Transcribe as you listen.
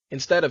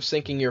Instead of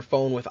syncing your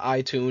phone with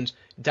iTunes,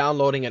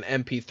 downloading an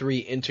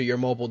MP3 into your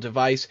mobile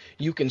device,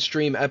 you can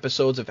stream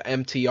episodes of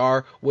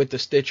MTR with the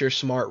Stitcher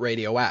Smart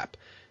Radio app.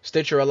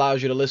 Stitcher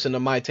allows you to listen to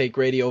My Take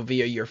Radio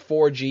via your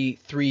 4G,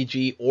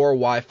 3G, or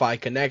Wi-Fi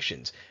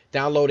connections.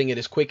 Downloading it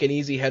is quick and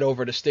easy. Head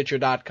over to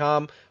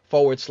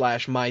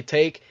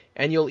Stitcher.com/MyTake,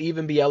 and you'll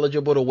even be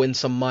eligible to win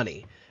some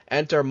money.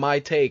 Enter My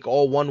Take,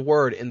 all one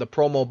word, in the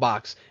promo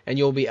box, and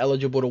you'll be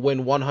eligible to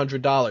win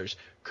 $100,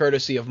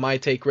 courtesy of My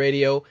Take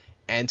Radio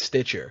and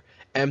Stitcher.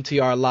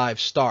 MTR Live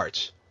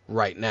starts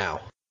right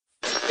now.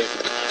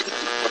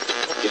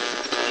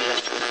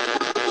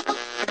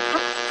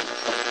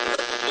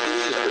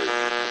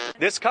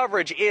 This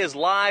coverage is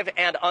live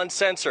and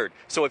uncensored,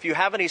 so if you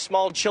have any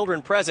small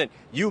children present,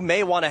 you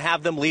may want to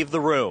have them leave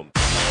the room.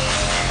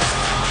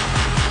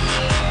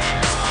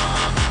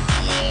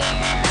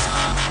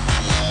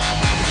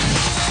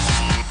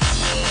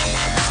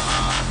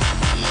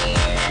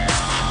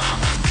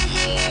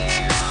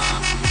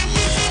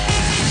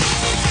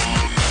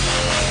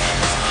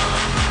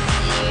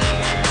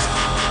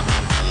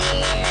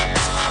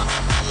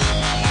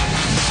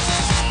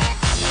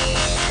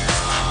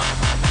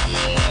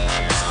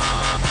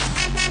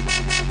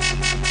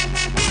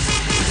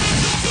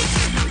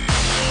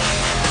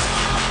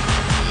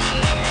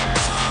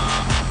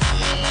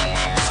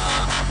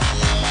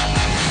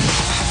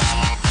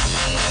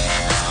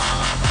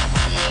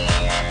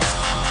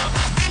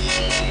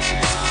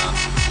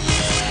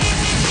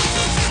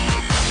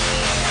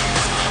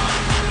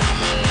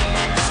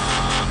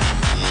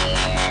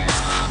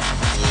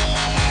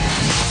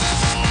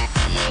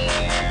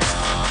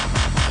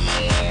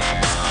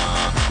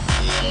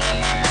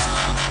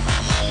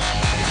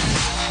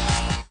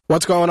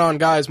 What's going on,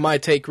 guys? My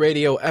Take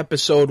Radio,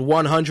 episode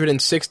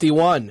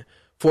 161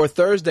 for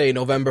Thursday,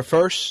 November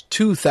 1st,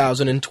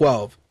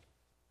 2012.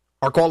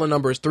 Our call-in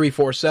number is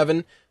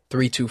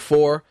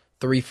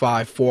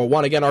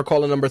 347-324-3541. Again, our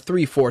call-in number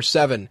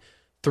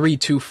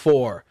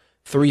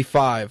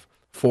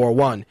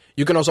 347-324-3541.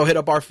 You can also hit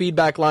up our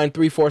feedback line,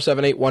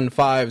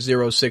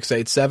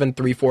 347-815-0687,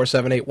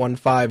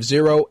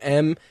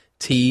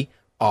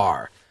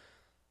 347-815-0MTR.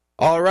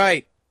 All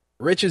right.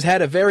 Rich has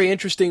had a very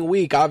interesting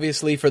week.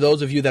 Obviously, for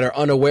those of you that are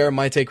unaware,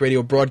 My Take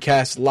Radio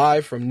broadcasts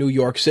live from New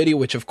York City,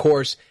 which, of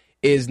course,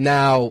 is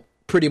now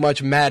pretty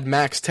much Mad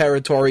Max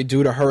territory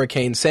due to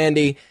Hurricane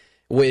Sandy,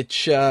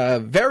 which,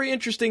 very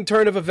interesting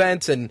turn of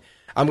events, and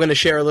I'm going to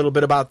share a little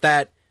bit about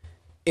that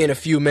in a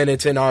few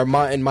minutes in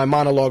my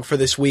monologue for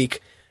this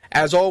week.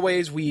 As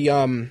always, we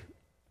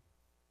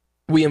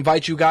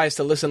invite you guys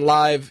to listen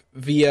live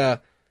via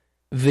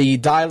the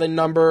dial-in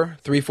number,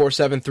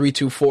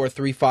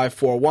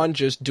 347-324-3541.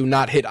 Just do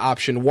not hit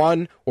option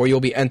 1, or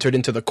you'll be entered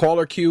into the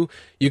caller queue.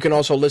 You can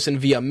also listen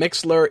via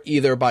Mixlr,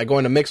 either by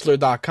going to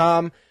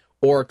Mixlr.com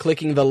or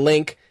clicking the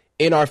link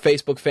in our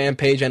Facebook fan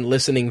page and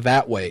listening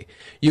that way.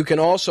 You can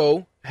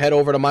also head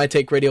over to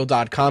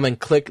MyTakeRadio.com and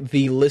click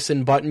the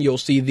listen button. You'll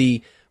see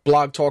the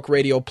Blog Talk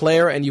Radio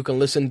player, and you can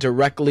listen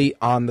directly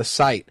on the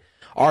site.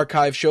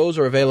 Archive shows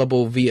are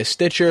available via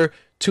Stitcher,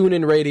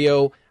 TuneIn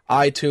Radio,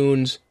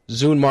 iTunes,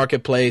 Zune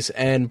Marketplace,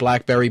 and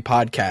BlackBerry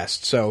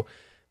Podcast. So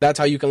that's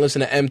how you can listen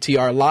to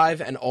MTR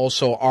live and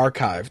also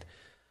archived.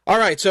 All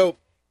right, so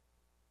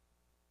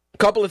a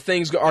couple of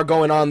things are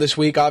going on this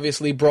week.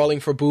 Obviously, Brawling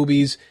for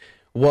Boobies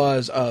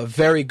was a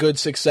very good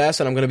success,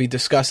 and I'm going to be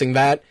discussing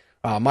that.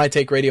 My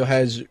Take Radio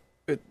has,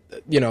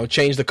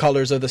 changed the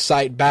colors of the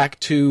site back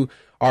to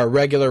our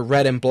regular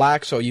red and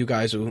black, so you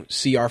guys will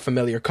see our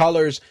familiar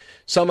colors.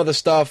 Some of the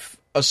stuff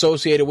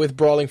associated with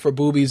Brawling for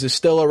Boobies is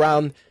still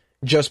around,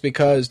 just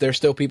because there's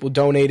still people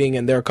donating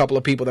and there are a couple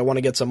of people that want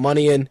to get some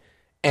money in.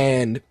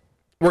 And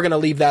we're going to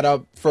leave that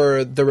up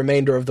for the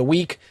remainder of the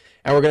week.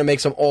 And we're going to make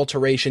some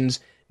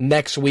alterations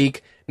next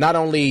week, not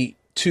only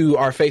to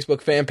our Facebook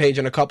fan page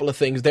and a couple of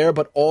things there,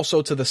 but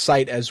also to the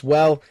site as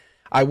well.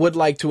 I would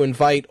like to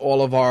invite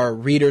all of our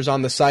readers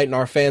on the site and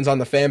our fans on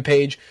the fan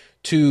page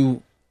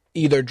to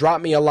either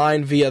drop me a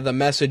line via the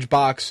message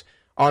box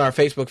on our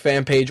Facebook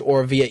fan page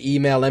or via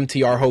email,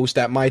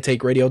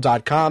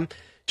 mtrhost@mytakeradio.com.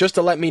 just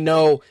to let me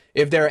know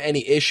if there are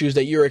any issues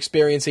that you're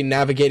experiencing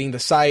navigating the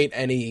site,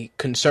 any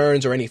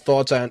concerns or any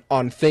thoughts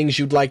on things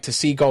you'd like to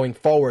see going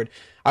forward.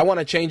 I want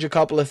to change a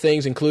couple of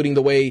things, including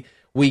the way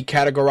we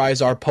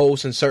categorize our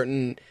posts and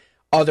certain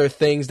other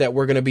things that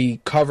we're going to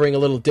be covering a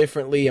little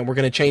differently, and we're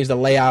going to change the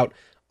layout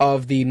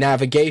of the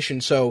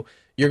navigation. So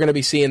you're going to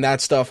be seeing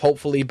that stuff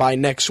hopefully by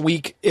next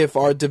week if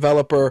our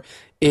developer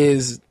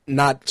is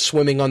not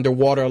swimming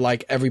underwater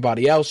like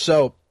everybody else.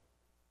 So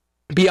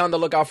be on the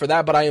lookout for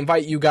that, but I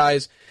invite you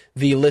guys,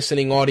 the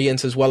listening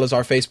audience, as well as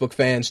our Facebook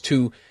fans,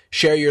 to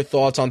share your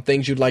thoughts on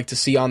things you'd like to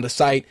see on the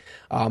site.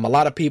 A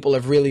lot of people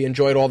have really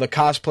enjoyed all the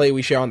cosplay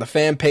we share on the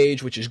fan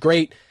page, which is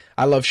great.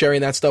 I love sharing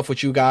that stuff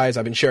with you guys.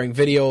 I've been sharing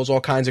videos, all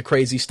kinds of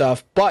crazy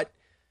stuff. But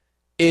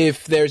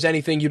if there's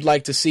anything you'd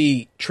like to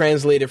see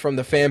translated from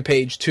the fan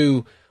page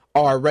to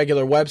our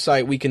regular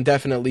website, we can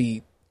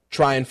definitely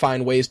try and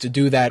find ways to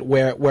do that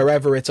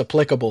wherever it's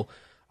applicable.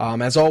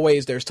 As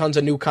always, there's tons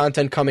of new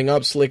content coming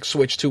up. Slick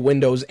switched to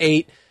Windows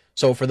 8,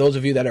 So for those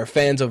of you that are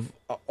fans of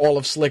all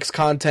of Slick's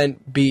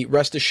content, be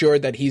rest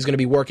assured that he's going to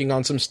be working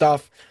on some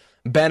stuff.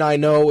 Ben, I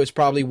know, is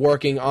probably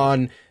working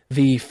on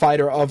the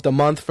Fighter of the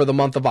Month for the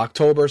month of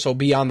October, so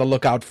be on the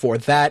lookout for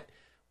that,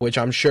 which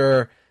I'm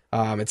sure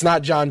it's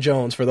not John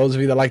Jones, for those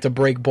of you that like to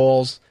break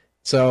balls.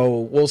 So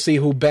we'll see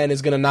who Ben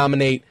is going to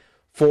nominate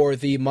for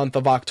the month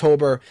of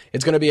October.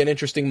 It's going to be an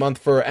interesting month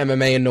for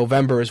MMA in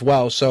November as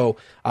well, so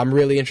I'm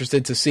really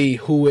interested to see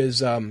who's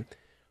going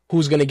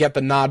to get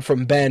the nod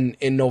from Ben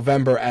in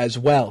November as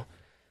well.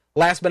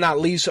 Last but not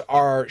least,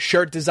 our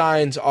shirt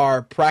designs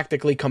are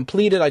practically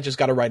completed. I just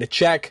got to write a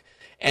check,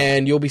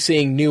 and you'll be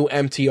seeing new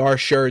MTR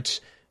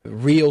shirts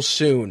real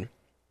soon.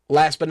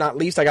 Last but not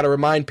least, I got to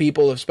remind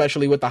people,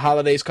 especially with the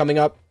holidays coming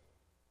up,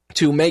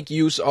 to make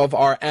use of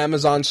our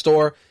Amazon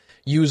store.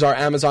 Use our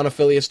Amazon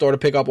affiliate store to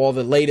pick up all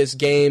the latest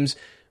games,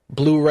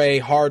 Blu-ray,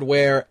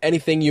 hardware,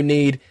 anything you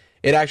need.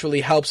 It actually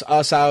helps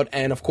us out,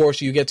 and of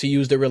course you get to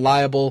use the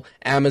reliable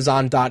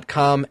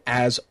Amazon.com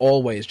as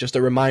always. Just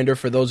a reminder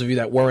for those of you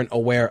that weren't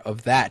aware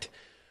of that.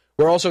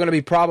 We're also going to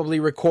be probably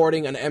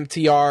recording an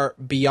MTR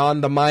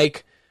Beyond the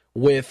Mic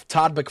with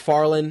Todd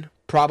McFarlane,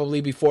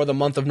 probably before the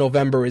month of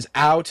November is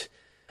out.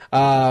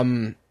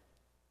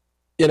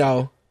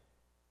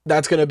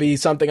 That's going to be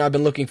something I've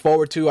been looking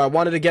forward to. I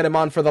wanted to get him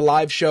on for the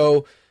live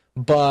show,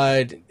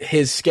 but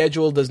his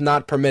schedule does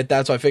not permit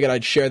that, so I figured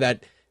I'd share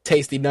that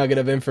tasty nugget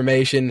of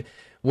information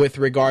with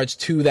regards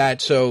to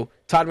that. So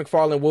Todd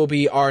McFarlane will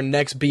be our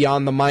next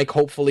Beyond the Mic,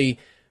 hopefully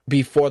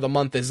before the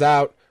month is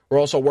out. We're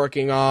also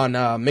working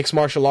on mixed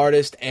martial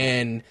artist,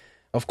 and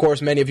of course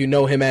many of you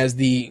know him as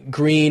the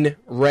green,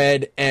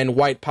 red, and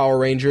white Power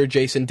Ranger,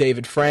 Jason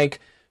David Frank.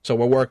 So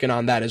we're working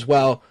on that as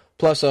well.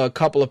 Plus a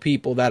couple of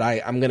people that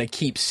I'm going to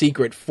keep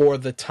secret for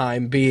the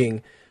time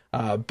being.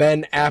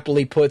 Ben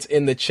aptly puts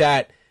in the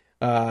chat,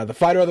 the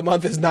Fighter of the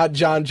Month is not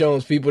John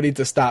Jones. People need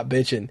to stop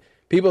bitching.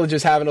 People are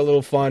just having a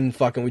little fun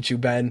fucking with you,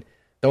 Ben.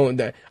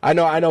 I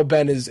know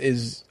Ben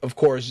is of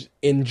course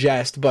in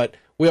jest, but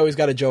we always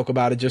got to joke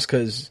about it just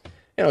because,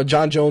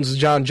 John Jones is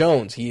John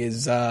Jones. He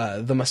is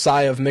the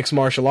messiah of mixed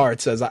martial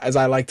arts, as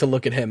I like to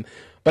look at him.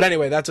 But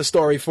anyway, that's a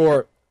story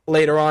for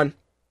later on.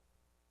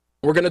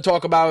 We're going to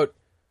talk about,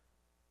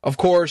 of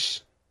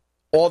course,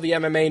 all the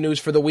MMA news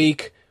for the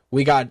week.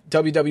 We got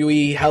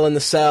WWE Hell in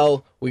the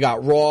Cell. We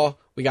got Raw.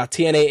 We got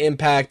TNA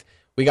Impact.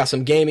 We got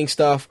some gaming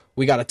stuff.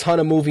 We got a ton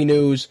of movie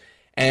news.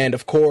 And,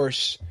 of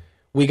course,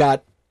 we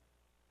got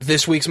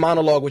this week's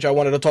monologue, which I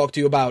wanted to talk to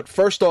you about.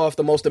 First off,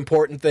 the most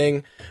important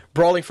thing,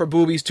 Brawling for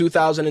Boobies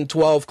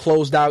 2012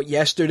 closed out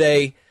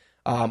yesterday.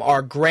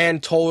 Our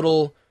grand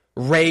total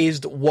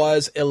raised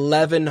was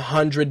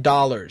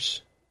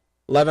 $1,100.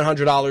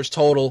 $1,100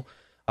 total.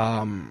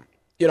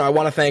 I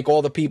want to thank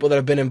all the people that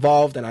have been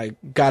involved, and I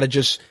got to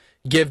just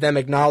give them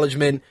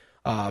acknowledgement.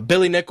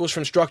 Billy Nichols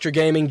from Structure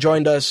Gaming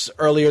joined us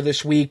earlier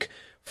this week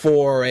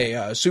for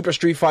a Super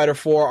Street Fighter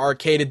 4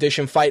 Arcade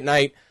Edition Fight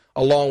Night,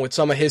 along with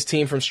some of his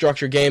team from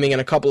Structure Gaming and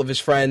a couple of his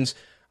friends.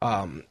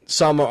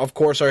 Some, of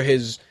course, are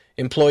his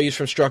employees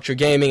from Structure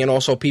Gaming and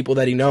also people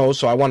that he knows,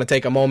 so I want to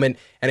take a moment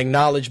and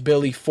acknowledge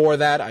Billy for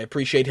that. I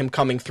appreciate him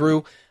coming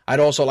through. I'd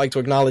also like to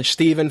acknowledge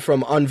Steven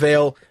from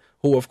Unveil,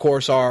 who, of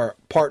course, are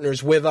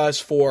partners with us,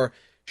 for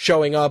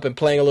showing up and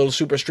playing a little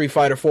Super Street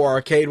Fighter 4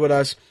 Arcade with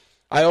us.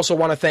 I also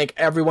want to thank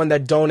everyone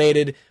that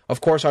donated. Of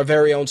course, our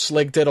very own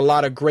Slick did a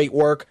lot of great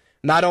work,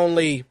 not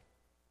only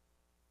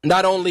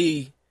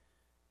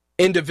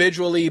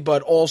individually,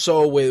 but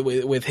also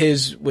with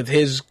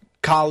his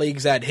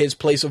colleagues at his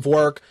place of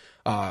work,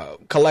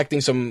 collecting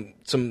some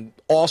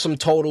awesome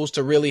totals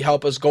to really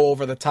help us go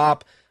over the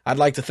top. I'd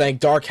like to thank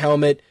Dark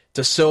Helmet,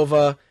 Da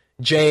Silva,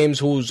 James,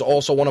 who's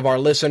also one of our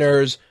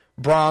listeners,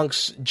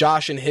 Bronx,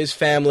 Josh and his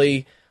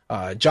family,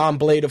 John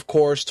Blade, of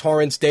course,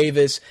 Torrance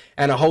Davis,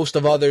 and a host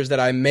of others that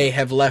I may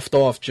have left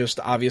off,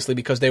 just obviously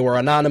because they were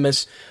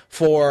anonymous,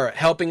 for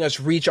helping us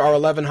reach our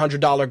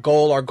 $1,100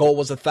 goal. Our goal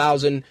was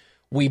 $1,000.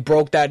 We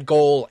broke that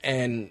goal,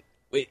 and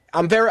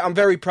I'm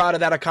very proud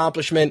of that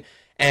accomplishment.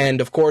 And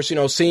of course,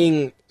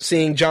 seeing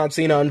John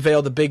Cena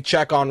unveil the big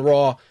check on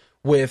Raw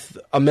with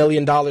 $1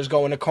 million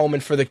going to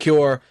Komen for the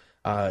Cure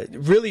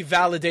really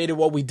validated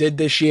what we did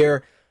this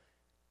year.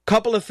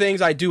 Couple of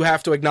things I do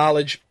have to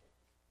acknowledge.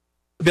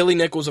 Billy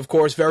Nichols, of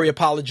course, very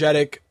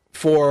apologetic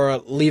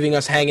for leaving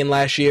us hanging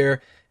last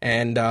year,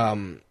 and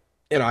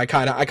I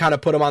kind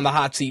of put him on the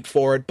hot seat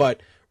for it.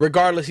 But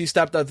regardless, he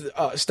stepped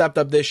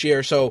up this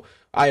year, so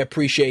I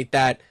appreciate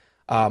that.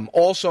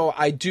 Also,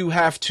 I do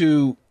have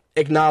to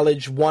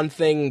acknowledge one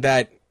thing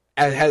that,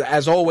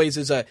 as always,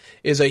 is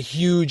a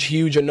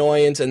huge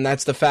annoyance, and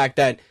that's the fact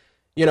that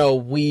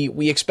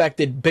we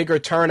expected bigger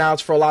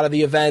turnouts for a lot of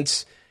the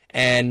events,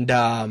 and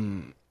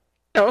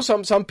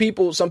some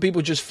people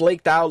just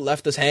flaked out,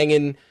 left us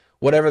hanging,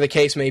 whatever the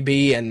case may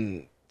be,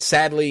 and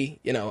sadly,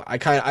 I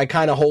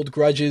kind of hold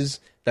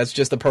grudges. That's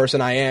just the person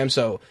I am.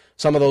 So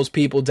some of those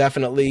people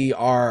definitely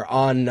are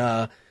on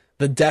the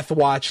death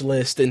watch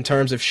list in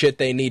terms of shit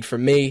they need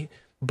from me.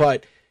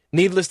 But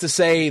needless to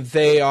say,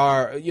 they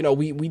are,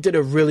 we did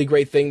a really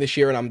great thing this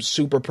year, and I'm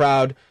super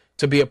proud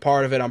to be a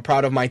part of it. I'm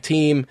proud of my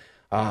team,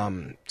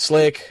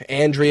 Slick,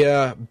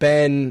 Andrea,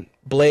 Ben,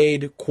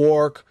 Blade,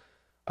 Quark,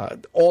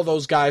 all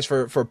those guys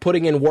for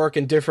putting in work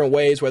in different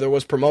ways, whether it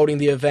was promoting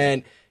the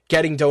event,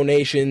 getting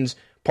donations,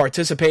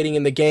 participating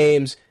in the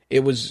games.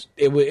 It was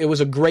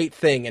a great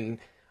thing. And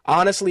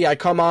honestly, I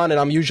come on and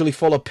I'm usually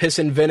full of piss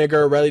and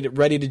vinegar,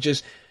 ready to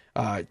just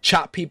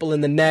chop people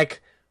in the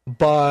neck.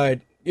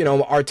 But, you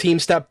know, our team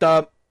stepped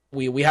up.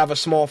 We have a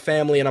small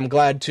family, and I'm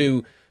glad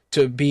to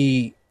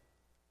be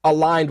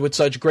aligned with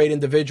such great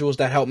individuals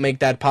that help make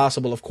that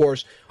possible. Of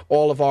course,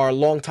 all of our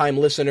longtime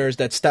listeners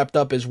that stepped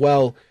up as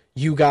well.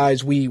 You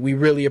guys, we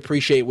really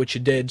appreciate what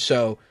you did.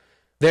 So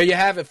there you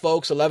have it,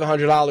 folks.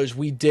 $1,100.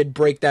 We did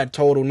break that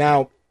total.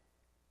 Now,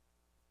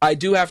 I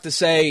do have to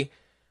say,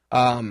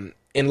 in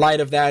light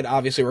of that,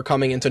 obviously we're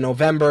coming into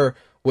November,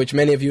 which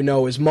many of you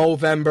know is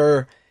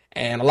Movember.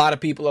 And a lot of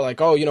people are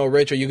like, oh, you know,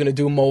 Rich, are you going to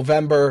do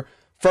Movember?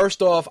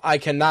 First off, I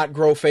cannot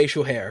grow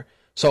facial hair.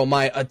 So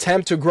my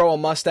attempt to grow a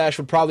mustache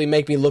would probably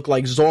make me look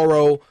like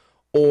Zorro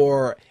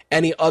or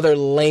any other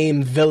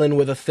lame villain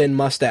with a thin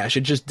mustache.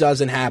 It just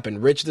doesn't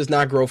happen. Rich does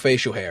not grow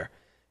facial hair.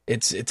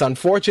 It's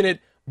unfortunate,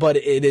 but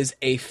it is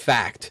a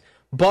fact.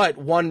 But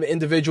one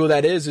individual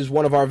that is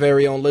one of our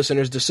very own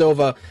listeners, De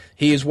Silva.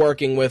 He is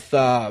working with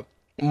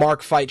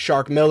Mark Fight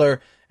Shark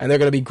Miller, and they're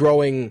going to be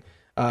growing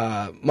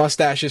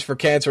mustaches for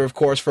cancer, of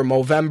course, for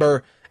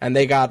Movember, and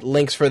they got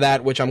links for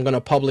that, which I'm going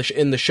to publish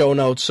in the show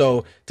notes.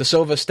 So De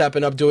Silva's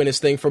stepping up, doing his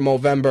thing for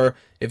Movember.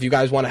 If you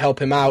guys want to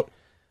help him out,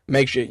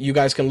 make sure you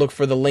guys can look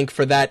for the link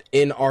for that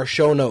in our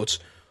show notes.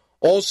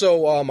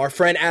 Also, our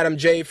friend Adam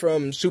J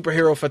from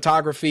Superhero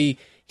Photography,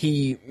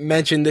 he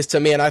mentioned this to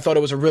me, and I thought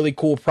it was a really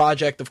cool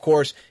project. Of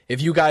course,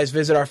 if you guys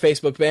visit our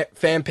Facebook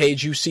fan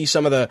page, you see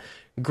some of the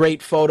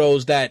great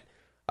photos that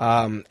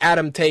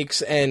Adam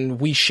takes and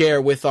we share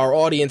with our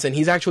audience, and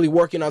he's actually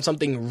working on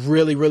something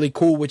really, really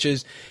cool, which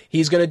is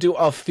he's going to do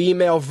a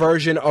female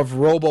version of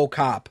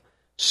RoboCop.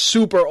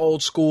 Super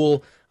old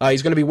school.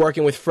 He's going to be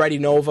working with Freddie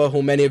Nova,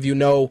 who many of you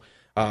know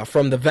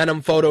from the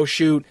Venom photo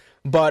shoot,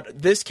 but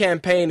this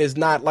campaign is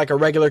not like a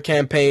regular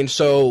campaign,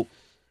 so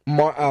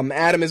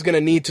Adam is going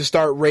to need to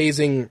start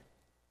raising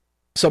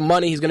some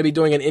money. He's going to be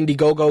doing an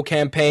Indiegogo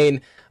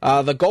campaign.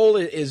 The goal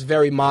is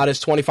very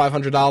modest,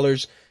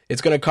 $2,500.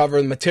 It's going to cover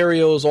the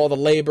materials, all the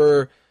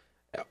labor,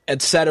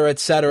 et cetera, et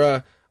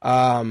cetera.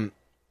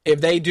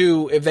 If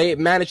they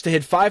manage to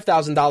hit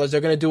 $5,000, they're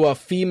going to do a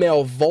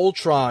female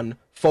Voltron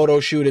photo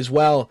shoot as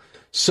well.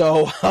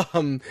 So,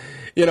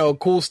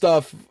 cool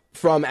stuff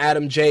from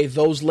Adam J.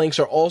 Those links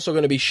are also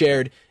going to be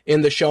shared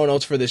in the show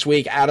notes for this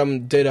week.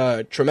 Adam did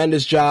a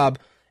tremendous job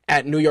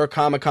at New York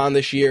Comic Con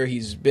this year.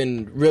 He's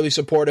been really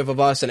supportive of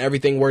us and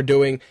everything we're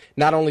doing.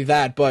 Not only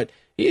that, but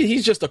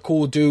he's just a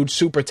cool dude,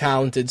 super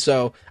talented.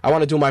 So I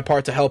want to do my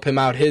part to help him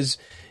out. His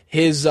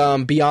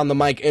Beyond the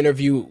Mic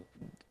interview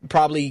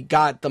probably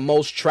got the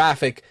most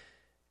traffic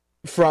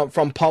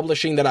from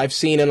publishing that I've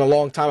seen in a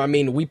long time. I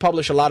mean, we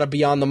publish a lot of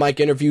Beyond the Mic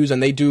interviews,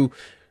 and they do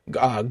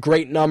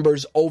great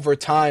numbers over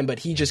time. But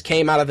he just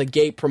came out of the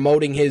gate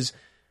promoting his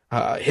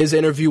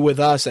interview with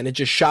us, and it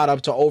just shot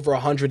up to over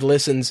 100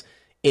 listens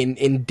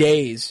in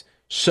days.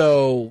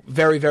 So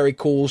very, very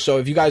cool. So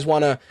if you guys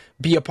want to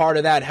be a part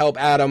of that, help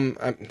Adam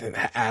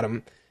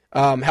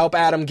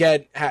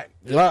get,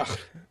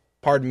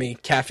 pardon me,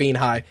 caffeine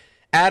high.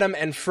 Adam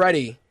and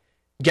Freddie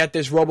get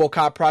this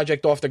RoboCop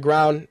project off the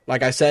ground.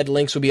 Like I said,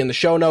 links will be in the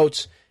show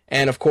notes.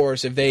 And of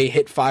course, if they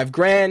hit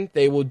 $5,000,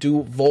 they will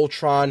do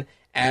Voltron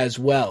as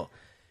well.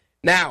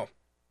 Now,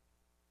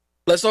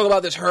 let's talk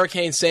about this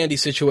Hurricane Sandy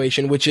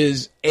situation, which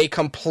is a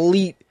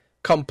complete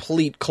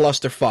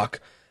clusterfuck.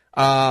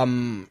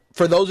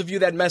 For those of you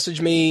that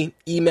messaged me,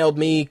 emailed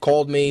me,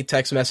 called me,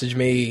 text messaged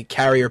me,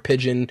 carrier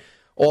pigeon,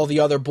 all the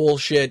other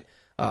bullshit,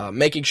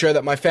 making sure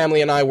that my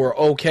family and I were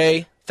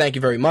okay. Thank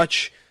you very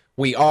much.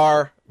 We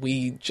are.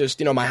 We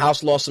just, my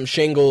house lost some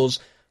shingles,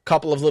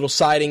 couple of little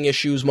siding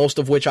issues, most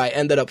of which I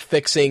ended up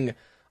fixing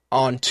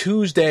on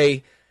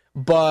Tuesday,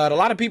 but a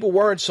lot of people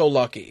weren't so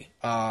lucky.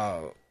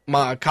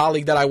 My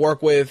colleague that I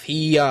work with,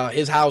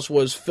 his house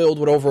was filled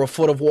with over a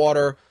foot of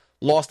water,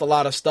 lost a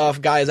lot of stuff.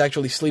 Guy is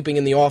actually sleeping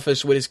in the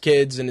office with his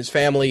kids and his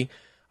family.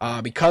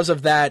 Because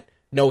of that,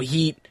 no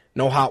heat,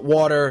 no hot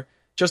water,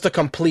 just a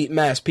complete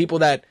mess. People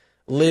that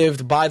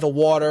lived by the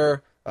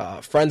water,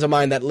 friends of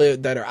mine that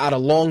are out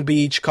of Long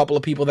Beach, couple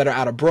of people that are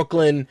out of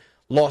Brooklyn,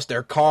 lost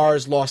their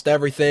cars, lost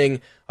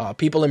everything.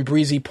 People in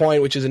Breezy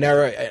Point, which is an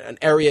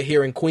area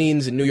here in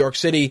Queens, in New York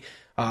City,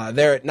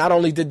 not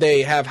only did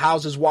they have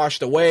houses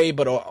washed away,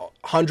 but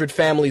 100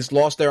 families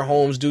lost their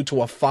homes due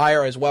to a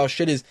fire as well.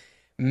 Shit is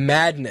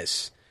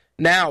madness.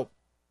 Now,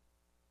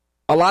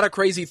 a lot of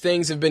crazy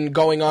things have been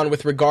going on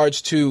with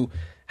regards to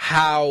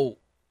how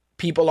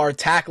people are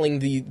tackling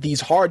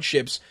these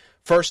hardships.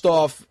 First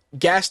off,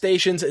 gas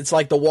stations, it's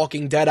like The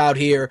Walking Dead out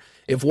here.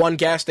 If one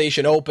gas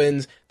station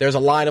opens, there's a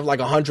line of like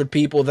 100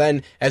 people.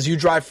 Then as you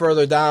drive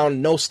further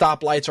down, no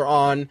stoplights are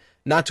on,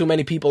 not too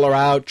many people are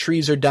out,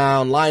 trees are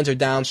down, lines are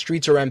down,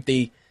 streets are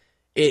empty.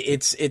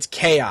 It's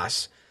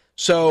chaos.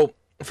 So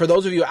for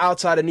those of you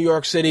outside of New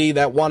York City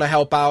that want to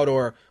help out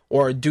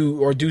or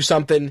do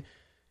something,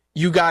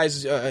 you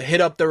guys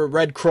hit up the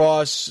Red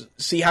Cross,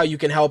 see how you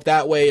can help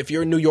that way. If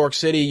you're in New York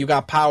City, you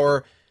got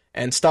power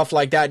and stuff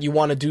like that, you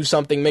want to do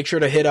something, make sure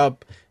to hit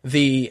up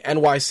the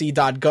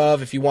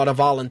nyc.gov if you want to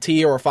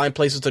volunteer or find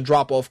places to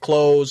drop off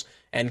clothes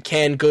and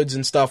canned goods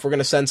and stuff. We're going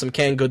to send some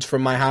canned goods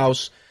from my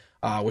house,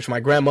 which my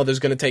grandmother's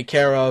going to take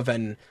care of.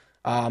 And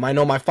I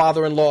know my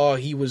father-in-law,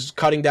 he was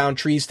cutting down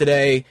trees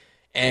today,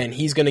 and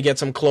he's going to get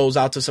some clothes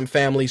out to some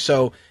family.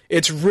 So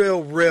it's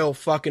real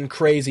fucking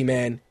crazy,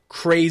 man.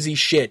 Crazy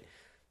shit.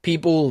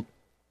 People...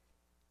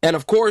 And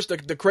of course,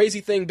 the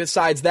crazy thing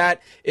besides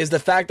that is the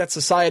fact that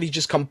society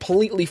just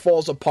completely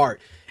falls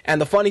apart. And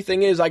the funny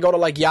thing is, I go to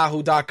like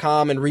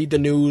yahoo.com and read the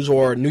news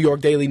or New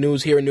York Daily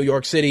News here in New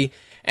York City,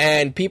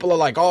 and people are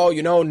like, oh,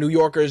 you know, New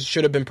Yorkers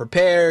should have been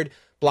prepared,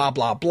 blah,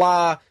 blah,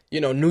 blah. You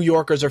know, New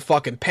Yorkers are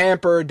fucking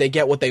pampered. They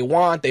get what they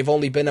want. They've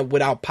only been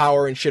without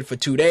power and shit for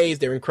 2 days.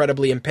 They're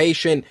incredibly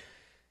impatient.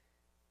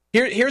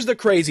 Here's the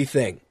crazy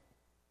thing.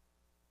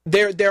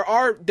 There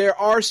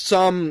are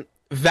some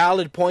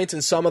valid points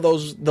in some of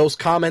those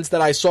comments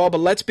that I saw, but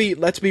let's be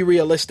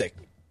realistic.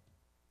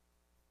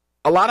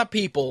 A lot of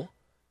people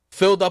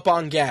filled up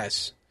on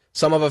gas.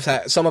 Some of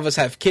us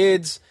have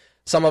kids.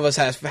 Some of us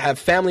have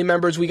family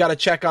members we got to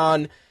check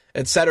on,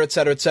 etc.,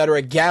 etc.,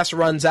 etc. Gas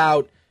runs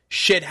out.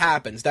 Shit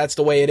happens. That's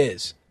the way it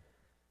is.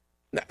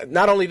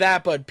 Not only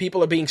that, but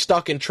people are being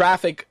stuck in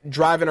traffic,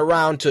 driving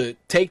around to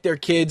take their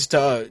kids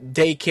to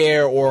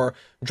daycare or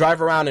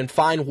drive around and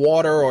find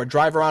water or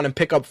drive around and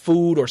pick up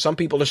food, or some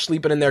people are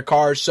sleeping in their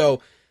cars.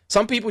 So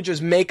some people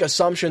just make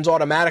assumptions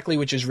automatically,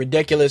 which is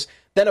ridiculous.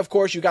 Then, of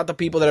course, you got the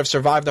people that have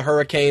survived the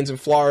hurricanes in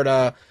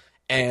Florida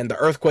and the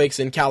earthquakes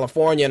in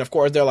California. And, of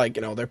course, they're like,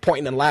 you know, they're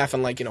pointing and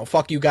laughing like, you know,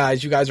 fuck you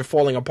guys. You guys are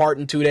falling apart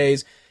in 2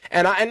 days.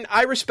 And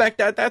I respect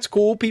that. That's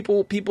cool.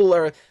 People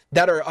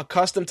that are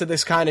accustomed to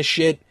this kind of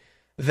shit,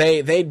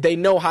 they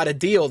know how to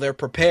deal. They're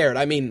prepared.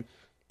 I mean,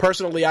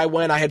 personally,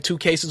 I had 2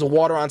 cases of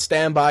water on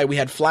standby. We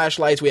had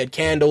flashlights. We had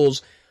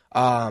candles.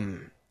 I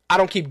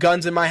don't keep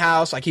guns in my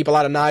house. I keep a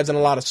lot of knives and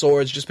a lot of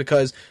swords just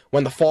because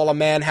when the fall of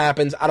man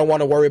happens, I don't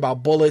want to worry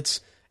about bullets.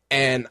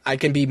 And I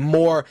can be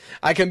more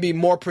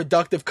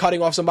productive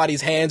cutting off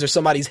somebody's hands or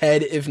somebody's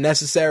head if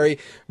necessary.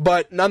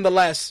 But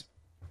nonetheless,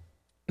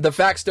 the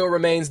fact still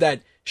remains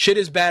that shit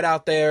is bad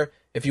out there.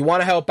 If you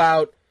want to help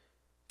out,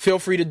 feel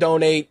free to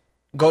donate.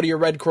 Go to your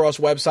Red Cross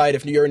website.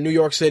 If you're in New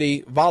York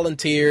City,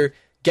 volunteer.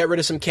 Get rid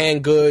of some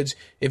canned goods.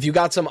 If you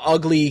got some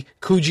ugly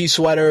Coogee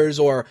sweaters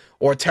or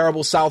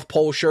terrible South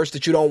Pole shirts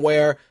that you don't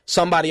wear,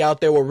 somebody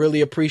out there will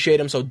really appreciate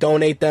them, so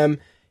donate them.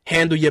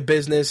 Handle your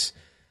business.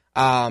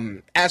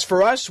 As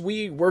for us,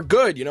 we're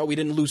good. You know, we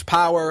didn't lose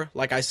power.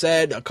 Like I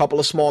said, a couple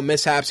of small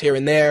mishaps here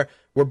and there.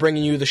 We're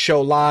bringing you the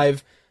show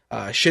live.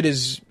 It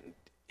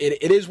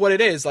is what it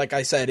is. Like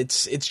I said,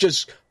 it's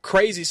just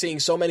crazy seeing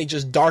so many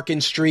just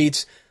darkened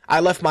streets. I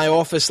left my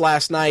office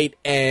last night,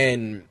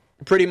 and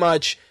pretty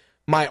much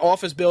my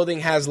office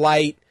building has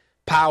light,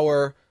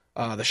 power.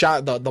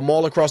 The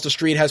mall across the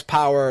street has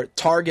power.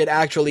 Target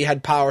actually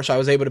had power, so I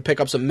was able to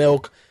pick up some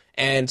milk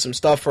and some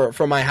stuff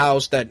for my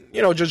house that,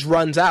 you know, just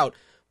runs out.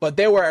 But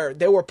there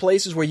were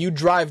places where you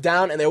drive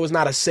down and there was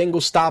not a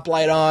single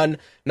stoplight on,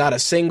 not a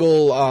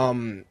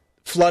single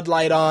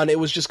floodlight on. It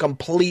was just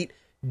complete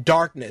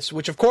darkness,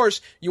 which of course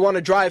you want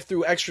to drive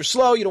through extra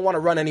slow. You don't want to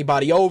run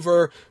anybody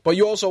over, but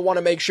you also want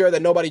to make sure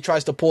that nobody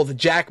tries to pull the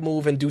jack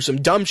move and do some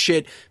dumb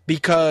shit,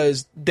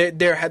 because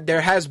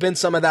there has been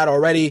some of that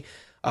already.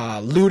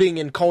 Looting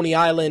in Coney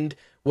Island,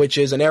 which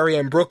is an area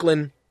in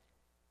Brooklyn.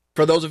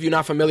 For those of you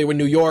not familiar with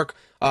New York,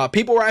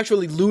 people were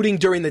actually looting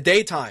during the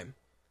daytime.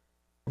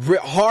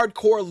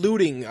 Hardcore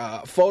looting.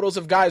 Photos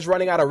of guys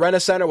running out of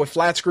Rent-A-Center with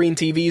flat screen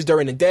TVs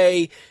during the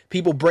day.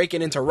 People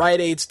breaking into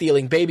Rite Aid,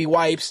 stealing baby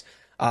wipes.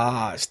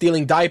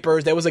 Stealing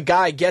diapers. There was a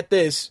guy, get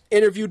this,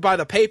 interviewed by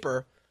the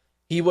paper.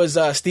 He was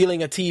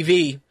stealing a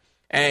TV,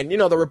 and, you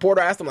know, the reporter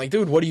asked him, like,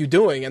 dude, what are you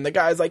doing? And the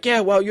guy's like, yeah,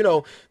 well, you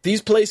know,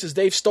 these places,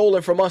 they've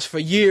stolen from us for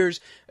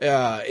years.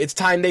 It's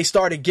time they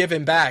started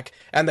giving back.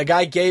 And the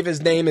guy gave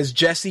his name as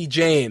Jesse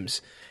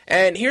James.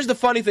 And here's the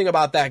funny thing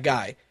about that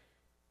guy.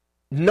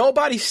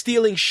 Nobody's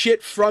stealing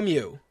shit from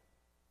you.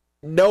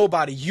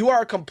 Nobody. You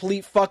are a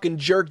complete fucking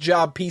jerk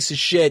job piece of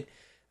shit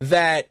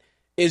that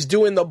is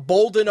doing the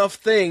bold enough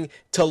thing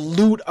to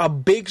loot a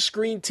big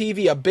screen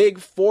TV, a big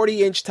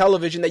 40-inch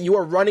television that you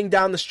are running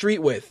down the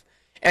street with.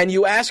 And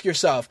you ask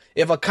yourself,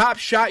 if a cop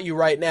shot you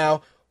right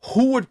now,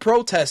 who would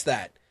protest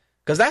that?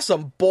 Because that's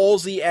some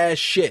ballsy ass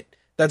shit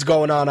that's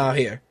going on out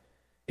here.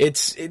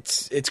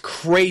 It's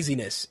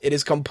craziness. It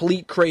is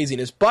complete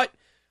craziness. But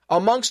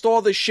amongst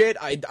all this shit,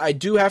 I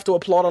do have to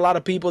applaud a lot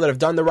of people that have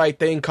done the right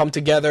thing, come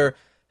together,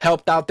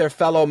 helped out their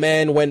fellow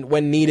man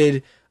when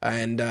needed.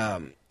 And,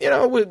 you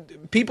know,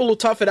 people will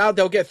tough it out.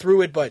 They'll get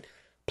through it. But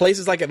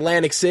places like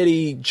Atlantic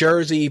City,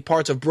 Jersey,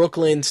 parts of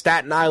Brooklyn,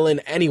 Staten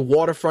Island, any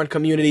waterfront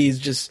communities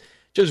just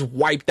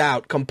wiped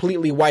out,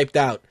 completely wiped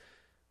out.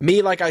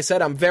 Me, like I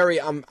said,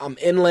 I'm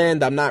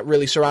inland. I'm not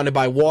really surrounded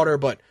by water.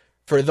 But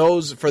for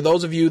those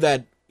of you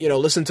that,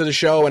 listen to the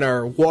show and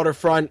are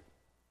waterfront,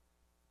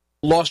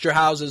 lost your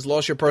houses,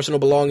 lost your personal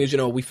belongings,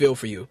 we feel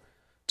for you.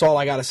 That's all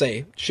I gotta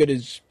say. Shit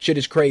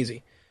is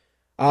crazy.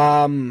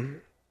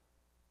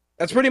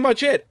 That's pretty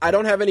much it. I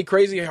don't have any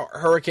crazy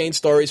hurricane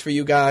stories for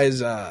you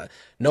guys.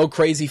 No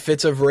crazy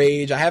fits of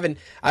rage. I've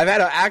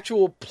had an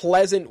actual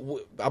pleasant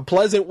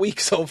week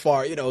so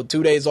far. 2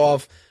 days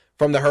off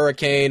from the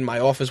hurricane. My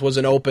office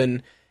wasn't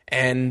open,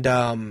 and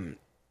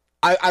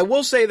I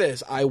will say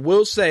this. I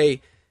will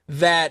say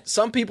that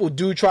some people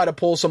do try to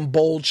pull some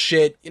bold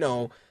shit.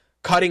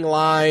 Cutting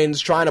lines,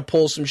 trying to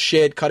pull some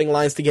shit, cutting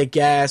lines to get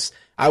gas.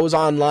 I was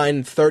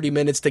online 30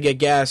 minutes to get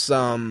gas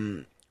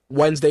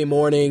Wednesday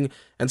morning,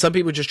 and some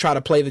people just try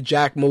to play the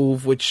jack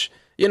move, which,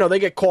 they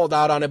get called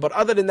out on it. But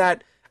other than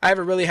that, I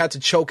haven't really had to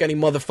choke any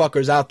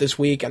motherfuckers out this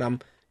week, and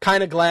I'm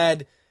kind of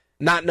glad,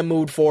 not in the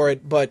mood for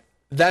it, but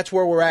that's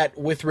where we're at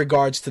with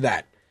regards to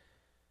that.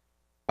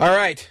 All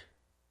right,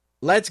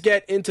 let's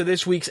get into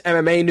this week's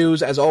MMA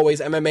news. As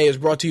always, MMA is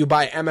brought to you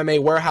by MMA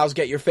Warehouse.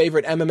 Get your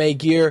favorite MMA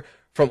gear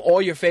from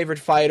all your favorite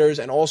fighters,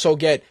 and also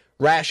get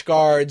rash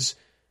guards,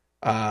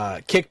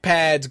 kick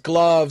pads,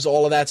 gloves,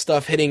 all of that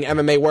stuff hitting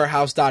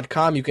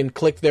MMAwarehouse.com. You can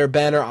click their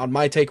banner on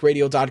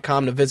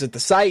mytakeradio.com to visit the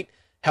site.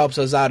 Helps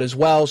us out as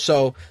well.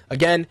 So,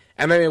 again,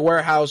 MMA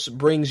Warehouse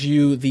brings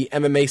you the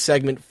MMA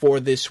segment for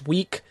this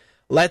week.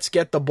 Let's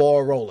get the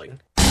ball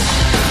rolling.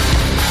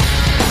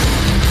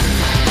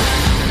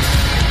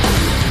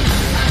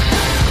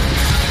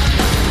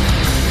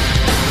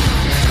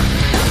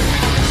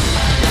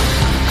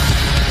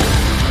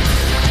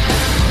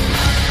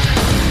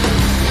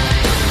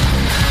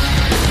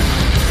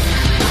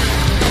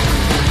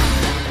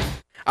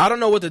 I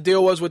don't know what the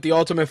deal was with the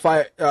Ultimate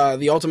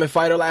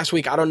Fighter last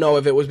week. I don't know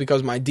if it was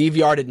because my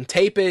DVR didn't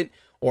tape it,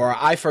 or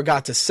I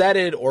forgot to set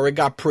it, or it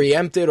got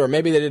preempted, or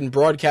maybe they didn't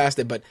broadcast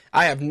it, but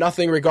I have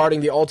nothing regarding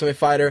the Ultimate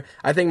Fighter.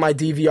 I think my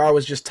DVR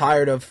was just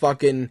tired of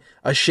fucking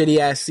a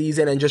shitty-ass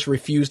season and just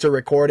refused to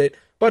record it.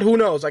 But who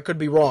knows? I could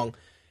be wrong.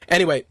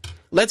 Anyway,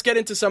 let's get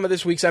into some of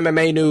this week's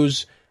MMA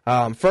news.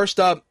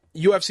 First up,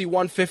 UFC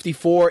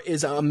 154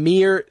 is a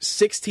mere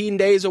 16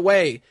 days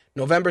away.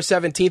 November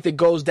 17th, it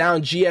goes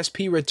down.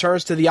 GSP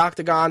returns to the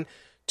octagon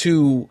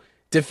to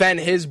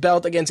defend his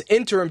belt against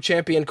interim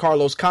champion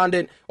Carlos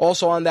Condit.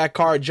 Also on that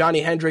card,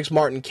 Johnny Hendricks,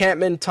 Martin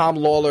Kampmann, Tom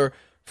Lawler,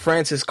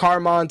 Francis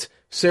Carmont,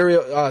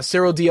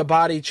 Cyril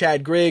Diabate,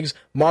 Chad Griggs,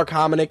 Mark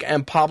Hominick,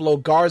 and Pablo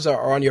Garza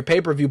are on your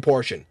pay-per-view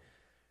portion.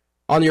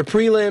 On your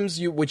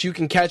prelims, which you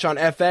can catch on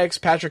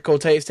FX, Patrick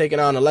Cote is taking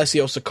on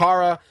Alessio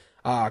Sakara.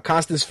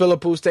 Constance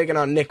Philippou taking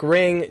on Nick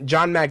Ring.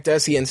 John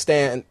Makdessi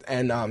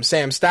and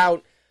Sam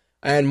Stout.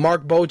 And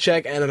Mark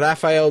Bocek and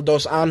Rafael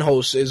Dos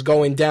Anjos is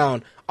going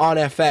down on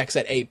FX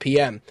at 8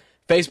 p.m.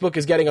 Facebook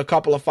is getting a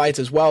couple of fights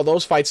as well.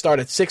 Those fights start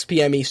at 6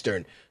 p.m.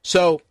 Eastern.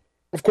 So,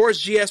 of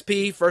course,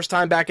 GSP, first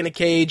time back in a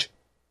cage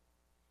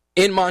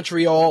in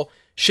Montreal.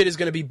 Shit is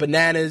going to be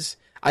bananas.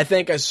 I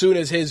think as soon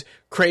as his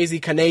crazy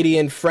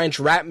Canadian French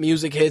rap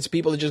music hits,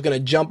 people are just going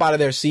to jump out of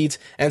their seats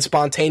and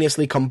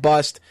spontaneously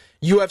combust.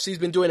 UFC's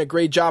been doing a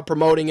great job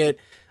promoting it.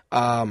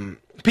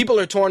 People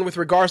are torn with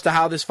regards to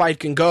how this fight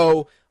can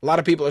go. A lot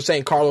of people are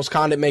saying Carlos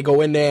Condit may go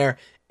in there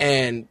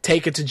and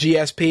take it to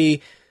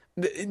GSP.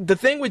 The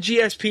thing with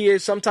GSP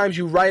is sometimes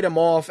you write him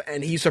off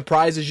and he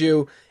surprises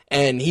you,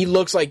 and he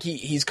looks like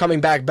he's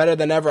coming back better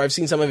than ever. I've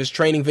seen some of his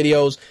training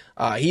videos.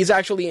 He's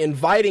actually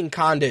inviting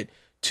Condit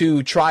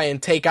to try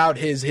and take out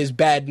his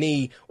bad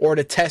knee or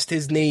to test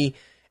his knee.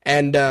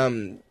 And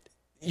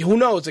who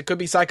knows? It could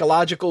be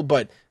psychological,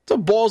 but it's a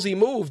ballsy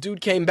move.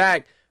 Dude came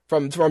back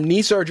from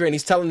knee surgery, and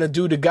he's telling the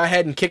dude to go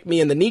ahead and kick me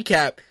in the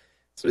kneecap.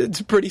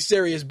 It's pretty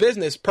serious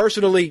business.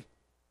 Personally,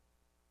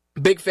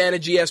 big fan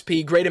of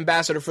GSP, great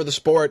ambassador for the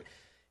sport.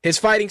 His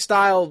fighting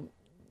style,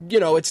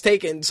 it's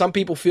taken. Some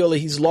people feel that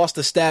he's lost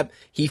a step.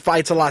 He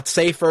fights a lot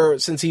safer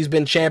since he's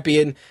been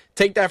champion.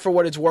 Take that for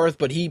what it's worth,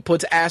 but he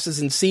puts asses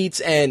in seats,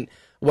 and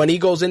when he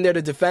goes in there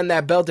to defend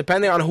that belt,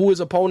 depending on who his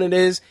opponent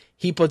is,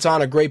 he puts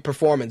on a great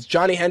performance.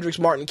 Johnny Hendricks,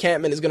 Martin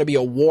Kampmann is going to be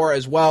a war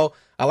as well.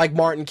 I like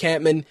Martin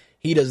Kampmann.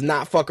 He does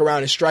not fuck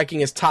around. His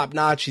striking is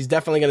top-notch. He's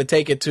definitely going to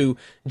take it to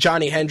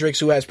Johnny Hendricks,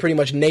 who has pretty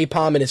much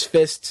napalm in his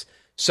fists.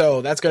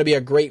 So that's going to be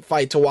a great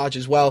fight to watch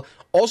as well.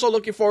 Also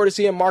looking forward to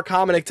seeing Mark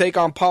Hominick take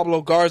on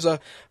Pablo Garza.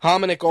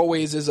 Hominick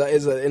always is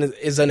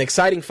an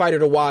exciting fighter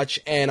to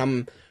watch, and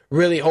I'm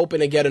really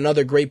hoping to get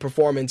another great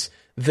performance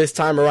this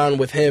time around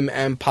with him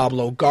and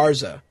Pablo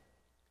Garza.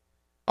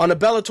 On the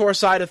Bellator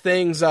side of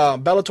things,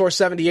 Bellator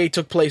 78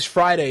 took place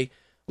Friday.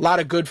 A lot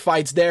of good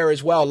fights there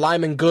as well.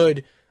 Lyman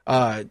Good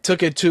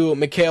took it to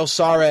Mikhail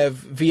Sarev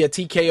via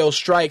TKO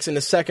strikes in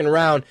the second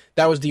round.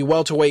 That was the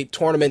welterweight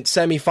tournament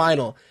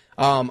semifinal.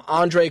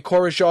 Andrei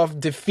Koreshov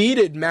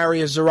defeated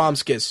Marius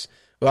Zaromskis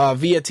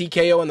via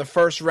TKO in the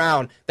first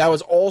round. That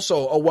was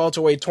also a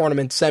welterweight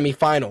tournament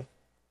semifinal.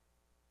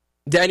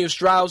 Daniel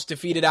Strauss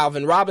defeated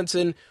Alvin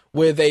Robinson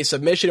with a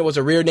submission. It was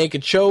a rear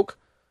naked choke.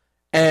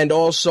 And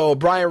also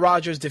Brian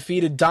Rogers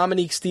defeated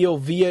Dominique Steele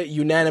via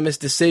unanimous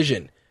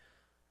decision.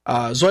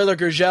 Zoiler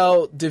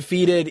Gurgel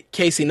defeated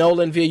Casey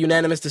Nolan via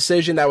unanimous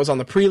decision. That was on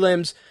the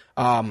prelims.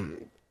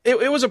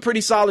 It was a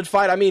pretty solid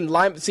fight. I mean,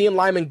 seeing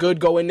Lyman Good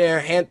go in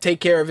there, take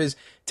care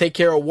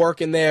of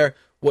work in there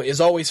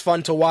is always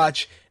fun to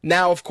watch.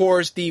 Now, of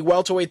course, the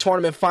welterweight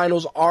tournament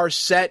finals are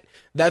set.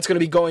 That's going to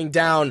be going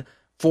down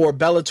for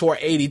Bellator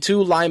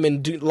 82.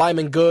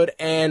 Lyman Good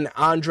and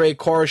Andrei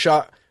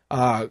Koreshkov.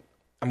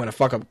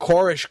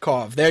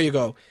 Koreshkov. There you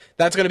go.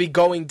 That's going to be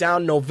going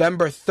down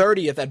November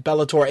 30th at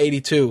Bellator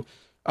 82.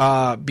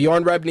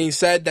 Bjorn Rebney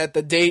said that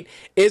the date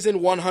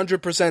isn't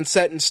 100%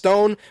 set in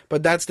stone,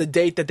 but that's the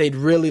date that they'd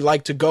really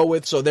like to go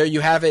with. So there you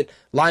have it.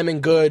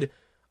 Lyman Good,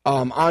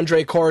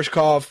 Andrei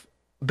Koreshkov,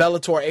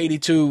 Bellator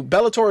 82.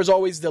 Bellator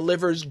always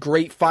delivers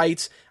great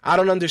fights. I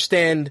don't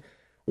understand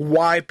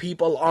why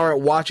people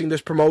aren't watching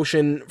this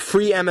promotion.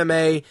 Free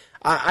MMA.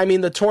 I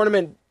mean, the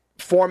tournament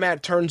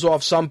format turns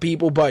off some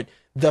people, but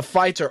the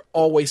fights are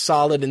always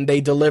solid and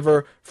they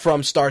deliver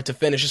from start to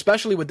finish.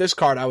 Especially with this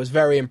card, I was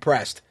very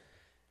impressed.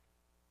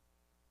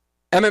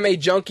 MMA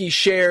Junkie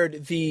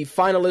shared the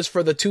finalists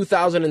for the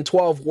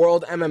 2012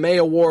 World MMA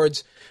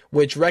Awards,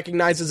 which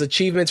recognizes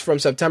achievements from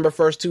September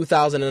 1st,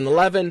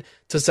 2011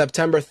 to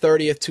September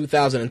 30th,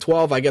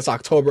 2012. I guess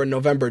October and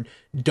November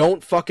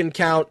don't fucking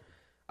count.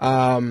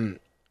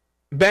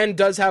 Ben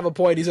does have a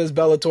point. He says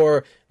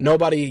Bellator,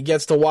 nobody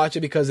gets to watch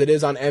it because it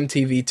is on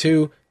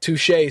MTV2.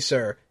 Touché,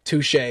 sir.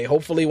 Touché.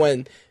 Hopefully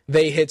when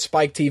they hit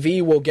Spike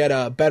TV, we'll get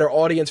a better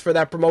audience for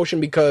that promotion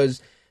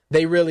because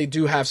they really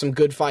do have some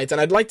good fights.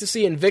 And I'd like to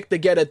see Invicta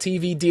get a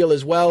TV deal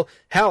as well.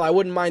 Hell, I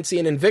wouldn't mind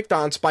seeing Invicta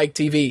on Spike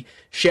TV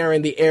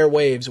sharing the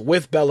airwaves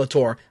with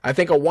Bellator. I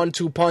think a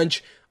 1-2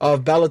 punch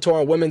of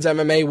Bellator and women's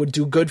MMA would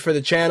do good for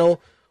the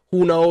channel.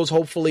 Who knows?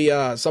 Hopefully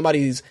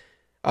somebody's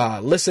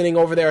listening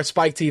over there at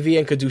Spike TV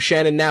and could do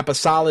Shannon Knapp a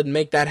solid and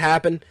make that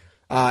happen.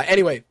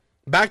 Anyway,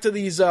 back to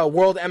these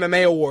World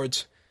MMA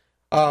Awards.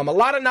 A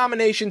lot of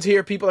nominations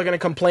here people are going to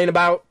complain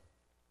about.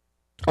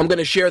 I'm going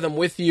to share them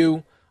with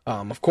you.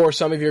 Of course,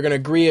 some of you are going to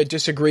agree or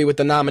disagree with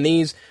the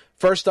nominees.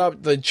 First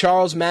up, the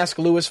Charles Mask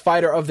Lewis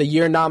Fighter of the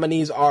Year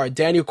nominees are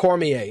Daniel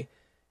Cormier,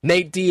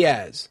 Nate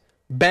Diaz,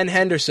 Ben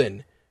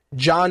Henderson,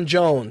 John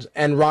Jones,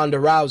 and Ronda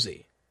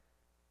Rousey.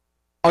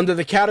 Under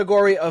the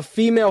category of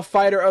Female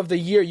Fighter of the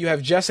Year, you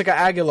have Jessica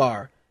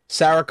Aguilar,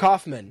 Sarah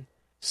Kaufman,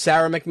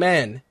 Sarah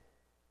McMahon,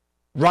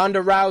 Ronda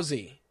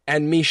Rousey,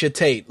 and Misha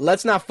Tate.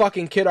 Let's not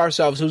fucking kid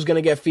ourselves who's going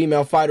to get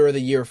Female Fighter of the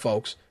Year,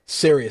 folks.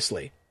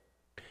 Seriously.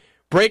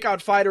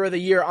 Breakout Fighter of the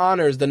Year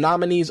honors, the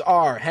nominees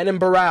are Henan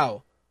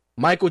Barrow,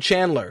 Michael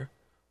Chandler,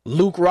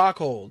 Luke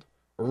Rockhold,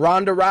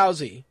 Ronda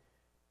Rousey,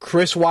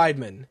 Chris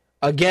Weidman.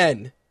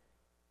 Again,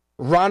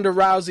 Ronda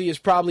Rousey is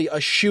probably a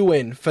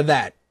shoo-in for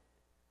that.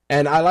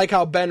 And I like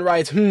how Ben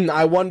writes,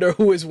 I wonder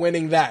who is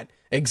winning that.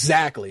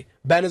 Exactly.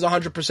 Ben is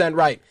 100%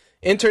 right.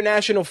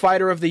 International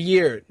Fighter of the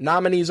Year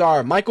nominees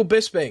are Michael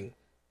Bisping,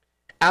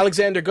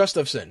 Alexander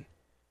Gustafsson,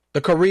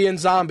 the Korean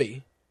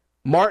Zombie,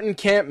 Martin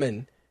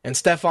Kampmann, and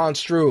Stefan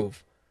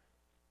Struve.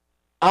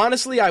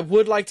 Honestly, I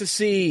would like to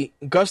see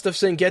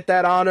Gustafsson get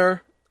that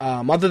honor.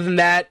 Other than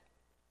that,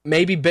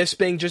 maybe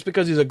Bisping, just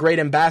because he's a great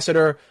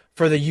ambassador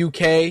for the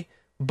UK.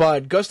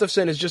 But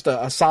Gustafsson is just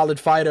a solid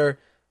fighter.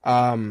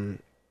 We'll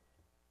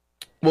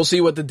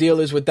see what the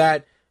deal is with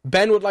that.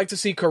 Ben would like to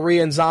see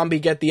Korean Zombie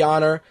get the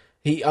honor.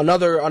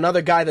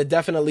 Another guy that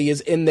definitely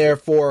is in there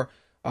for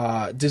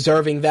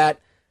deserving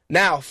that.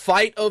 Now,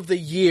 Fight of the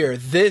Year.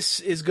 This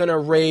is going to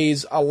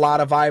raise a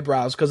lot of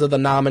eyebrows because of the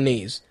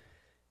nominees.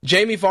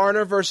 Jamie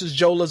Varner versus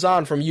Joe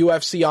Lazan from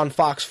UFC on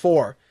Fox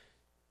 4.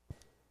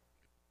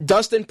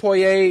 Dustin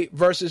Poirier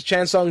versus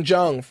Chan Sung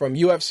Jung from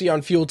UFC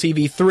on Fuel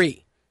TV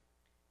 3.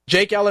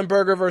 Jake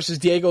Ellenberger versus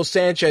Diego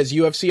Sanchez,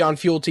 UFC on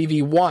Fuel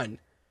TV 1.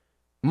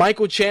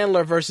 Michael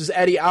Chandler versus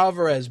Eddie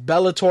Alvarez,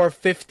 Bellator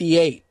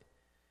 58.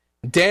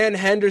 Dan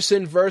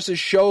Henderson versus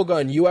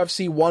Shogun,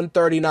 UFC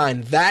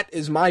 139. That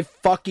is my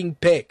fucking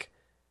pick.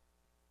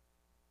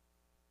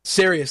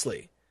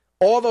 Seriously.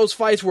 All those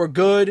fights were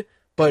good,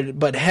 but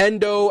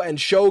Hendo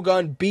and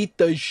Shogun beat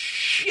the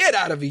shit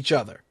out of each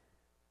other.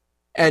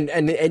 And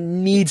it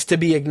needs to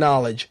be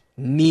acknowledged.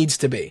 Needs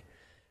to be.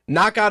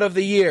 Knockout of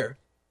the Year.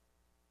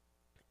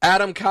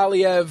 Adam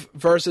Kaliev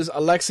versus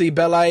Alexei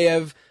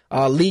Belayev,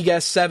 League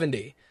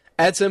S70.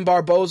 Edson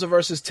Barboza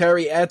versus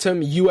Terry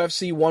Etim,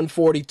 UFC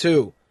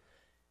 142.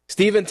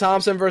 Stephen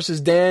Thompson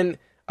versus Dan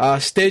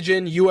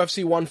Stigen,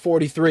 UFC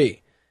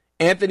 143.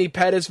 Anthony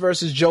Pettis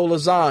versus Joe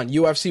Lazan,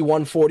 UFC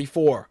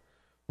 144.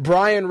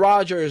 Brian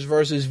Rogers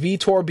versus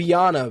Vitor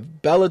Biana,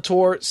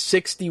 Bellator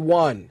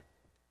 61.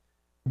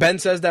 Ben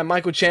says that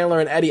Michael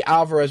Chandler and Eddie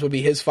Alvarez would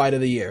be his fight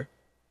of the year.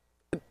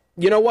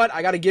 You know what?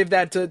 I got to give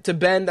that to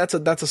Ben. That's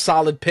a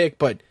solid pick,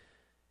 but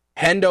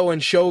Hendo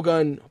and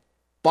Shogun,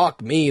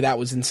 fuck me, that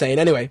was insane.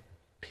 Anyway,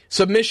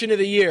 Submission of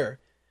the Year.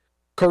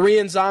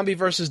 Korean Zombie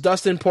versus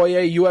Dustin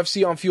Poirier,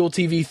 UFC on Fuel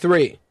TV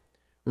 3.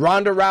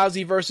 Ronda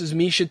Rousey versus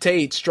Misha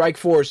Tate,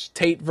 Strikeforce,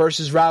 Tate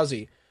versus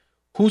Rousey.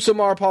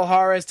 Husamar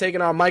Palhares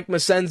taking on Mike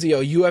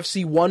Macenzio,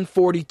 UFC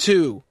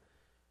 142.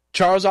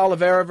 Charles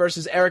Oliveira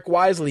versus Eric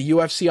Wisely,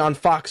 UFC on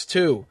Fox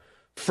 2.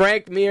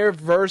 Frank Mir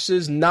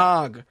versus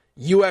Nog,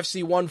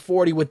 UFC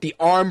 140 with the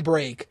arm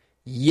break.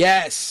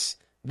 Yes,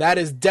 that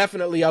is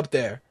definitely up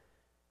there.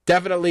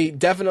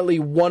 Definitely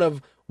one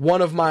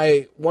of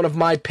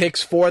my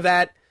picks for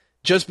that.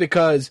 Just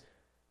because,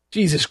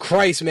 Jesus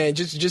Christ, man,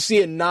 just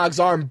seeing Nog's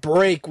arm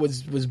break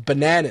was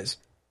bananas.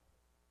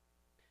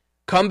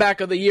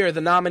 Comeback of the year,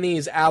 the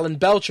nominees: Alan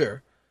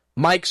Belcher,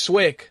 Mike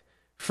Swick,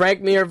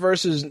 Frank Mir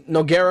versus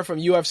Nogueira from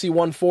UFC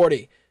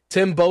 140,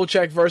 Tim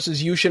Bocek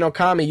versus Yushin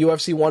Okami,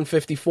 UFC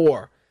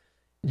 154,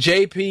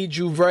 JP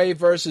Jouvray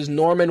versus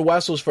Norman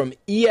Wessels from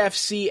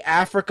EFC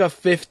Africa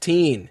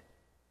 15.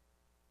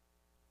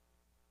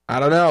 I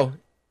don't know.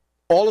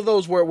 All of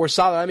those were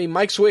solid. I mean,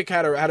 Mike Swick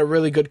had a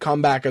really good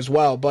comeback as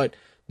well, but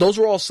those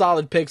were all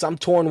solid picks. I'm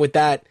torn with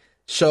that,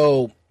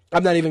 so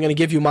I'm not even going to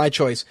give you my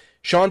choice.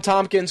 Sean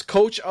Tompkins,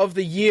 Coach of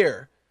the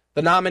Year.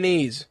 The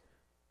nominees: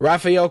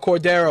 Rafael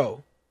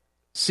Cordero,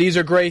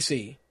 Cesar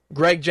Gracie,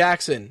 Greg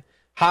Jackson,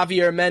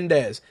 Javier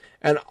Mendez,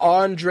 and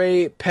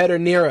Andre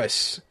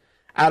Pederneiras.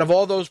 Out of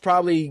all those,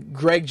 probably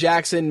Greg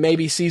Jackson,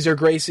 maybe Cesar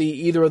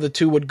Gracie. Either of the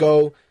two would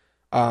go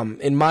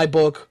in my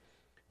book.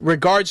 In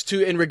regards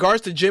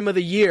to Gym of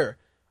the Year,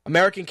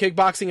 American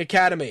Kickboxing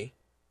Academy,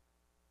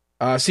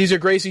 Cesar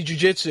Gracie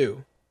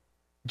Jiu-Jitsu,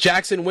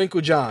 Jackson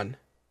Winklejohn,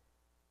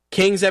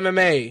 Kings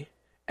MMA,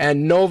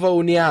 and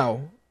Novo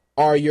Uniao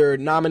are your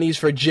nominees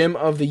for Gym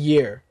of the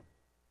Year.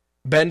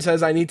 Ben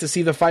says, I need to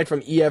see the fight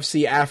from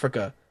EFC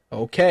Africa.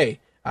 Okay,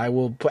 I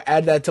will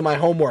add that to my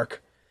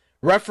homework.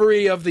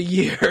 Referee of the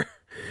Year,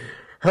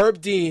 Herb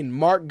Dean,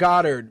 Mark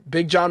Goddard,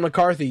 Big John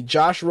McCarthy,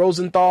 Josh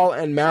Rosenthal,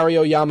 and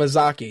Mario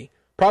Yamazaki.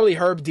 Probably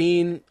Herb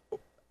Dean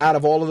out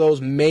of all of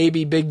those,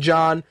 maybe Big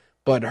John,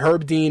 but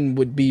Herb Dean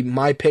would be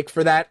my pick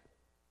for that.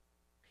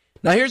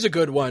 Now here's a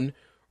good one.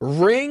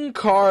 Ring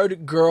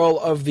Card Girl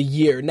of the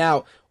Year.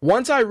 Now,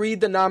 once I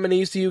read the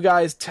nominees to you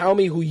guys, tell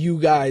me who you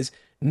guys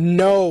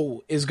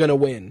know is going to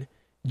win.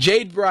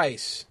 Jade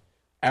Bryce,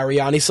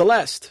 Ariane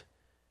Celeste,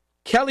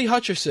 Kelly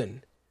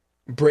Hutcherson,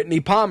 Brittany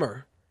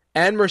Palmer,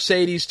 and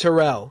Mercedes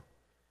Terrell.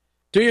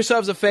 Do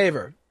yourselves a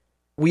favor.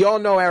 We all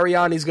know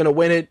Ariane's going to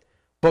win it,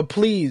 but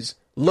please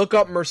look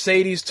up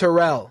Mercedes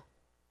Terrell.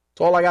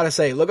 That's all I got to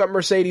say. Look up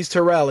Mercedes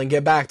Terrell and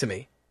get back to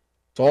me.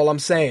 That's all I'm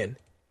saying.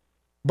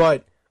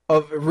 But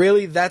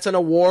really, that's an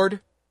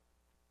award?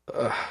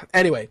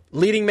 Anyway,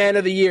 Leading Man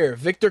of the Year,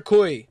 Victor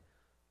Cui,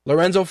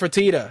 Lorenzo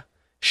Fertitta.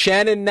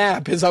 Shannon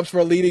Knapp is up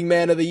for Leading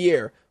Man of the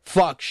Year.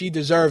 Fuck, she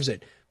deserves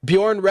it.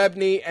 Bjorn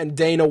Rebney and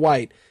Dana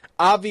White.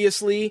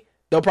 Obviously,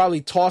 they'll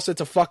probably toss it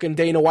to fucking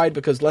Dana White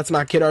because let's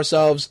not kid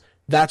ourselves,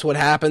 that's what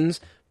happens.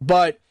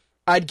 But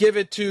I'd give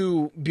it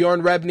to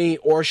Bjorn Rebney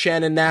or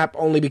Shannon Knapp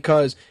only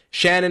because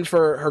Shannon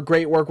for her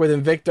great work with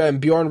Invicta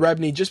and Bjorn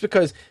Rebney just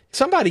because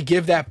somebody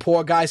give that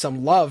poor guy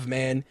some love,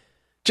 man.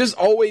 Just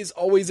always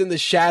in the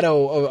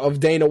shadow of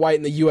Dana White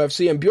in the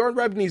UFC. And Bjorn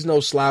Rebney's no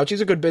slouch.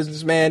 He's a good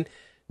businessman,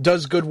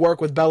 does good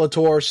work with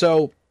Bellator.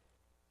 So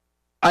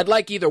I'd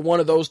like either one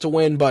of those to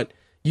win, but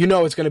you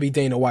know it's going to be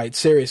Dana White,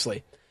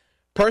 seriously.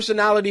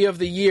 Personality of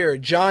the Year,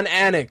 John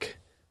Anik,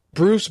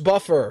 Bruce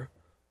Buffer,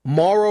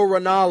 Mauro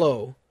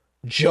Ranallo,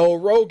 Joe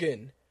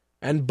Rogan,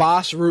 and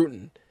Bas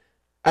Rutten.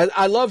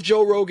 I love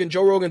Joe Rogan.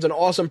 Joe Rogan's an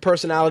awesome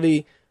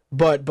personality,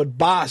 but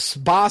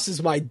Bas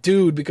is my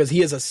dude because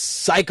he is a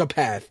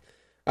psychopath.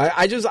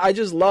 I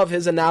just love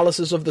his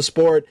analysis of the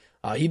sport.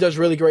 He does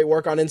really great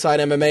work on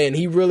Inside MMA,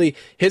 and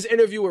his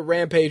interview with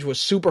Rampage was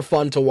super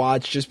fun to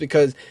watch just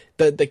because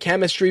the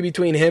chemistry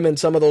between him and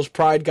some of those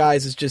Pride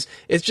guys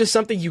it's just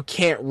something you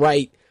can't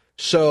write.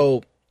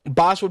 So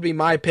Bas would be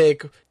my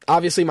pick.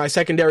 Obviously, my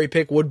secondary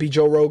pick would be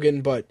Joe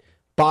Rogan, but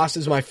Bas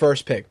is my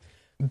first pick.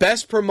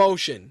 Best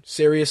promotion,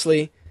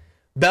 seriously.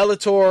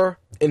 Bellator,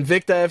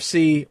 Invicta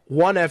FC,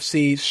 ONE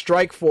FC,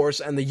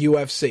 Strikeforce, and the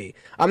UFC.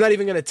 I'm not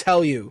even going to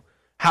tell you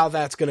how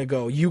that's going to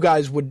go. You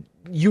guys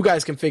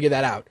can figure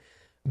that out.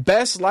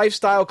 Best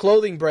lifestyle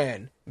clothing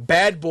brand,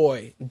 Bad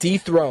Boy,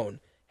 Dethrone,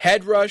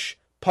 Head Rush,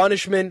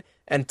 Punishment,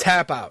 and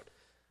Tap Out.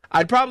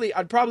 I'd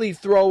probably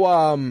throw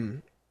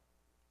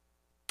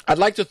I'd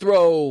like to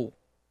throw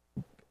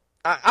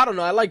I don't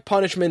know, I like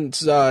Punishment's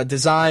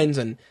designs,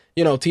 and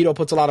Tito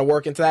puts a lot of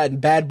work into that, and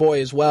Bad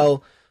Boy as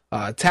well.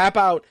 Tap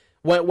Out,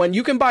 when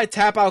you can buy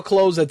Tap Out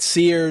clothes at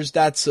Sears,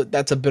 that's a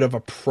bit of a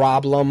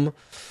problem.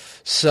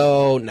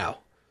 So no.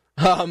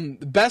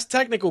 Best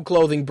technical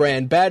clothing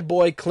brand, Bad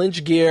Boy,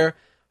 Clinch Gear,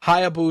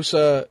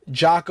 Hayabusa,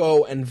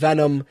 Jocko, and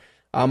Venom.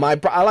 I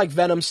like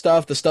Venom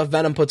stuff. The stuff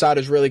Venom puts out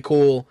is really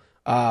cool.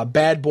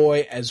 Bad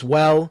Boy as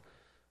well.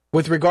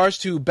 With regards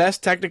to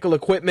best technical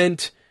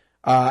equipment,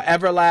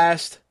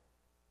 Everlast,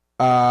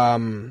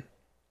 Fairtex,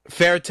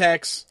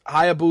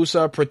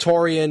 Hayabusa,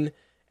 Praetorian,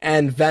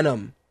 and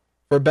Venom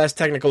for best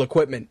technical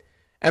equipment.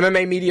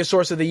 MMA Media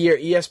Source of the Year,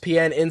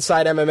 ESPN,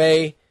 Inside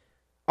MMA,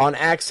 On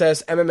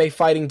Access,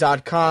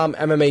 MMAfighting.com,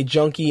 MMA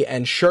Junkie,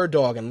 and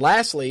SureDog. And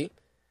lastly,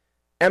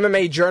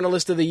 MMA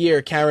Journalist of the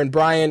Year, Karen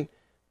Bryant,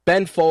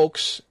 Ben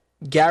Folks,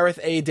 Gareth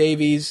A.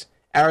 Davies,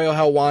 Ariel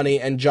Helwani,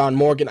 and John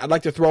Morgan. I'd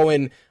like to throw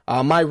in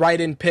my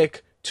write-in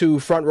pick to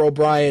Front Row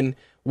Brian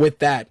with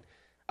that.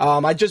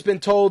 I've just been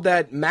told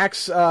that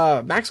Max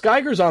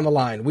Geiger's on the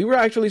line. We were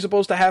actually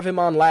supposed to have him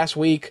on last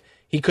week,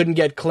 he couldn't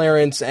get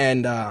clearance,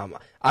 and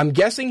I'm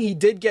guessing he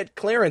did get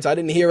clearance. I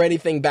didn't hear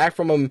anything back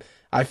from him.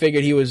 I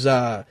figured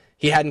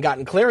he hadn't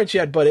gotten clearance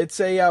yet, but it's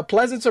a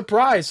pleasant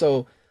surprise.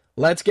 So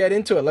let's get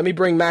into it. Let me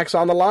bring Max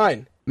on the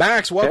line.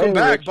 Max, welcome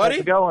back, Rich, buddy.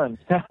 How's it going?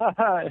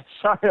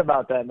 Sorry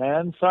about that,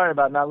 man. Sorry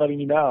about not letting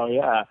you know.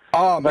 Yeah.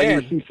 Oh, man. You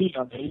were CC'd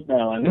on the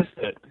email. I missed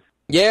it.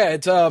 Yeah,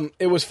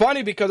 it was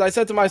funny because I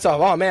said to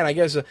myself, "Oh man, I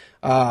guess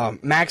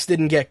Max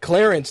didn't get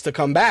clearance to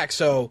come back."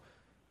 So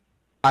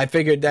I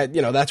figured that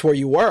that's where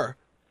you were.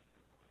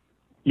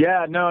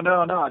 Yeah, no.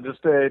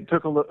 Just it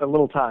took a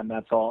little time.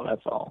 That's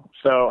all.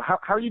 So how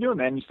are you doing,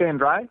 man? You staying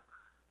dry?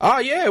 Oh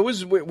yeah,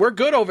 we're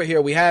good over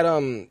here. We had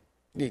a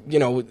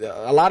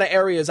lot of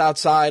areas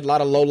outside, a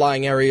lot of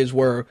low-lying areas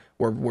were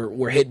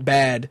hit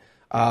bad.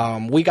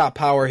 We got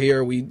power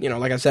here. We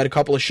like I said, a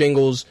couple of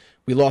shingles.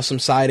 We lost some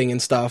siding and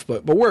stuff,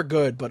 but we're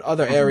good. But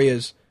other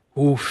areas,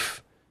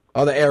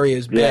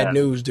 bad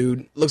news,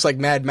 dude. Looks like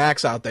Mad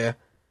Max out there.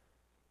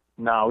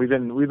 No, we've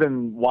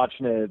been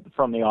watching it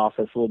from the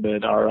office a little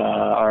bit.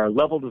 Our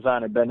level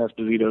designer Ben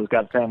Esposito's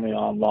got family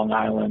on Long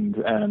Island,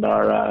 and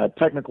our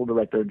technical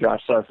director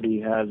Josh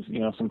Sarfati has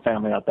some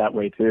family out that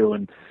way too.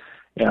 And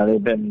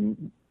they've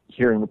been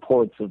hearing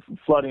reports of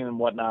flooding and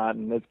whatnot,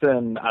 and it's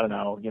been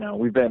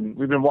we've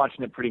been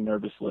watching it pretty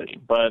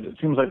nervously. But it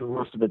seems like the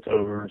worst of it's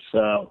over,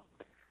 so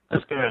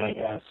that's good, I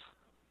guess.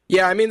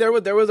 Yeah, I mean there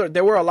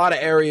were a lot of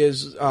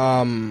areas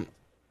that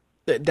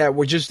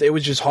were it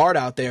was just hard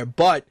out there,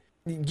 but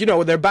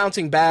they're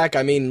bouncing back.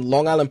 I mean,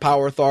 Long Island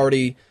Power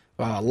Authority,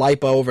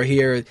 LIPA over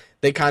here,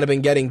 they kind of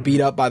been getting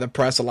beat up by the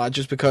press a lot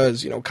just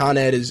because Con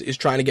Ed is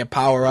trying to get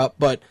power up,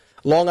 but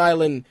Long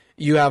Island,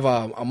 you have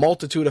a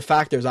multitude of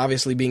factors,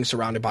 obviously being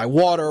surrounded by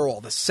water, all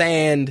the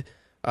sand,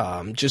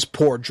 just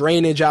poor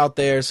drainage out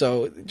there,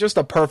 so just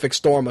a perfect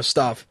storm of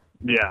stuff.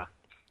 Yeah.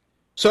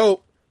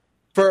 So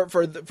for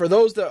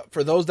those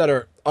that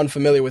are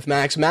unfamiliar with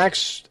Max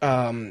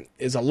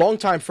is a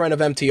longtime friend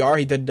of MTR.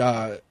 He did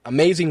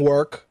amazing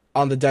work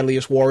on The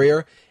Deadliest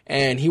Warrior,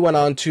 and he went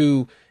on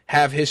to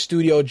have his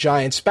studio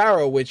Giant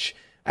Sparrow, which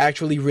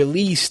actually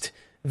released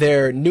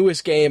their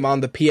newest game on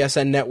the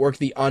PSN network,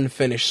 The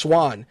Unfinished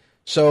Swan.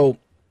 So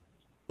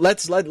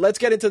let's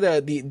get into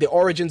the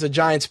origins of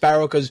Giant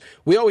Sparrow, because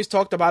we always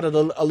talked about it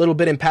a little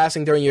bit in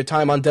passing during your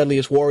time on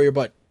Deadliest Warrior,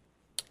 but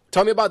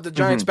tell me about the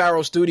Giant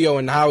Sparrow studio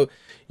and how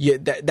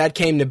that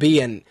came to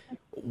be, and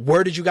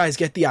where did you guys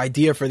get the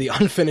idea for The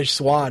Unfinished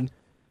Swan?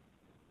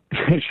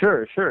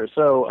 Sure.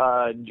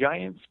 So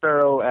Giant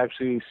Sparrow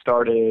actually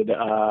started,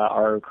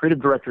 our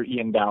creative director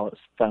Ian Dallas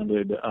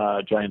founded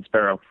Giant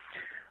Sparrow.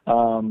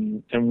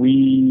 And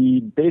we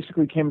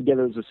basically came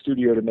together as a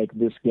studio to make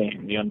this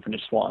game, The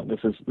Unfinished Swan. This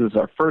is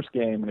our first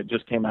game, and it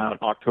just came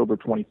out October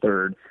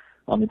 23rd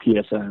on the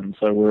PSN.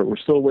 So we're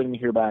still waiting to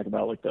hear back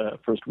about like the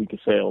first week of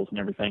sales and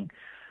everything.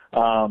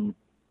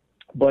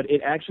 But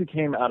it actually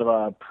came out of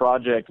a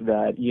project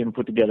that Ian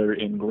put together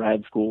in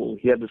grad school.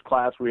 He had this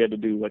class where he had to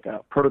do like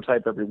a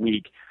prototype every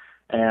week,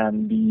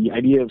 and the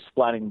idea of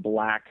splatting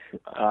black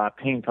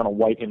paint on a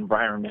white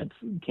environment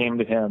came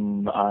to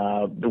him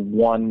I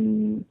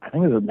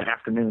think it was an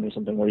afternoon or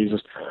something, where he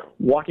was just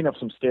walking up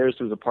some stairs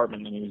to his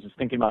apartment, and he was just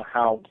thinking about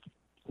how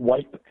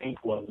white the paint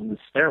was in the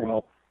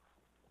stairwell.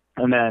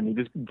 And then he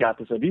just got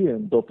this idea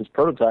and built this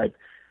prototype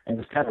and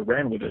just kind of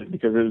ran with it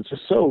because it was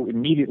just so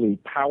immediately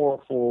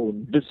powerful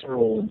and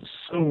visceral and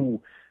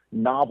so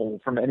novel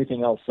from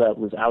anything else that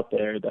was out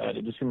there that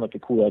it just seemed like a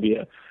cool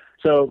idea.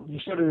 So he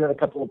showed it at a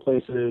couple of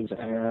places,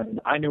 and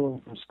I knew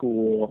him from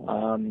school.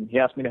 He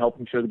asked me to help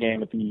him show the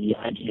game at the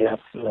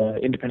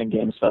IGF Independent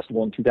Games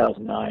Festival in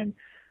 2009.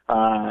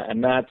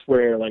 And that's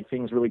where like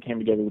things really came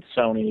together with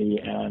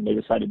Sony, and they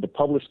decided to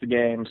publish the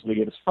game, so they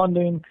gave us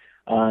funding.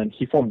 And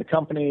he formed the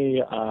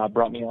company,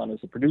 brought me on as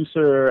a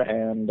producer,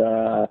 and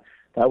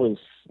that was,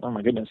 oh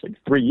my goodness, like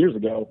 3 years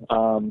ago.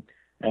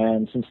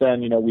 And since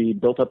then, we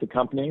built up the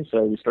company.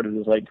 So we started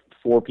as like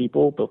 4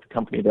 people, built the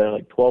company to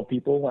like 12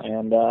 people,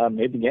 and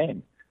made the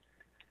game.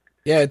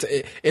 Yeah,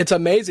 it's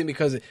amazing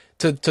because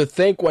to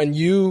think when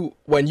you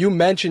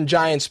mentioned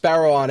Giant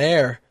Sparrow on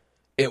air,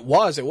 it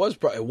was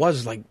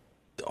like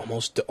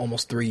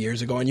almost 3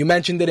 years ago, and you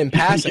mentioned it in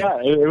passing. Yeah,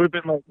 it would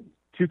have been like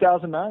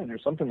 2009 or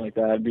something like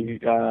that. It'd be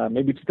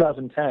maybe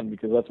 2010,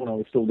 because that's when I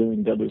was still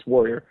doing Deadliest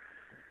Warrior.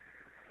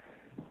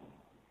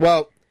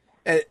 Well,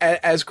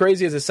 as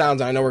crazy as it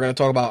sounds, I know we're going to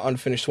talk about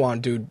Unfinished Swan,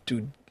 dude.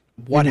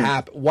 What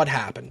happened? What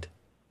happened?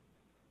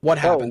 What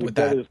happened with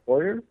that? Deadliest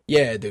Warrior?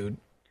 Yeah, dude.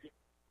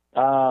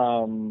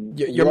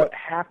 What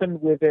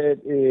happened with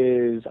it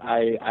is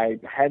I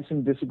had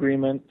some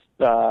disagreements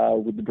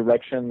with the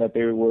direction that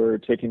they were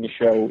taking the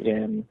show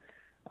in.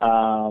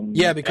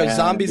 Yeah, because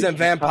zombies and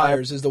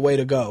vampires is the way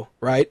to go,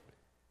 right?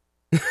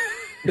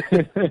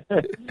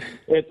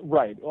 It's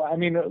right. Well, I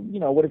mean,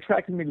 what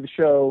attracted me to the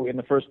show in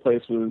the first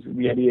place was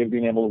the idea of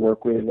being able to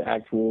work with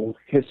actual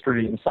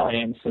history and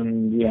science,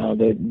 and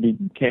it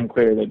became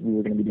clear that we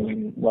were going to be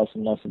doing less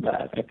and less of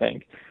that, I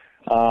think.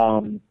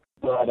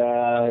 But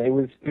it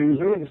was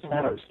really just a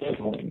matter of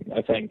scheduling,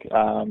 I think.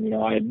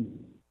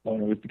 When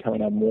it was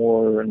becoming a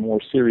more and more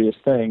serious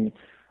thing,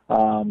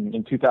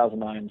 in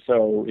 2009.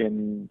 So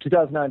in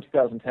 2009,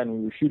 2010,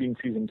 we were shooting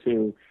season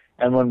 2.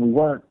 And when we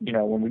weren't,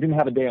 when we didn't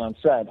have a day on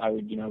set, I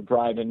would,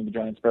 drive into the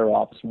Giant Sparrow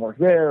office and work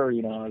there. Or, I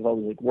was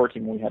always like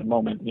working when we had a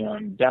moment,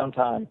 in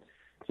downtime,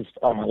 just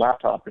on my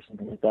laptop or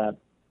something like that.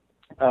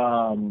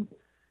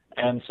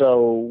 And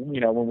so,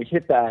 when we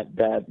hit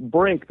that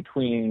break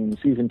between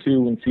season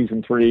 2 and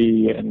season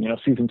 3, and,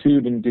 season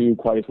 2 didn't do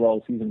quite as well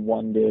as season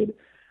 1 did, it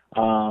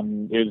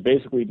was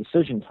basically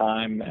decision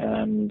time.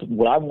 And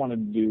what I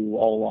wanted to do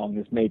all along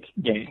is make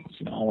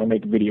games, I want to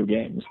make video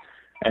games.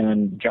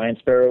 And Giant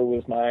Sparrow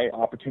was my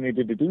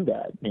opportunity to do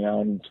that,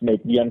 and to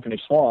make The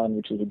Unfinished Swan,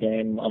 which is a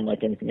game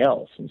unlike anything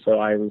else. And so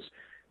I was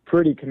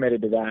pretty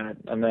committed to that.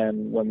 And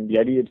then when the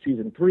idea of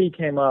season 3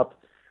 came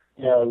up,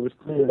 it was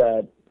clear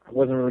that I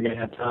wasn't really going to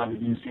have time to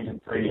do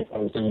season 3 if I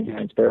was doing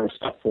Giant Sparrow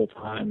stuff full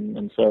time.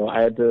 And so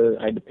I had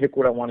to pick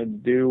what I wanted to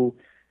do.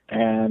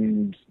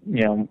 And,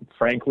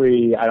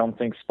 frankly, I don't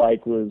think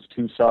Spike was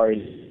too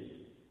sorry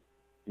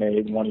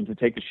wanting to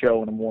take the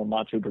show in a more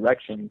macho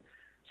direction.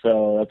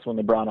 So that's when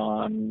they brought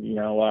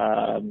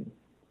on,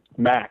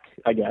 Mac,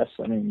 I guess.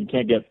 I mean, you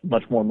can't get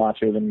much more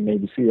macho than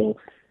Navy SEAL.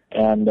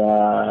 And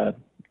the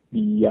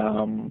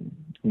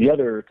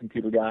other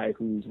computer guy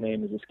whose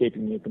name is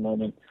escaping me at the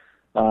moment,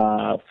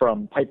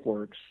 from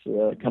Pipeworks,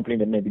 a company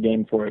that made the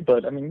game for it.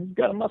 But, I mean, he's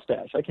got a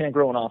mustache. I can't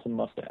grow an awesome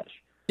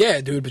mustache. Yeah,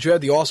 dude, but you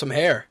have the awesome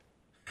hair.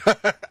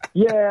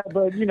 Yeah,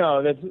 but,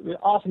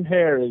 awesome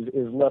hair is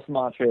less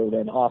macho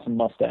than awesome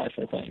mustache,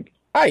 I think.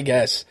 I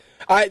guess.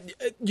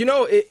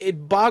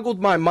 It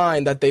boggled my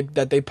mind that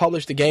they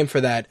published a game for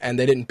that and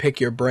they didn't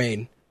pick your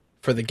brain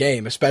for the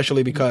game,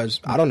 especially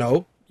because, I don't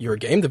know, you're a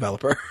game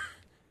developer.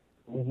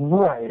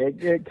 Right.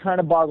 It kind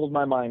of boggled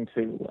my mind,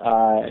 too.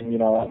 And,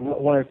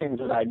 one of the things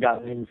that I'd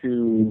gotten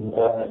into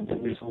in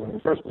the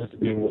first place to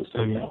do was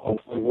to,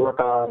 hopefully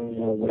work on,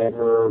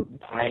 whatever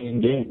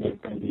tie-in game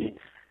it's going to be.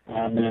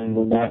 And then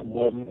when that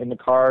wasn't in the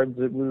cards,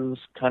 it was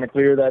kind of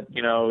clear that,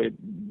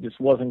 this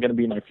wasn't going to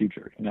be my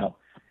future,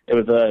 It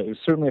was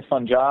certainly a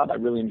fun job. I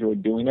really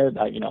enjoyed doing it.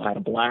 I had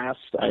a blast.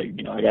 I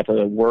got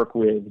to work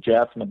with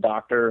Jeff and the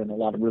doctor and a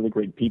lot of really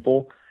great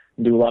people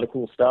and do a lot of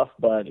cool stuff,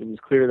 but it was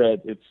clear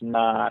that it's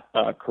not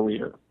a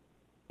career.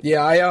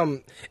 Yeah,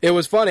 it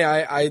was funny.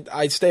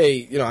 I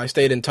stayed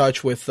in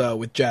touch with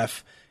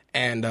Jeff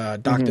and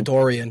Dr.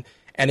 Dorian,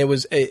 and it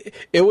was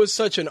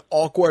such an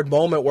awkward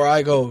moment where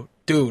I go,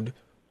 dude,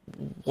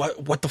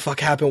 what the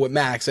fuck happened with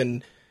Max?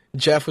 And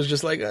Jeff was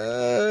just like,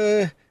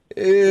 and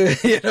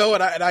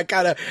I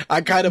kind of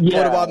put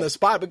him on the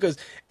spot because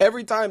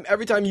every time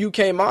you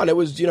came on, it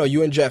was,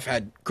 you and Jeff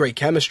had great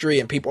chemistry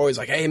and people always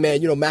like, hey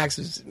man, Max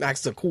is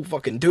a cool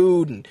fucking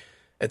dude and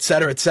et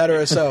cetera, et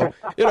cetera. So,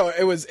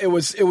 it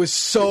was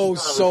so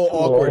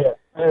awkward. Yeah.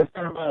 It's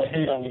kind of a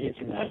hate on the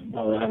internet.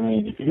 I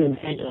mean, if you didn't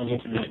hate on the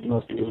internet, you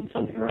must be doing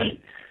something right.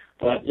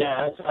 But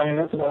yeah,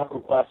 that's an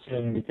awkward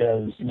question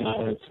because,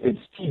 it's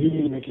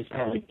TV, and you just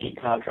kind of like get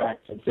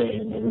contracts and say,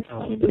 and every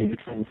time anybody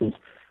returns with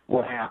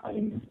what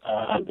happened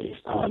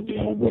based on,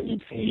 what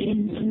you've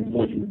seen and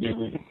what you're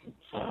doing.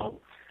 So,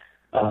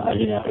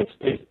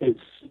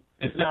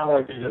 it's not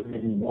like there's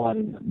maybe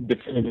one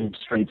definitive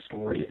straight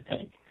story, I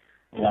think.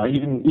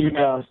 Even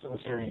now I'm still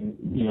hearing,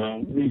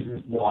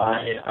 reasons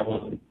why I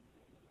wasn't,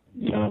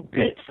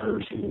 picked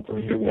for season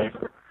 3 or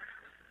whatever.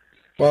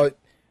 Well,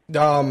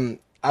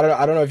 I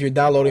don't know if you're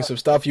downloading some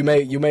stuff. You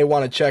may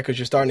want to check because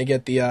you're starting to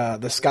get the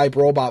Skype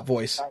robot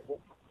voice.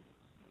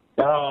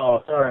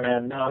 Oh, sorry,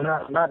 man. No,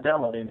 I'm not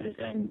downloading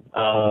anything.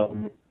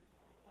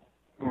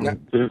 Is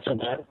it so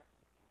bad?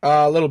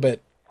 A little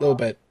bit.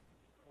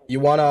 You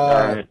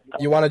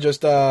wanna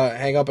just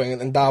hang up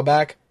and dial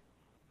back?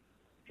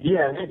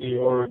 Yeah, maybe.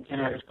 Or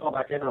can I just call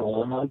back in on a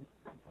landline?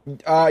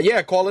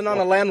 Yeah, call in on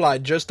a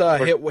landline. Just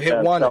hit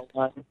one.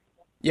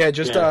 Yeah,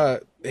 just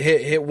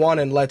hit one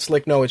and let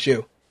Slick know it's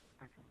you.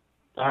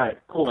 All right,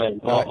 cool, man.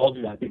 I'll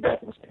do that. Be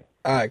back in a second.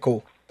 All right,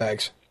 cool.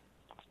 Thanks.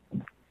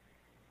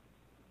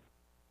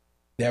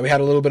 Yeah, we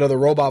had a little bit of the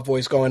robot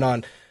voice going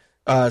on.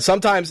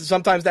 Sometimes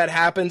that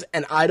happens,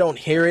 and I don't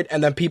hear it,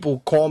 and then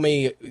people call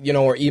me,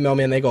 or email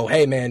me, and they go,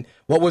 hey, man,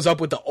 what was up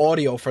with the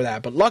audio for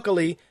that? But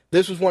luckily,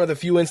 this was one of the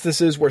few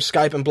instances where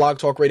Skype and Blog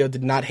Talk Radio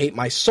did not hate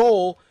my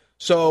soul.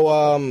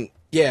 So,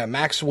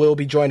 Max will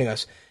be joining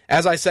us.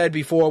 As I said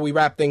before we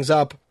wrap things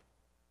up,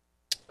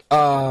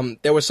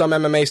 there was some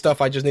MMA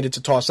stuff I just needed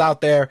to toss out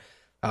there.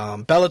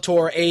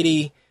 Bellator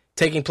 80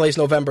 taking place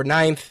November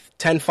 9th.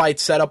 10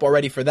 fights set up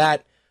already for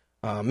that.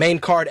 Main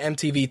card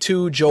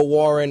MTV2, Joe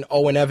Warren,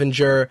 Owen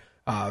Evinger,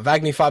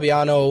 Wagner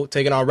Fabiano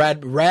taking on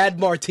Rad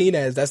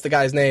Martinez, that's the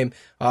guy's name,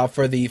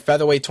 for the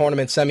featherweight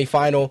tournament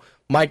semifinal.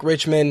 Mike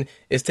Richman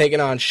is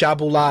taking on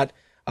Shabulat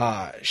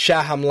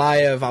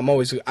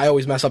Shahamlayev. I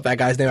always mess up that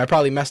guy's name. I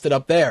probably messed it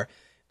up there.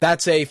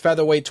 That's a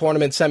featherweight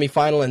tournament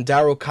semifinal, and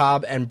Darryl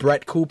Cobb and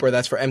Brett Cooper,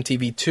 that's for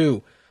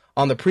MTV2.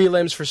 On the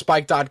prelims for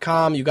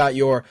Spike.com, you got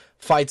your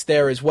fights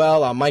there as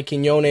well. Mike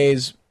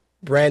Quinones,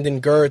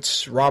 Brandon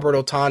Gertz, Robert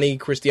Otani,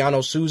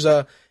 Cristiano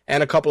Souza,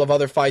 and a couple of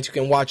other fights. You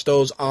can watch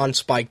those on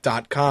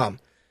Spike.com.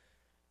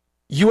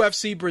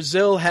 UFC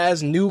Brazil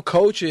has new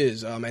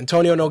coaches.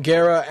 Antonio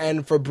Nogueira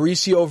and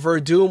Fabricio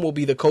Verdum will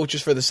be the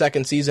coaches for the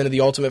second season of The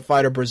Ultimate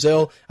Fighter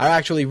Brazil. I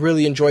actually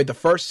really enjoyed the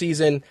first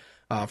season.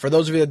 For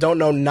those of you that don't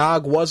know,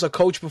 Nog was a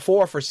coach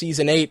before for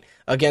Season 8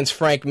 against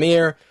Frank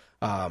Mir.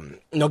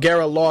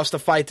 Nogueira lost a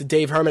fight to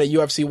Dave Herman at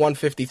UFC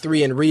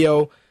 153 in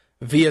Rio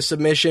via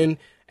submission,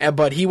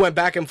 but he went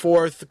back and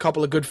forth, a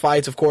couple of good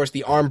fights, of course,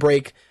 the arm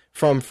break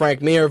from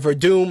Frank Mir.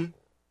 Verdum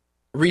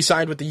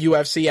re-signed with the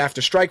UFC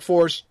after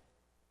Strikeforce,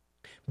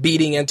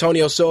 beating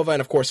Antonio Silva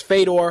and, of course,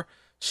 Fedor.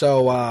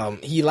 So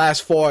he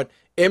last fought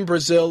in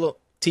Brazil,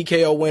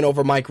 TKO win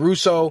over Mike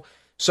Russo.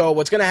 So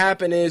what's going to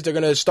happen is they're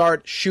going to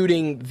start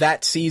shooting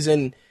that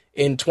season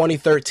in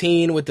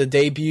 2013 with the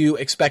debut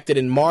expected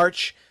in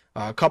March.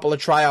 A couple of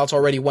tryouts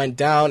already went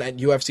down at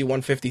UFC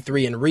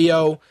 153 in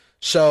Rio.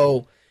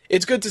 So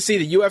it's good to see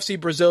the UFC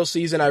Brazil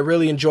season. I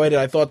really enjoyed it.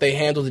 I thought they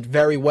handled it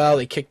very well.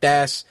 They kicked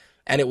ass,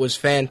 and it was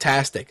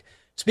fantastic.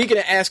 Speaking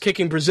of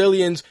ass-kicking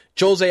Brazilians,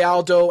 Jose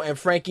Aldo and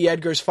Frankie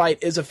Edgar's fight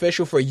is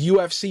official for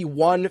UFC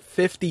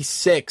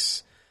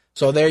 156.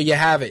 So there you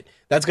have it.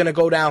 That's going to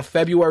go down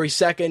February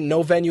 2nd.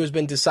 No venue has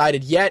been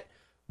decided yet,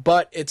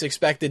 but it's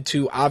expected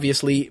to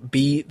obviously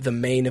be the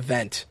main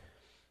event.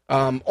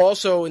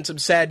 Also, in some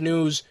sad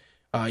news,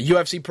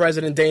 UFC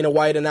President Dana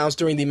White announced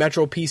during the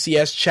Metro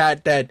PCS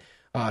chat that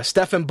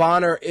Stephan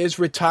Bonnar is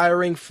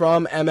retiring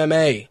from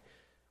MMA.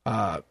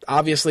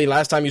 Obviously,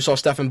 last time you saw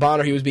Stephan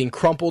Bonnar, he was being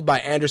crumpled by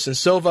Anderson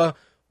Silva,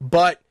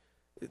 but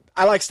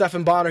I like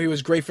Stephan Bonnar. He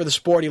was great for the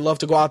sport. He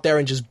loved to go out there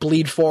and just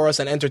bleed for us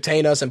and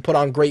entertain us and put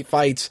on great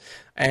fights.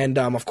 And,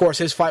 of course,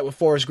 his fight with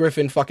Forrest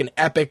Griffin, fucking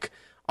epic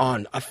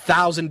on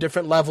 1,000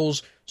 different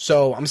levels.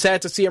 So I'm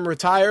sad to see him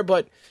retire,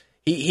 but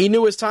he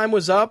knew his time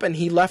was up, and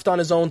he left on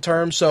his own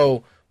terms.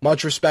 So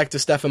much respect to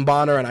Stephan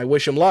Bonnar, and I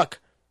wish him luck.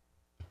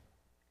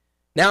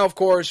 Now, of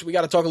course, we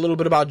got to talk a little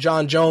bit about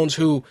Jon Jones,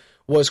 who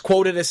was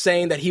quoted as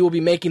saying that he will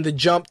be making the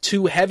jump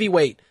to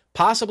heavyweight,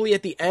 possibly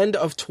at the end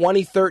of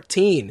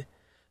 2013.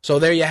 So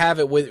there you have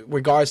it with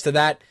regards to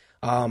that.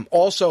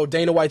 Also,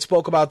 Dana White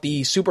spoke about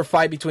the super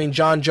fight between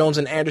Jon Jones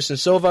and Anderson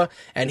Silva,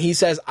 and he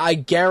says, I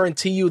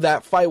guarantee you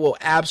that fight will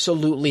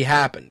absolutely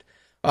happen.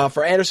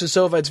 For Anderson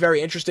Silva, it's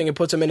very interesting. It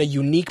puts him in a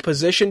unique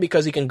position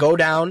because he can go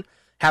down,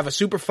 have a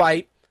super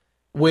fight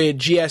with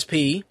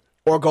GSP,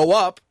 or go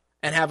up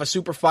and have a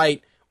super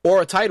fight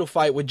or a title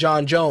fight with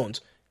Jon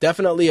Jones.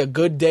 Definitely a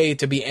good day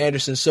to be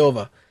Anderson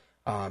Silva.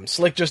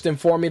 Slick just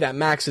informed me that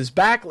Max is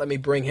back. Let me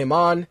bring him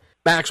on.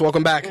 Max,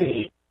 welcome back.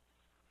 Hey.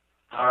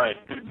 All right.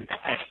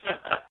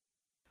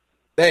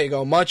 There you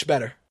go. Much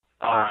better.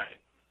 All right.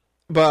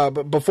 But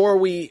before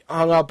we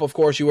hung up, of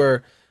course, you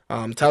were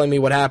telling me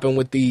what happened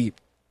with the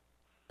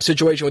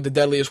situation with the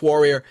Deadliest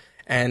Warrior,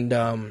 and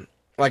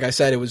like I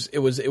said, it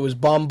was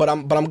bum. But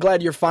I'm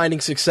glad you're finding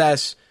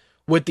success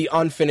with the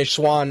Unfinished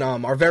Swan.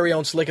 Our very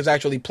own Slick is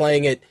actually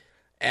playing it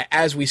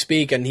as we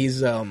speak, and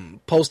he's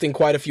posting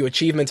quite a few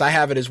achievements. I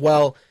have it as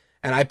well,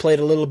 and I played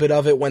a little bit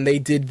of it when they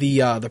did the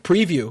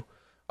preview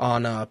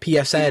on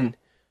PSN.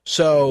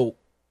 So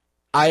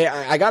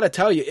I gotta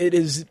tell you, it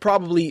is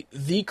probably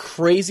the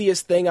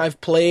craziest thing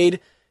I've played,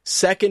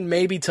 second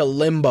maybe to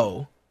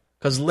Limbo,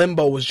 because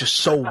Limbo was just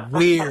so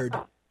weird.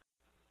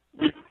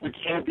 We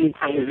can't be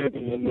crazier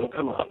than Limbo.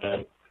 Come on,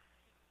 man.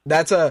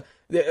 That's to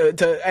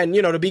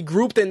be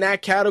grouped in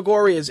that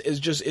category is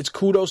just, it's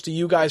kudos to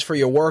you guys for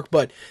your work,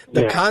 but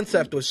the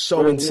concept was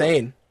so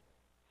insane.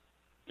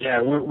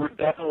 Yeah, we're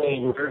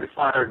very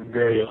flattered and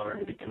very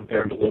honored to be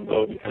compared to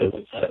Limbo because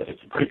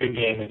it's a pretty good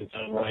game in its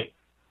own right.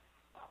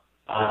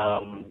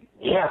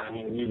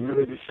 We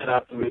really just set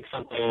out to make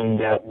something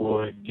that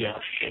would,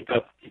 shake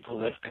up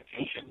people's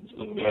expectations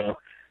and,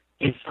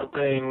 give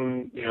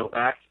something,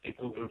 back to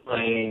people who've been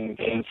playing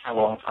games for a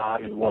long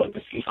time and wanted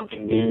to see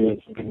something new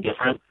and something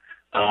different,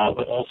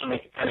 but also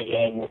make a kind of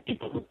game where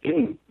people who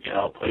didn't,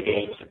 play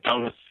games or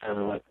don't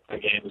necessarily like to play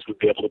games would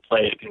be able to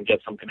play it and get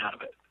something out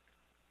of it.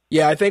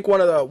 Yeah, I think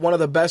one of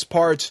the best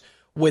parts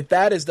with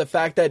that is the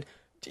fact that,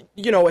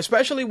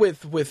 especially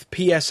with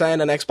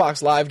PSN and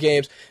Xbox Live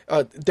games,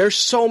 there's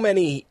so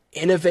many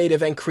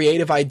innovative and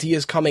creative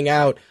ideas coming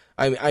out.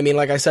 I mean,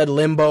 like I said,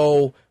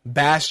 Limbo,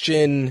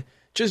 Bastion,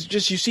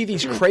 just you see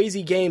these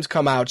crazy games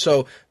come out.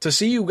 So to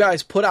see you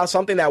guys put out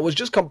something that was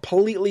just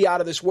completely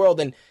out of this world,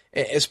 and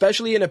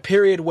especially in a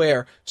period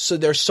where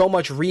there's so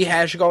much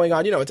rehash going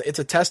on, it's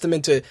a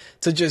testament to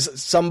just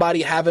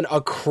somebody having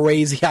a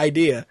crazy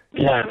idea.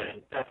 Yeah,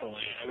 man, definitely.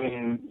 I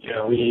mean,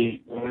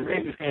 when we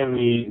made this game,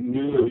 we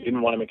knew that we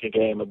didn't want to make a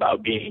game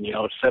about being,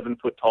 a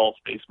 7-foot-tall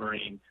space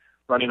marine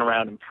running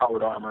around in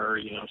powered armor,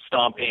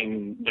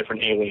 stomping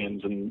different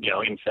aliens and,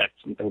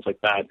 insects and things like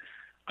that.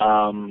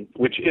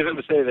 Which isn't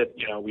to say that,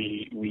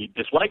 we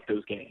dislike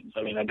those games.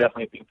 I mean, I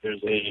definitely think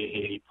there's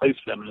a place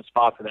for them and a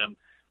spot for them.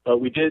 But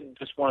we did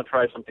just want to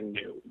try something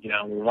new.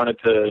 We wanted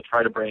to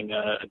try to bring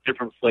a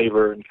different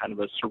flavor and kind of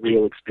a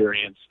surreal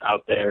experience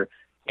out there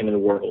into the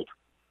world.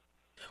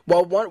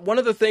 Well, one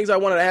of the things I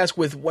wanted to ask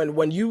with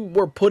when you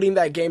were putting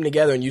that game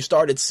together and you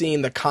started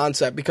seeing the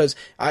concept, because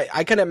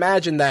I can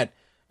imagine that,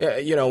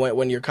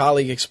 when your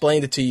colleague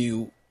explained it to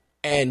you,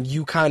 and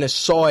you kind of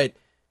saw it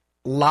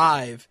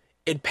live,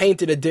 it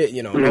painted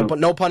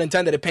no pun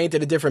intended, it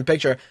painted a different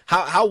picture.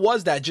 How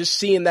was that, just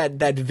seeing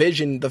that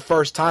vision the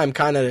first time,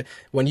 kind of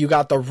when you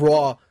got the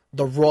raw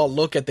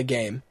look at the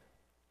game?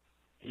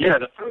 Yeah,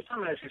 the first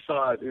time I actually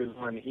saw it was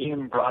when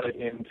Ian brought it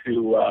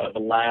into the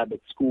lab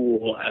at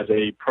school as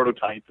a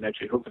prototype and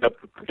actually hooked it up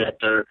to the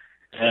projector.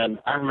 And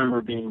I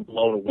remember being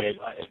blown away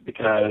by it,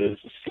 because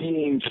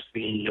seeing just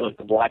the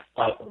black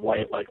spots of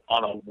white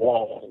on a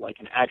wall, like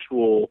an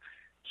actual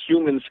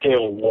human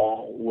scale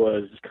wall,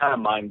 was kind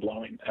of mind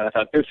blowing. And I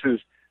thought, this is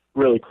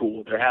really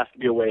cool. There has to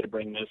be a way to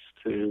bring this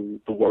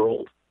to the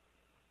world.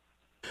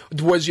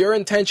 Was your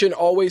intention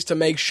always to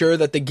make sure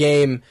that the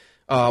game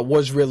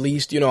was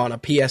released, on a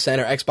PSN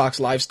or Xbox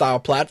Live style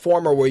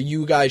platform, or were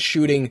you guys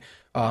shooting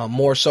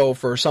more so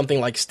for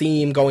something like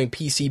Steam, going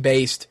PC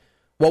based?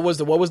 What was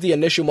the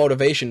initial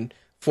motivation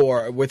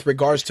with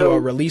regards to a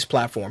release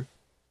platform?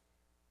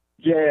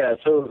 Yeah,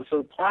 so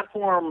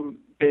platform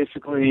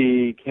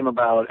basically came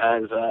about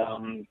as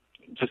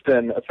just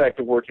an effect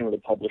of working with a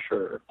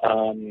publisher,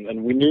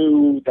 and we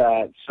knew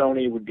that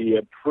Sony would be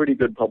a pretty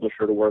good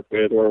publisher to work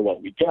with, or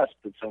what we guessed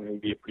that Sony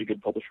would be a pretty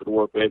good publisher to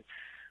work with.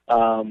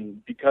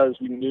 Because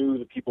we knew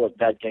the people at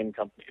that game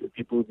company, the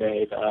people who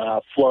made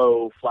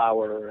Flow,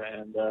 Flower,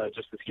 and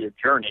just this here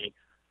Journey,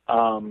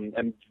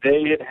 and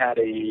they had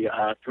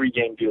a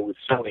 3-game deal with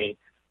Sony.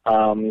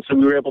 So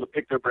we were able to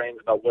pick their brains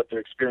about what their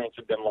experience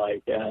had been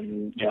like,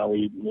 and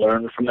we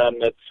learned from them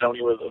that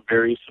Sony was a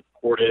very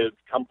supportive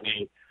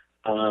company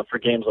for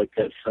games like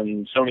this,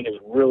 and Sony has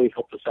really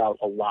helped us out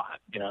a lot.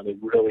 They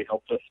really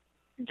helped us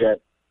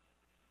get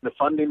the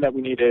funding that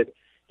we needed,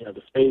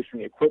 the space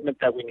and the equipment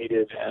that we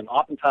needed, and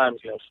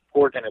oftentimes,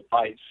 support and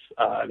advice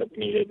that we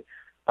needed.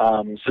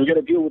 So we got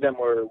a deal with them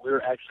where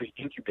we're actually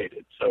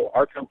incubated. So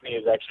our company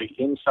is actually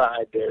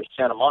inside their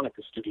Santa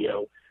Monica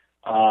studio,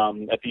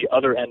 at the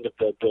other end of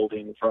the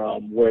building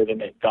from where they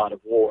make God of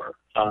War.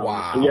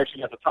 Wow. So we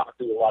actually got to talk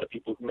to a lot of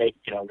people who make,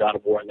 God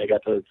of War, and they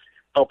got to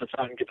help us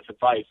out and give us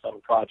advice on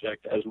the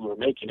project as we were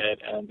making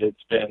it, and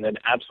it's been an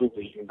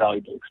absolutely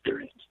invaluable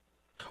experience.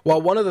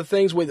 Well, one of the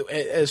things with,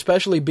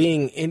 especially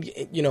being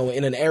in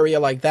an area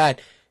like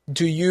that,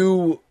 do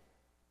you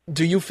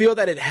feel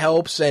that it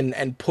helps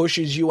and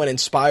pushes you and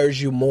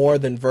inspires you more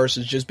than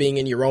versus just being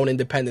in your own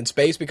independent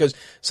space? Because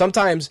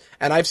sometimes,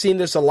 and I've seen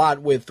this a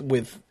lot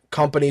with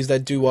companies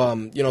that do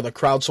the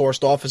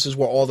crowdsourced offices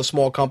where all the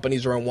small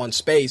companies are in one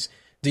space.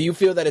 Do you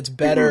feel that it's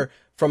better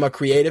from a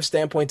creative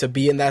standpoint to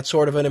be in that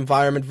sort of an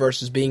environment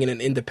versus being in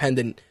an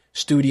independent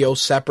studio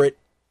separate?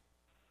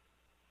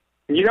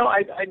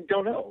 I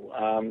don't know.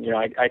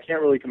 I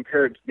can't really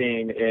compare it to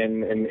being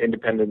in an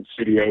independent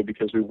studio,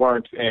 because we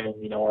weren't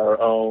in, our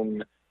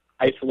own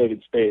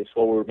isolated space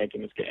while we were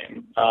making this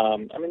game.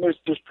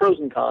 There's pros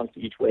and cons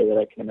to each way that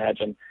I can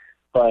imagine,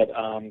 but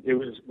it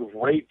was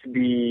great to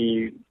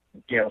be,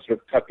 sort of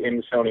tucked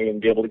into Sony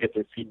and be able to get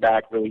their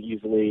feedback really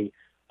easily,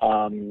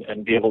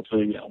 and be able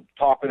to,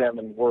 talk with them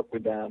and work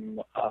with them,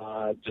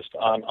 just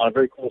on a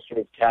very cool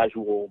sort of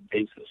casual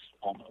basis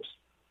almost.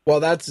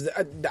 Well, that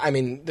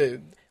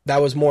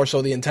was more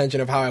so the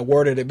intention of how I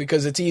worded it,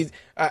 because it's easy.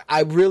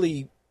 I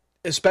really,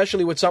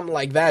 especially with something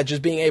like that,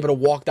 just being able to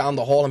walk down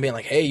the hall and being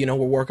like, hey, we're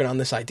working on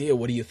this idea.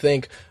 What do you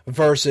think?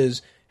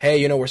 Versus,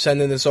 hey, we're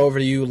sending this over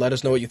to you. Let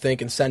us know what you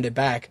think and send it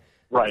back.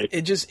 Right.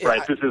 This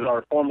is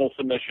our formal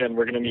submission.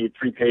 We're going to need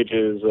 3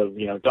 pages of,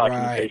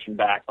 documentation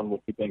back on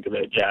what we think of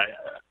it. Yeah.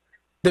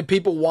 Did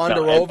people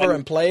wander over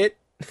and play it?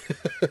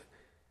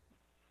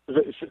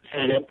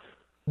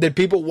 Did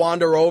people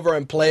wander over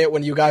and play it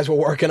when you guys were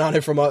working on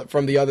it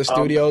from the other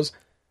studios?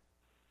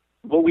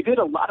 Well, we did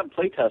a lot of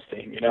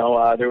playtesting.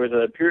 There was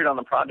a period on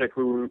the project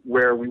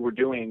where we were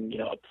doing,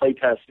 a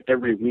playtest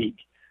every week.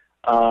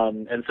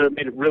 And so it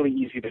made it really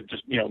easy to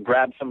just,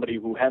 grab somebody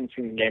who hadn't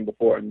seen the game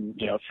before and,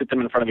 sit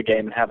them in front of a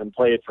game and have them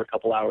play it for a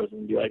couple hours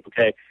and be like,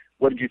 okay,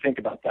 what did you think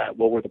about that?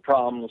 What were the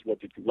problems? What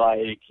did you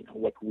like?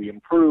 What could we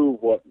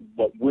improve? What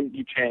wouldn't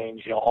you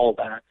change? All of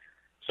that.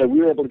 So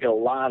we were able to get a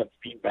lot of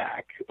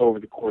feedback over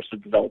the course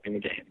of developing the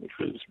game, which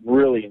was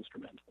really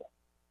instrumental.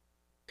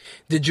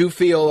 Did you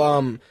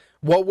feel,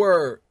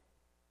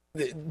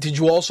 did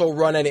you also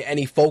run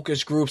any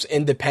focus groups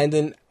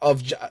independent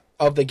of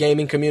the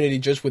gaming community,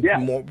 just with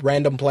more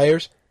random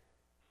players?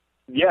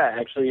 Yeah,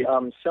 actually,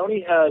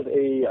 Sony has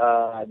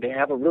they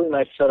have a really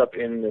nice setup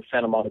in the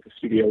Santa Monica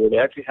studio where they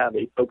actually have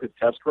a focus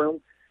test room,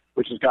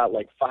 which has got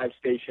 5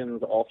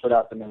 stations all set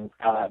up, and then it's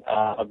got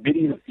a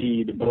video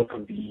feed both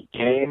of the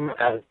game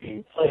as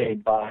being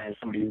played by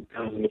somebody who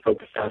comes in the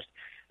focus test,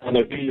 and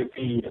a video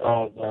feed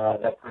of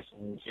that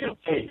person's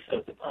face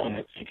as the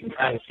opponent, so you can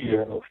kind of see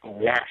their emotional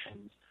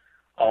reactions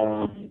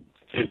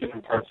to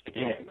different parts of the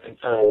game. And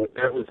so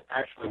that was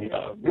actually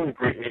a really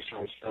great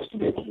resource for us to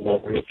be able to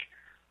leverage.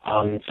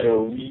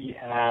 So we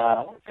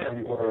have,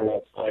 we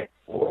were 4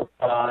 or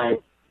 5,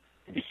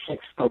 maybe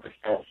 6 focus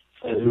tests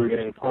as we were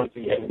getting towards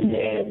the end of the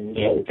game,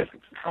 with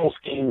different control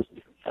schemes,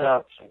 different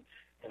setups,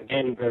 and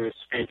again, various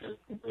stages of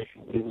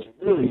completion. It was a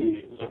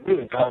really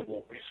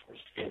valuable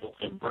resource to be able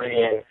to bring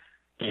in,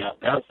 the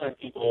outside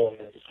people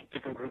and just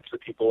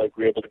people, like,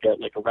 we were able to get,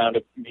 like, a round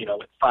of,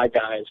 like 5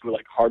 guys who were,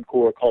 like,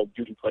 hardcore Call of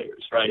Duty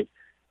players, right?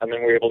 And then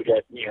we were able to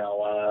get,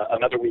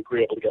 another week we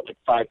were able to get, like,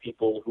 5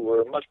 people who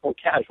were much more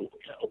casual,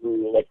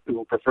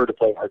 who prefer to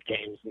play hard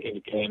games and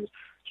indie games,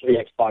 so the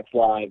Xbox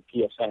Live,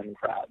 PSN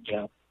crowd,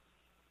 Well,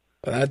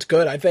 that's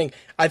good. I think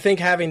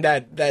having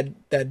that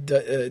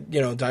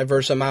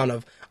diverse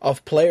amount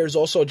of players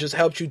also just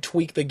helps you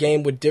tweak the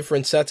game with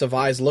different sets of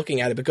eyes looking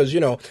at it. Because,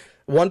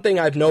 one thing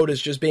I've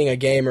noticed just being a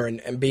gamer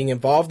and being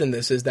involved in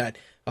this is that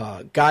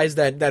guys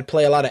that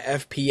play a lot of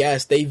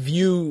FPS, they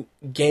view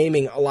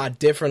gaming a lot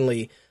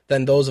differently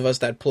than those of us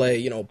that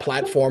play,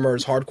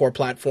 platformers, hardcore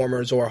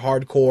platformers, or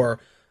hardcore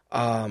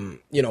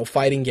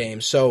fighting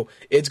games. So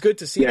it's good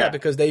to see that,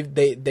 because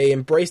they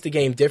embrace the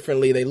game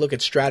differently. They look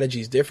at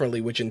strategies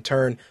differently, which in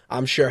turn,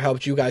 I'm sure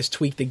helped you guys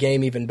tweak the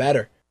game even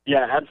better.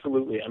 Yeah,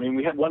 absolutely. I mean,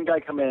 we had one guy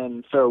come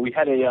in, so we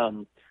had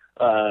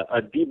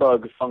a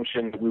debug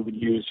function that we would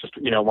use just,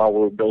 while we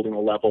were building a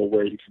level,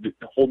 where you could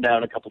hold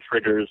down a couple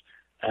triggers,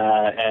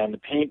 and the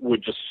paint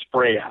would just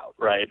spray out,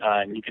 right?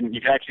 And you can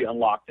actually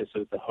unlock this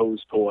as the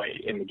hose toy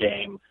in the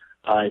game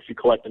if you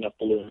collect enough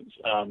balloons.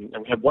 And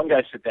we had one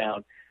guy sit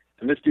down,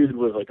 and this dude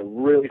was like a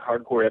really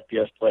hardcore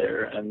FPS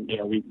player, and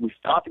we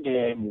stopped the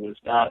game, was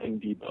not in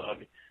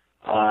debug,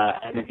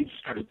 and then he just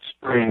started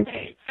spraying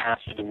paint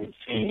faster than we'd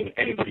seen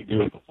anybody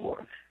do it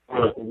before.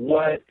 We're like,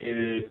 what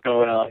is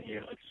going on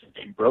here? Like, is the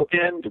game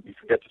broken? Did we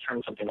forget to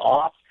turn something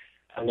off?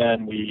 And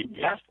then we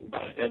asked him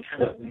about it, and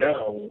turned out,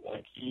 no,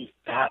 like, he's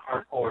that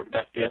hardcore with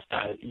FPS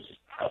guy. He's just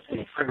pressing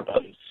the trigger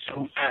button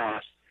so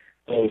fast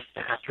that it was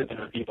faster than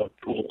a debug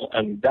tool,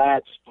 and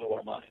that just blew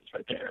our minds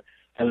right there.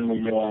 And then we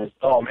realized,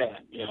 oh, man,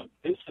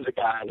 this is a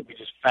guy that we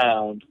just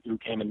found who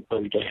came in to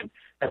play the game.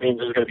 That means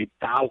there's going to be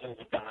thousands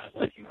of guys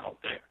like him out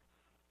there.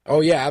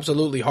 Oh yeah,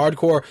 absolutely.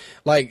 Hardcore.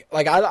 Like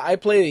I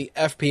play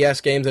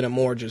FPS games in a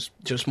more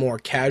just more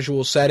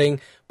casual setting,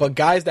 but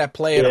guys that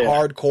play it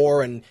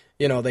hardcore and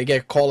they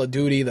get Call of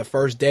Duty the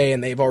first day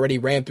and they've already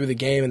ran through the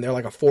game and they're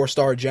like a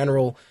 4-star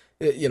general.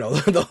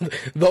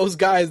 Those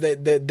guys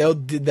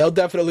they'll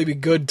definitely be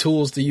good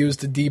tools to use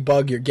to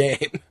debug your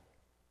game.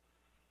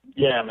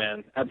 Yeah,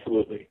 man,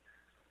 absolutely.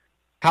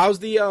 How's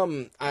the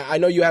I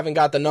know you haven't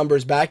got the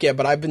numbers back yet,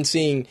 but I've been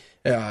seeing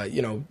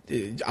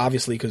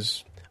obviously,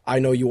 because I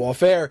know you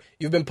off air,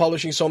 you've been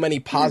publishing so many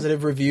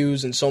positive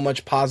reviews and so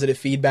much positive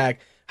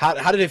feedback.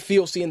 How did it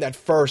feel seeing that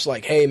first,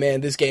 like, hey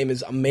man, this game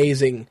is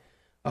amazing,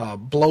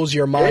 blows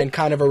your mind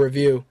kind of a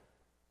review?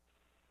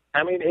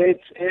 I mean,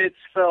 it's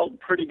felt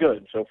pretty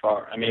good so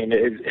far. I mean,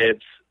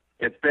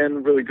 it's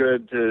been really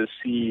good to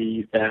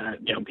see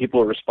that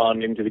people are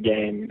responding to the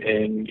game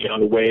in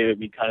the way that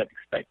we kind of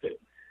expected.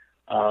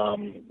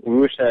 We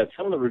wish that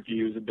some of the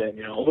reviews had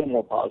been a little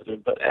more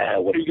positive, but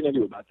what are you going to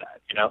do about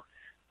that?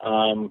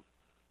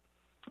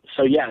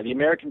 So yeah, the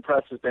American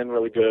press has been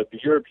really good. The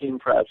European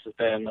press has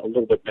been a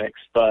little bit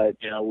mixed, but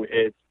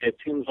it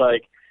seems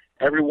like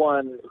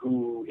everyone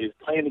who is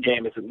playing the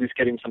game is at least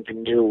getting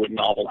something new and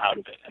novel out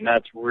of it, and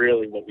that's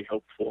really what we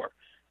hoped for.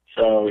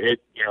 So it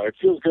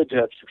feels good to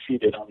have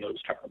succeeded on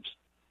those terms.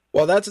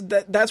 Well,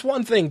 that's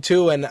one thing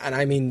too, and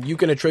I mean, you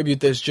can attribute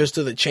this just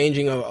to the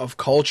changing of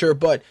culture,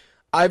 but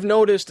I've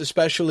noticed,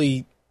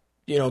 especially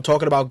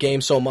talking about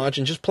games so much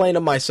and just playing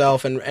them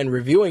myself and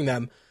reviewing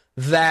them,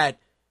 that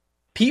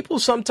people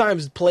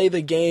sometimes play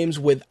the games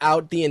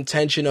without the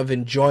intention of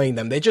enjoying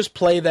them. They just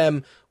play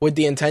them with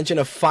the intention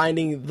of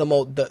finding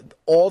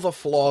all the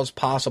flaws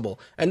possible.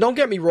 And don't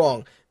get me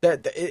wrong,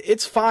 that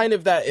it's fine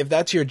if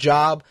that's your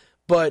job,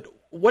 but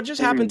what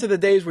just happened to the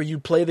days where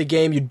you'd play the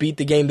game, you'd beat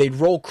the game, they'd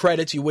roll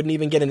credits, you wouldn't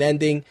even get an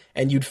ending,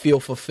 and you'd feel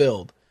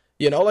fulfilled?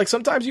 Like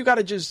sometimes you got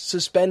to just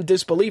suspend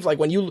disbelief. Like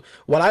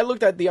when I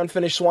looked at The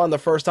Unfinished Swan the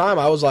first time,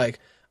 I was like,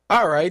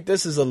 all right,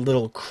 this is a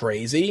little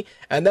crazy.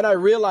 And then I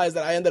realized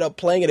that I ended up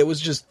playing it. It was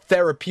just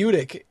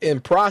therapeutic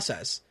in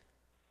process.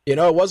 It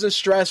wasn't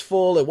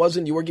stressful. It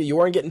wasn't, you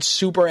weren't getting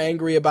super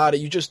angry about it.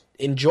 You just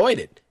enjoyed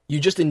it. You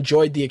just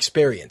enjoyed the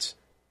experience.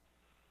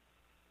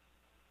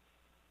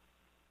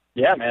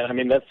 Yeah, man. I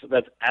mean,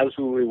 that's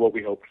absolutely what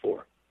we hoped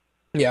for.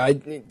 Yeah,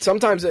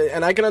 sometimes,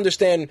 and I can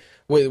understand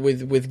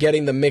with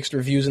getting the mixed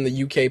reviews in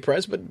the UK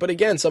press, but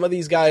again, some of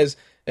these guys,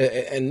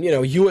 and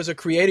you as a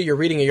creator, you're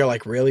reading it, you're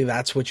like, really,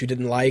 that's what you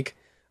didn't like?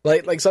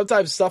 Like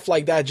sometimes stuff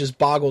like that just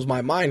boggles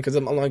my mind, because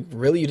I'm like,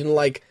 really, you didn't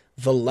like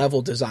the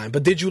level design,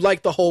 but did you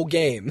like the whole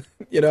game?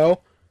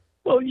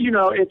 Well,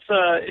 it's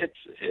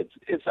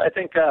I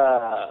think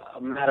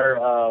a matter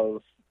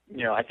of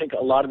I think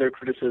a lot of their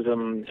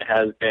criticism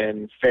has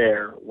been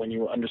fair when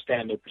you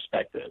understand their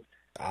perspective.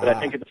 But I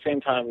think at the same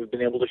time, we've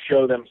been able to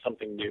show them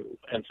something new.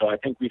 And so I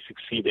think we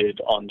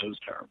succeeded on those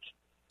terms.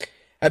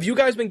 Have you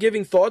guys been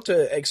giving thought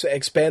to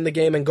expand the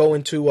game and go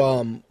into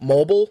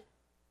mobile?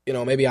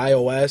 Maybe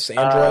iOS,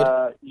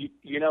 Android?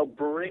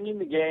 Bringing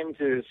the game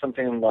to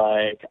something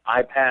like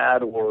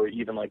iPad or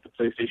even like the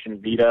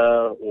PlayStation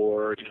Vita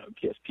or,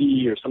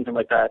 PSP or something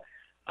like that,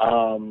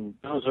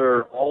 those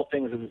are all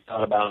things that we've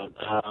thought about.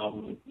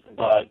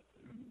 But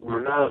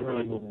we're not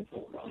really moving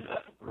forward on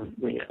that.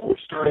 we're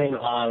starting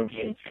on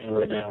game 2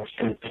 right now. We're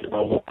starting to think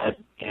about what that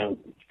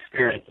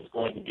experience is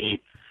going to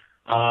be.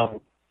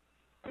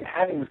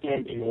 Having this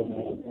game be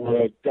mobile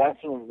would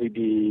definitely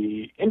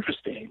be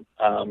interesting.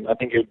 I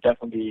think it would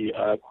definitely be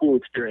a cool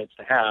experience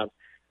to have,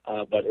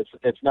 but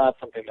it's not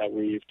something that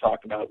we've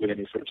talked about with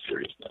any sort of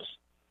seriousness.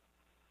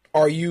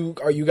 Are you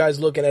guys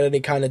looking at any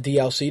kind of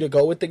DLC to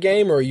go with the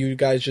game, or are you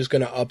guys just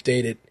going to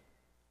update it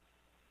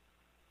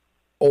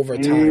over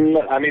time?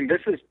 I mean,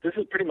 this is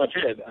pretty much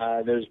it.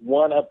 There's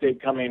one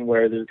update coming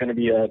where there's going to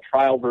be a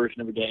trial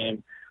version of the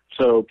game.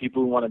 So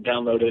people who want to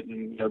download it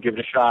and give it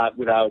a shot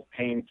without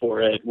paying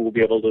for it will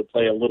be able to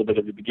play a little bit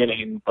of the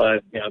beginning,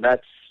 but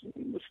that's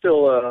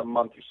still a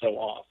month or so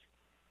off.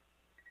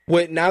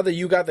 Wait, now that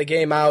you got the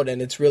game out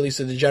and it's released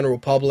to the general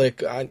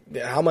public,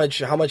 how much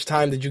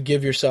time did you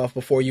give yourself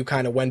before you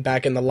kind of went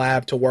back in the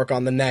lab to work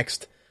on the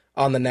next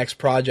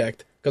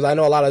project? Because I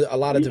know a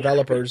lot of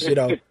developers,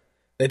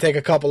 they take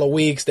a couple of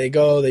weeks, they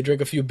go, they drink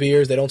a few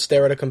beers, they don't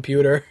stare at a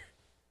computer.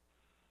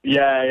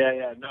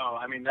 Yeah. No,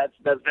 I mean, that's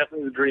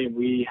definitely the dream.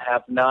 We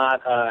have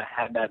not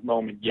had that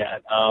moment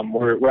yet.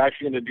 We're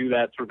actually going to do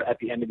that sort of at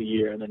the end of the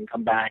year and then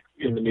come back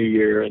in the new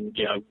year and,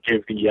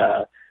 give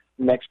the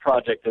next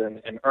project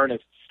an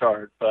earnest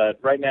start. But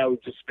right now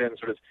we've just been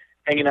sort of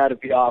hanging out at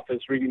the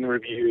office, reading the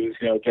reviews,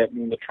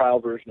 getting the trial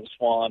version of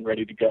Swan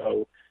ready to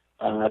go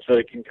so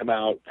it can come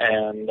out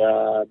and,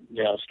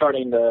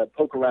 starting to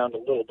poke around a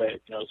little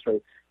bit, sort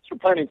of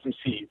planting some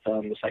seeds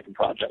on the second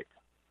project.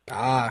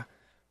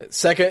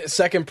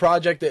 Second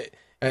project,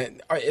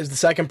 is the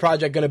second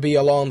project going to be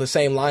along the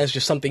same lines,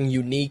 just something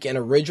unique and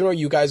original? Or are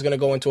you guys going to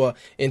go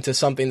into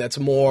something that's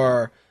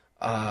more,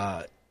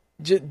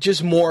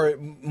 just more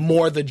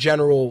the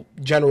general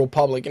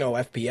public,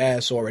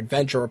 FPS or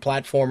adventure or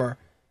platformer?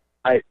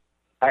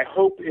 I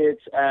hope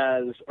it's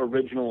as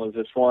original as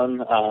this one,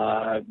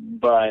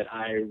 but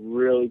I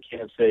really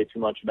can't say too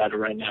much about it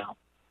right now.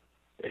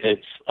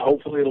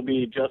 Hopefully it'll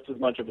be just as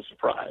much of a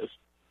surprise.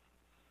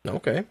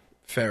 Okay,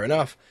 fair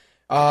enough.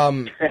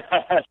 Sorry,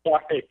 I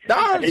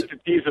hate to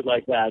tease it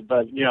like that,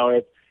 but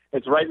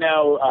it's right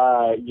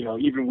now.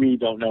 Even we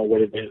don't know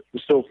what it is.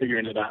 We're still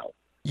figuring it out.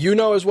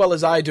 As well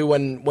as I do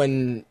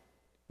when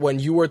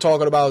you were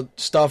talking about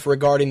stuff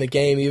regarding the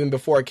game even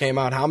before it came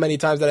out. How many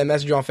times did I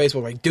message you on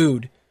Facebook like,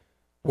 dude,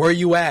 where are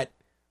you at?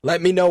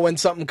 Let me know when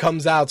something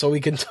comes out so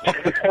we can talk.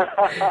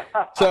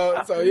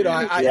 so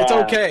it's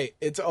okay.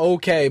 It's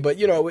okay, but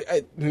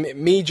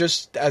me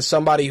just as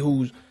somebody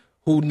who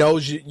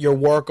knows your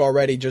work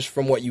already just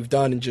from what you've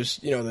done and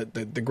just,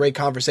 the great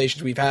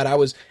conversations we've had. I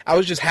was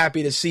just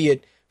happy to see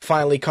it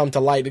finally come to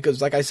light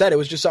because, like I said, it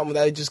was just something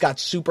that just got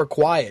super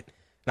quiet.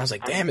 And I was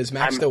like, damn, is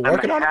Max still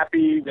working on it?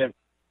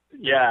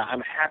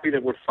 I'm happy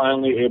that we're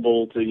finally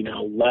able to,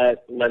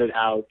 let it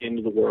out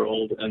into the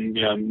world. And,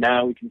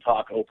 now we can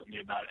talk openly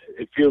about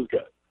it. It feels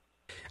good.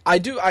 I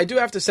do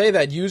have to say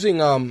that using,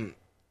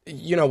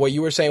 what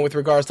you were saying with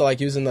regards to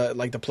using the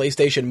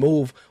PlayStation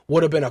Move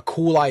would have been a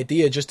cool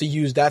idea just to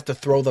use that to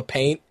throw the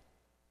paint.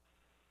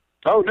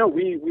 Oh no,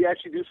 we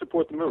actually do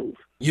support the Move.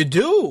 You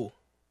do?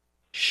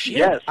 Shit,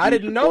 yes, I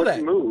didn't know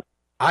that. Move.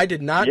 I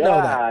did not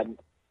know that.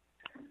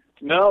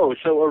 No,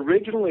 so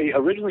originally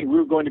we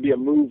were going to be a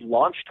Move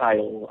launch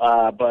title,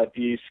 but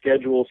the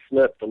schedule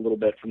slipped a little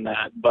bit from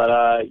that. But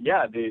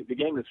the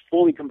game is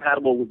fully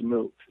compatible with the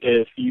Move.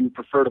 If you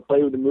prefer to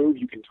play with the Move,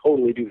 you can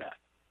totally do that.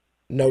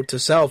 Note to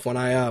self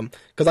when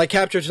because I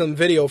captured some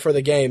video for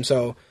the game,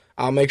 so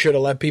I'll make sure to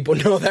let people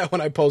know that when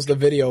I post the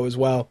video as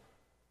well.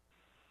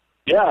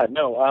 Yeah,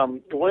 no.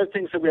 One of the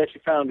things that we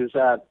actually found is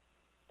that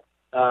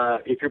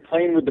if you're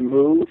playing with the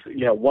Move,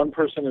 one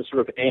person is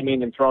sort of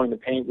aiming and throwing the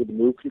paint with the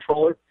Move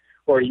controller,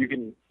 or you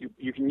can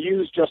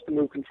use just the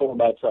Move controller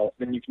by itself.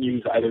 Then you can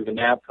use either the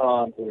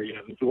Navcom or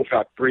the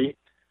DualShock 3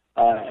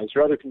 as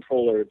your other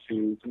controller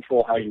to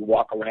control how you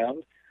walk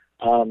around.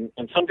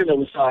 And something that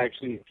we saw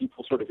actually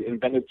people sort of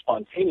invented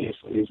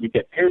spontaneously is we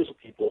get pairs of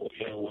people,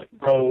 like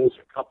bros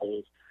or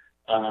couples,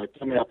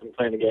 coming up and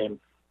playing the game.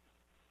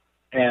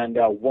 And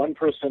one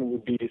person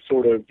would be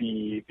sort of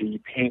the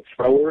paint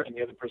thrower, and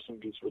the other person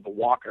would be sort of the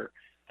walker.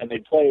 And they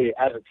play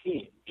as a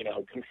team,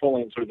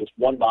 controlling sort of this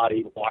one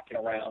body, walking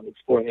around,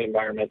 exploring the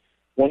environment.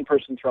 One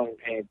person throwing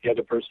paint, the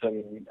other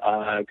person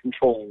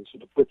controlling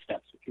sort of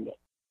footsteps, if you will.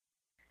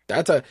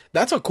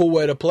 That's a cool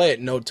way to play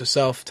it. Note to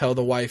self: tell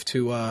the wife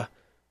to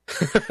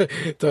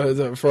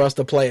for us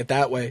to play it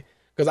that way,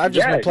 because I've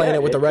just been playing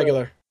it with the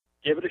regular.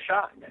 Give it a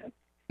shot, man.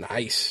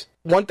 Nice.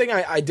 One thing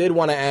I did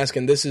want to ask,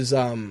 and this is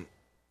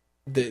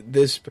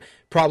this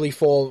probably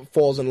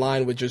falls in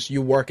line with just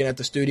you working at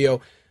the studio.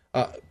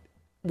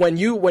 When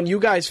you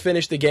guys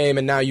finish the game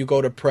and now you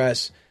go to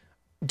press,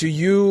 do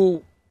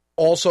you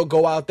also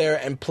go out there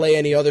and play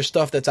any other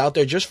stuff that's out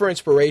there just for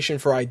inspiration,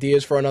 for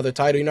ideas for another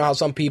title? You know how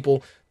some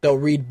people, they'll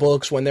read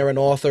books when they're an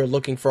author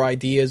looking for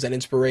ideas and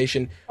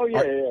inspiration. Oh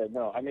yeah.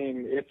 No, I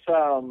mean it's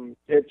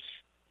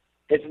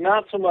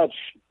not so much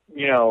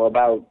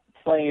about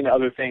playing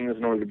other things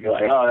in order to be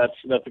like, oh,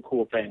 that's a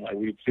cool thing. Like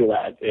we feel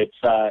that it's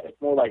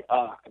more like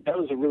that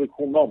was a really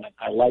cool moment.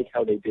 I like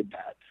how they did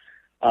that.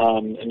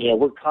 And,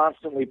 we're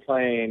constantly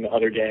playing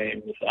other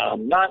games,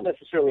 not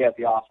necessarily at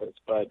the office,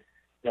 but,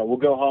 we'll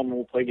go home and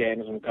we'll play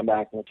games and we'll come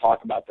back and we'll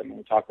talk about them and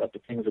we'll talk about the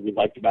things that we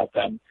liked about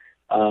them.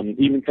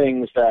 Even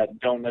things that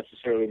don't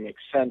necessarily make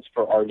sense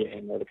for our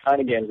game or the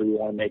kind of games that we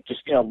want to make,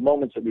 just,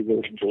 moments that we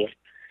really enjoy.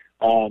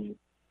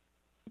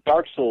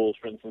 Dark Souls,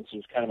 for instance,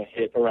 was kind of a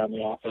hit around the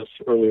office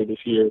earlier this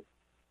year.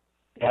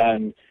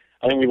 And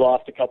I think we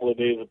lost a couple of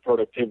days of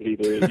productivity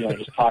to,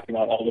 just talking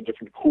about all the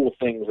different cool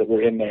things that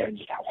were in there and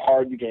just how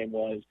hard the game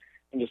was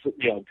and just,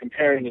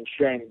 comparing and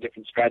sharing the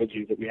different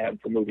strategies that we had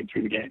for moving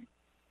through the game.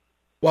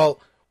 Well,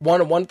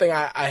 one thing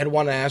I had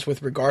wanted to ask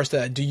with regards to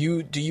that, do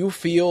you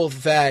feel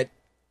that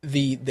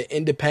the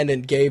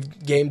independent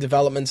game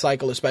development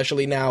cycle,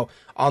 especially now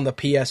on the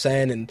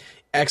PSN and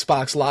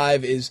Xbox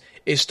Live, is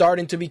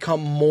starting to become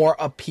more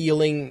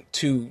appealing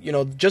to,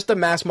 just the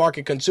mass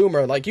market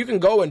consumer? Like, you can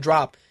go and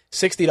drop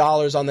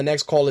 $60 on the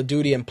next Call of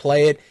Duty and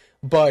play it,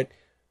 but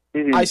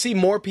I see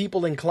more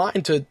people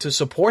inclined to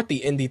support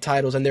the indie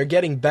titles, and they're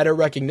getting better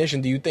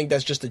recognition. Do you think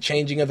that's just a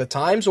changing of the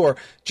times, or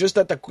just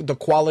that the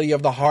quality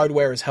of the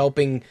hardware is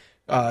helping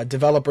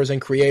developers and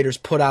creators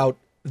put out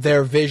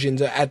their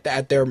visions at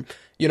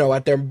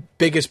their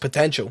biggest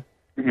potential?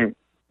 Mm-hmm.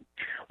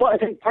 Well, I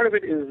think part of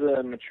it is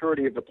the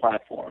maturity of the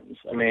platforms.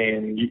 I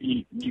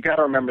mean, you got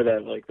to remember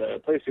that, like,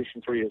 the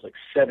PlayStation 3 is like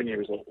 7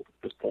 years old at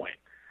this point.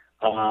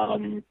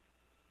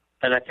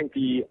 And I think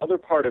the other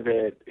part of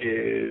it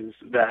is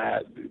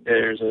that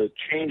there's a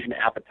change in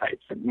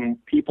appetites.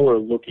 People are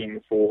looking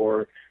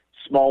for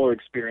smaller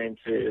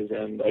experiences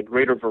and a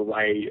greater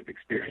variety of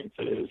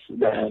experiences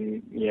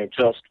than,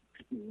 just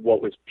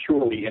what was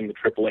purely in the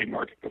AAA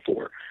market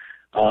before.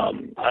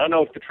 I don't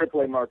know if the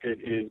AAA market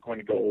is going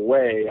to go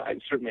away. I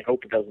certainly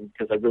hope it doesn't,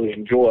 because I really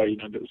enjoy,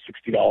 those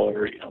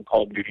 $60,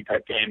 Call of Duty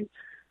type games.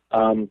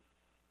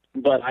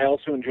 But I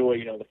also enjoy,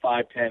 the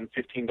 $5, $10,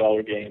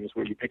 $15 games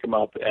where you pick them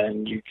up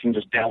and you can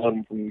just download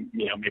them from,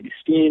 maybe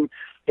Steam.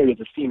 Maybe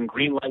it's a Steam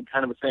Greenlight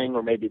kind of a thing,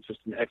 or maybe it's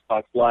just an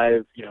Xbox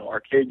Live,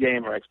 arcade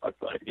game or Xbox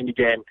Live indie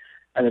game.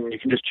 And then you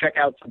can just check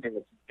out something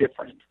that's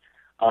different.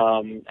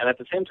 And at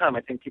the same time,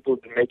 I think people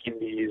have been making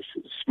these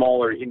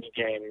smaller indie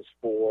games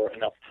for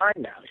enough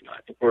time now.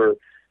 I think we're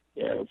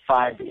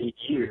 5 to 8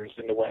 years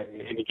into when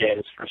indie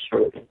games first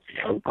sort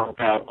of broke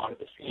out onto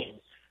the scene.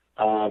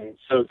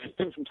 So there's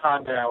been some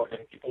time now, and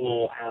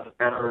people have a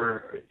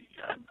better,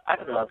 I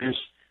don't know, I guess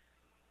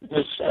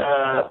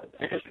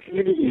the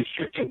community is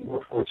shifting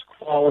more towards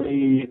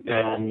quality,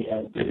 and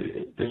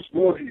there's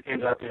more of these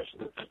games out there, so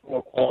that there's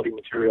more quality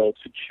material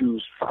to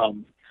choose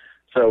from.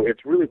 So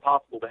it's really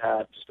possible to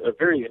have just a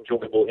very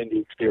enjoyable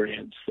indie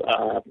experience,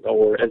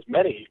 or as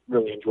many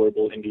really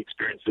enjoyable indie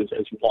experiences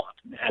as you want,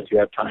 as you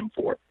have time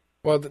for.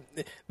 Well,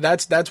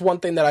 that's one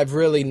thing that I've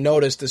really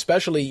noticed,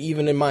 especially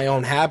even in my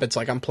own habits.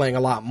 Like, I'm playing a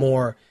lot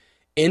more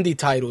indie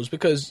titles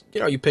because,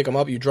 you pick them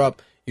up, you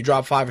drop $5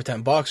 or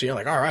 $10, and you're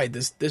like, all right,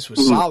 this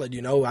was solid.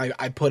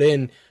 I put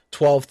in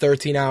 12,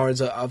 13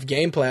 hours of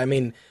gameplay. I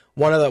mean,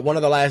 one of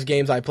the last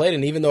games I played,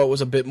 and even though it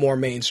was a bit more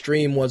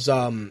mainstream, was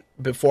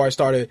before I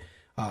started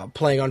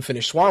playing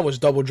Unfinished Swan, was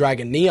Double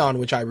Dragon Neon,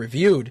 which I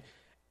reviewed,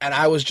 and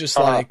I was just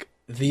like,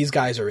 these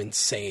guys are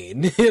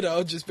insane,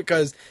 just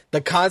because the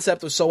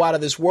concept was so out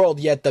of this world,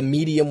 yet the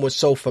medium was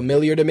so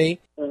familiar to me.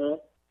 Mm-hmm.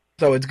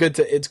 So it's good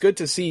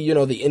to see,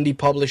 the indie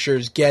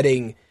publishers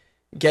getting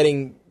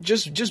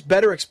just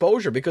better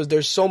exposure, because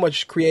there's so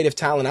much creative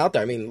talent out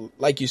there. I mean,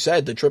 like you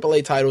said, the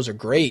AAA titles are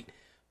great,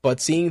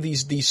 but seeing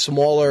these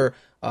smaller,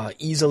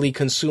 easily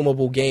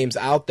consumable games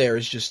out there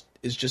is just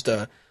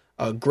a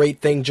great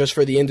thing just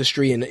for the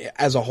industry and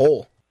as a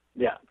whole.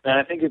 Yeah, and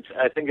I think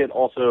it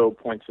also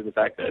points to the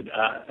fact that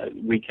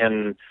we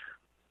can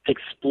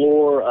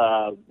explore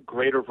a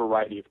greater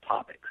variety of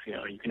topics.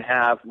 You can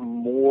have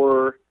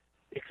more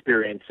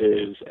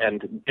experiences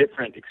and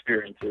different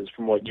experiences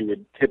from what you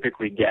would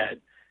typically get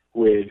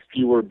with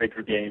fewer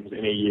bigger games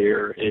in a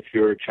year if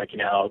you're checking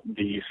out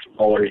the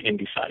smaller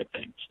indie side of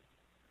things.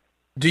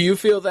 Do you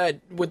feel that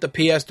with the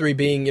PS3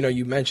 being,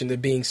 you mentioned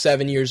it being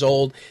 7 years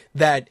old,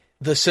 that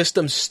the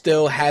system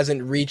still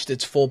hasn't reached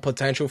its full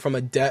potential from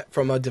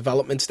a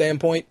development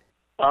standpoint?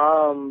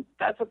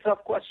 That's a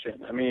tough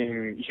question. I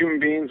mean, human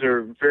beings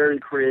are very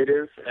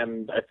creative,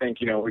 and I think,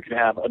 we could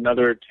have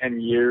another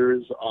 10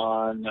 years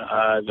on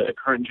the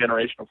current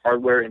generation of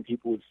hardware, and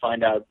people would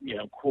find out,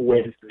 cool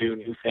ways to do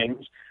new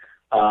things.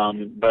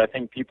 But I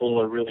think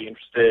people are really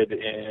interested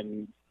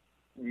in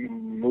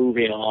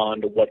moving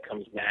on to what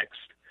comes next.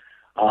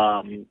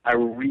 I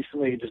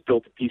recently just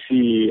built a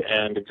PC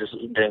and have just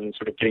been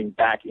sort of getting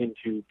back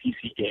into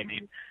PC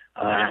gaming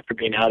after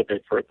being out of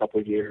it for a couple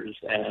of years,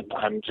 and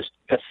I'm just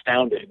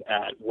astounded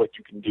at what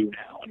you can do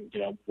now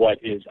and what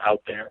is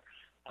out there,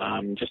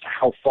 just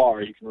how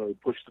far you can really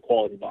push the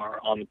quality bar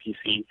on the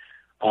PC.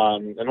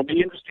 And it'll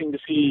be interesting to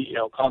see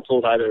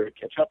consoles either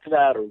catch up to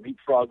that or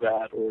leapfrog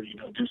that or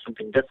do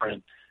something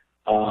different.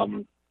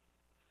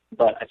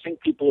 But I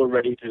think people are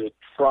ready to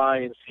try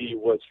and see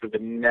what sort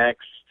of the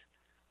next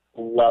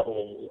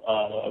level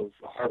of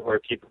hardware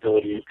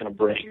capability is going to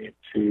bring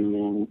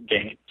to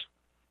games.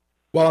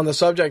 Well, on the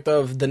subject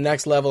of the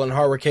next level and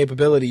hardware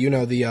capability, you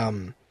know,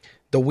 the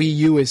Wii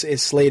U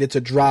is slated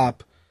to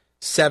drop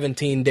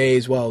 17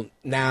 days, well,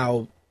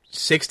 now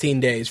 16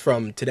 days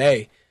from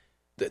today.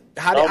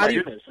 How do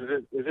you, goodness,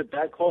 is it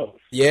that close?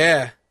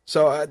 Yeah.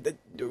 So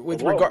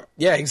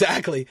yeah,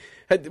 exactly.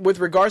 With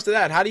regards to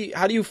that, how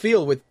do you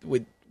feel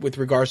with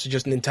regards to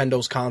just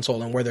Nintendo's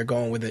console and where they're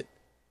going with it?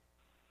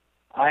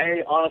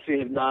 I honestly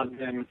have not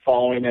been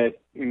following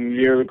it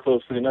nearly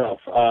closely enough.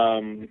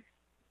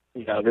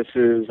 You know, this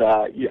is,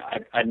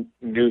 I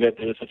knew that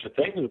there was such a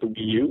thing as the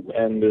Wii U,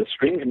 and the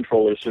string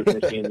controller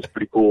certainly seems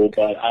pretty cool,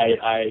 but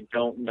I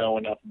don't know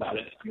enough about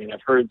it. I mean,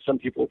 I've heard some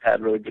people have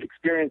had really good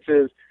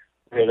experiences.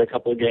 We had a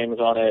couple of games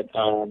on it,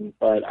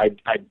 but I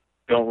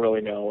don't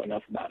really know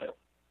enough about it.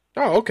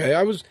 Oh, okay.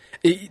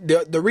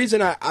 The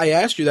reason I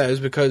asked you that is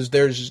because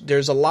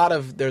there's a lot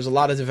of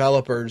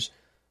developers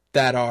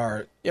that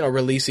are, you know,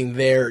 releasing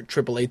their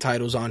AAA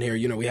titles on here.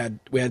 You know, we had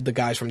the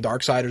guys from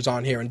Darksiders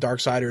on here, and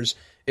Darksiders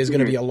is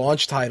going to be a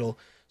launch title.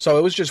 So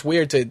it was just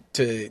weird to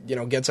you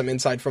know, get some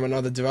insight from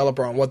another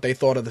developer on what they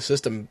thought of the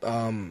system.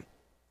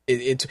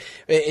 It's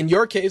in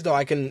your case though,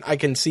 I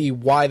can see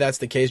why that's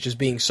the case, just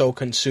being so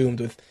consumed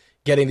with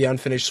getting the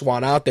Unfinished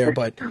Swan out there.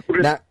 But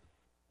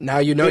now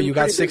you know you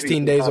got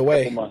 16 days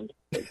away.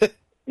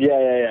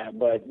 Yeah.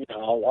 But you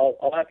know,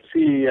 I'll have to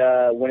see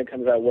when it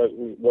comes out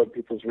what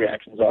people's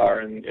reactions are,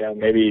 and you know,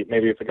 maybe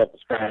if I got the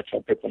scratch,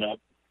 I'll pick one up.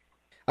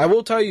 I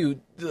will tell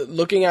you,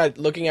 looking at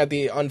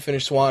the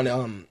Unfinished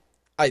Swan,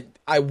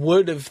 I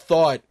would have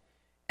thought,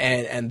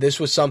 and this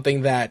was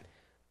something that,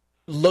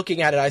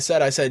 looking at it, I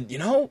said, you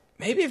know,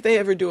 maybe if they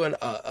ever do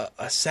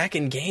a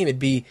second game, it'd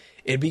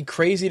be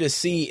crazy to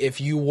see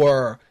if you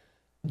were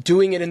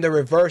doing it in the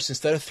reverse.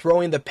 Instead of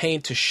throwing the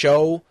paint to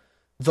show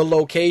the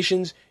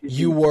locations,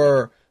 you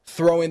were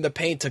throwing the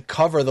paint to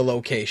cover the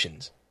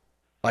locations.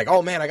 Like,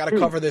 oh man, I got to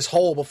cover this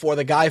hole before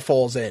the guy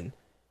falls in.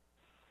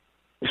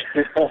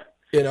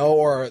 You know,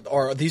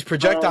 or these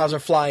projectiles are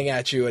flying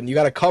at you, and you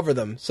got to cover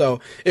them.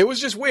 So it was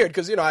just weird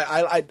because, you know,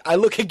 I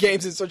look at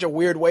games in such a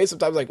weird way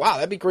sometimes. Like, wow,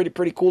 that'd be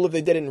pretty cool if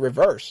they did it in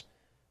reverse.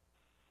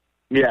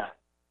 Yeah.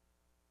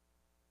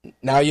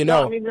 Now you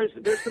know. No, I mean,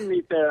 there's some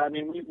meat there. I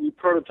mean, we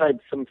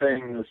prototyped some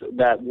things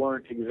that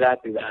weren't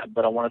exactly that,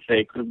 but I want to say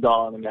it could have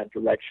gone in that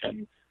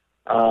direction.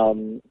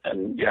 And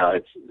yeah,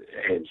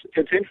 it's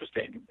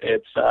interesting.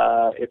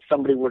 If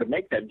somebody were to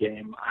make that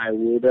game, I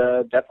would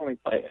definitely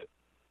play it.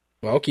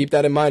 Well, keep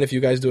that in mind if you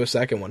guys do a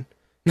second one.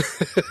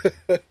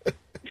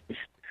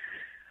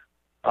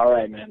 All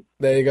right, man.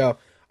 There you go.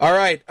 All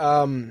right.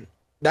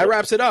 That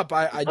wraps it up.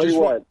 I just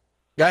want.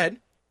 Go ahead.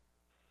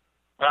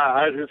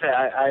 I was going to say,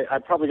 I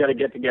probably got to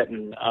get to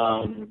getting,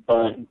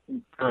 but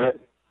go ahead.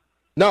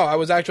 No, I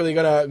was actually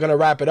gonna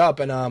wrap it up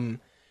and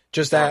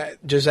just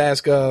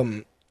ask.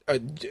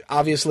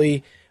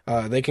 Obviously,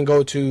 they can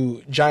go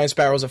to Giant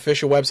Sparrow's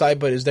official website,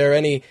 but is there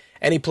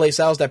any place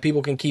else that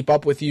people can keep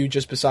up with you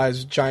just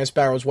besides Giant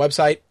Sparrow's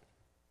website?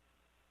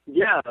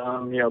 Yeah,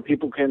 you know,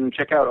 people can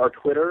check out our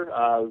Twitter.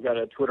 We've got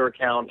a Twitter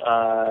account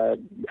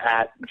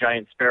at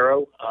Giant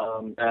Sparrow,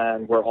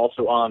 and we're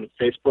also on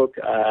Facebook.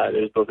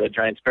 There's both a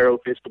Giant Sparrow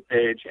Facebook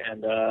page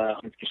and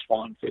Unfinished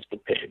Swan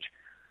Facebook page.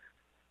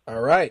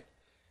 All right.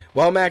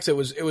 Well, Max, it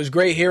was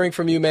great hearing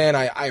from you, man.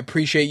 I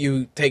appreciate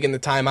you taking the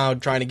time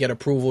out, trying to get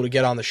approval to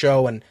get on the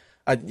show, and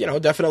you know,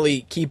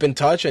 definitely keep in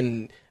touch.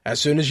 And as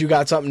soon as you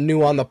got something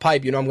new on the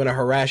pipe, you know, I'm going to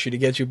harass you to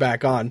get you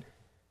back on.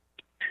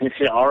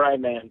 Yeah, all right,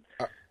 man.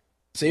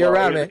 See you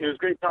around, man. It was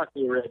great talking to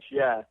you, Rich.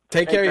 Yeah.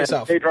 Take care of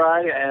yourself. Stay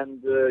dry,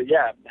 and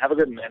yeah, have a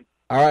good one, man.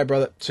 All right,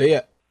 brother. See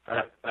ya.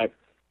 Bye.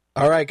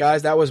 All right,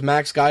 guys, that was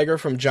Max Geiger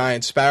from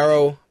Giant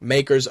Sparrow,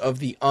 makers of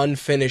the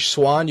Unfinished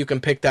Swan. You can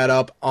pick that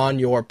up on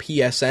your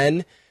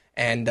PSN,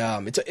 and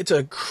it's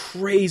a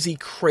crazy,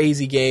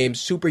 crazy game,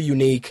 super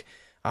unique.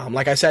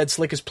 Like I said,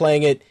 Slick is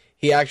playing it.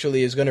 He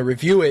actually is going to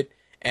review it,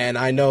 and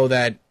I know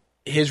that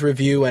his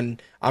review, and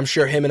I'm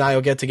sure him and I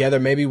will get together.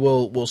 Maybe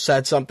we'll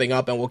set something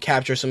up and we'll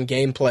capture some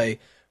gameplay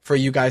for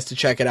you guys to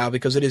check it out,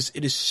 because it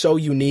is so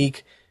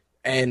unique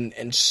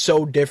and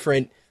so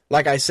different.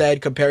 Like I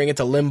said, comparing it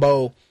to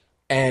Limbo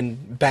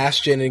and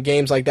Bastion and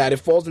games like that, it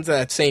falls into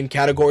that same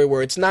category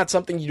where it's not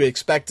something you'd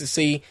expect to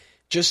see,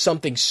 just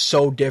something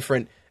so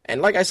different.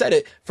 And like I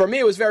said, for me,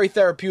 it was very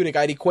therapeutic.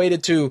 I'd equate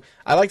it to,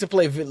 I like to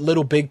play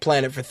Little Big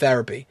Planet for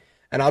therapy.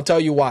 And I'll tell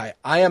you why.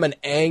 I am an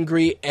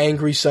angry,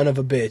 angry son of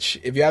a bitch.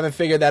 If you haven't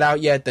figured that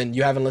out yet, then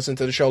you haven't listened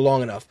to the show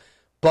long enough.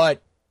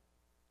 But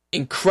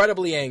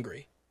incredibly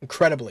angry.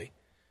 Incredibly.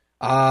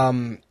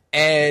 And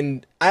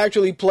I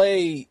actually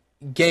play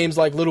games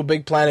like Little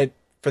Big Planet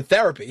for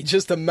therapy,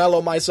 just to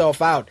mellow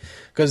myself out.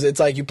 Because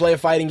it's like, you play a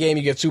fighting game,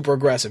 you get super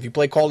aggressive. You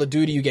play Call of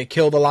Duty, you get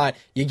killed a lot,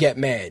 you get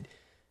mad.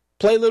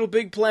 Play Little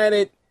Big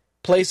Planet,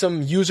 play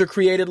some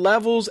user-created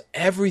levels,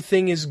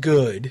 everything is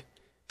good.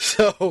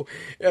 So,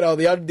 you know,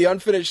 the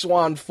Unfinished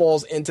Swan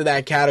falls into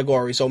that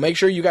category. So make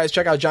sure you guys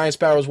check out Giant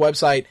Sparrow's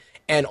website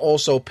and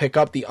also pick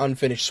up the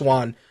Unfinished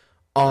Swan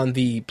on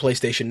the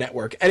PlayStation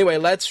Network. Anyway,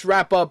 let's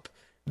wrap up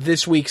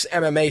this week's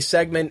MMA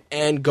segment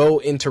and go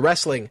into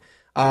wrestling.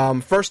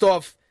 First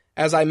off,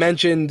 as I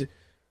mentioned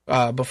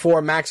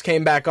before Max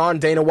came back on,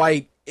 Dana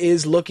White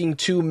is looking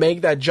to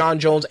make that Jon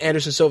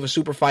Jones-Anderson Silva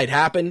super fight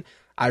happen.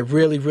 I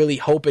really, really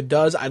hope it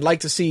does. I'd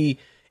like to see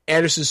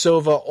Anderson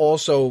Silva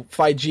also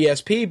fight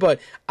GSP, but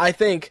I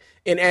think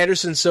in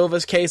Anderson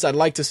Silva's case, I'd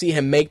like to see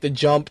him make the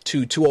jump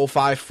to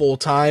 205 full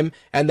time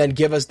and then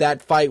give us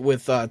that fight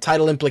with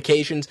title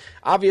implications.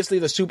 Obviously,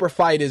 the super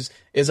fight is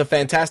a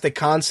fantastic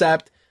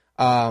concept,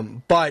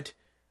 but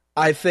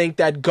I think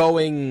that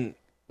going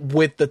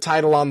with the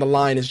title on the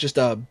line is just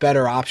a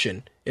better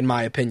option, in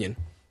my opinion.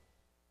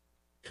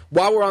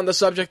 While we're on the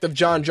subject of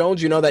Jon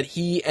Jones, you know that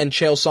he and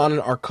Chael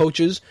Sonnen are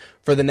coaches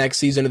for the next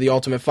season of The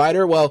Ultimate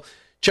Fighter. Well,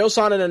 Chael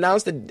Sonnen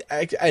announced that,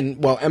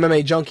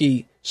 MMA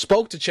Junkie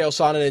spoke to Chael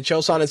Sonnen, and Chael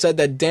Sonnen said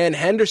that Dan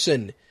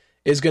Henderson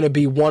is going to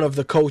be one of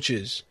the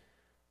coaches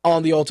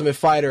on The Ultimate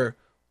Fighter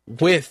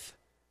with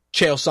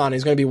Chael Sonnen.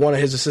 He's going to be one of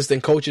his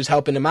assistant coaches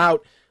helping him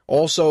out.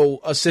 Also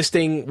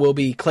assisting will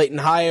be Clayton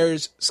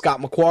Hires,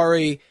 Scott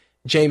McQuarrie,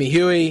 Jamie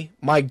Huey,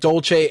 Mike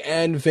Dolce,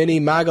 and Vinny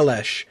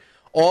Magalesh.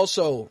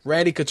 Also,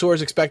 Randy Couture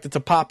is expected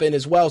to pop in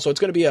as well, so it's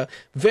going to be a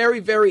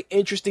very, very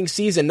interesting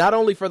season, not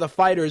only for the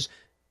fighters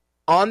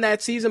on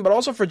that season, but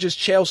also for just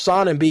Chael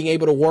Sonnen being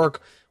able to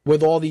work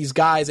with all these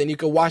guys, and you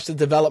can watch the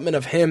development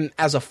of him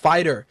as a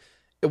fighter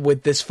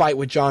with this fight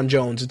with Jon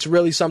Jones. It's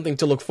really something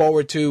to look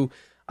forward to.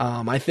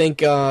 I think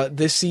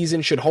this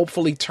season should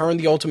hopefully turn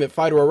The Ultimate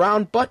Fighter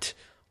around, but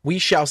we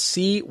shall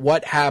see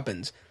what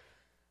happens.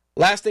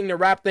 Last thing to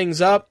wrap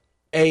things up,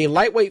 a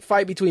lightweight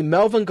fight between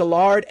Melvin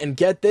Guillard and,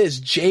 get this,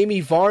 Jamie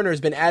Varner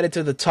has been added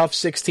to the Tough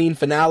 16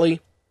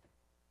 finale,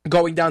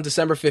 going down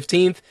December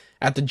 15th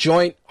at the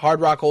Joint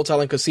Hard Rock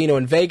Hotel and Casino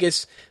in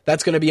Vegas.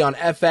 That's going to be on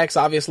FX,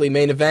 obviously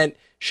main event.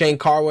 Shane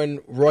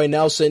Carwin, Roy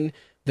Nelson,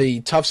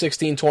 the Tough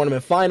 16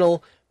 tournament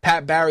final.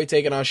 Pat Barry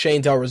taking on Shane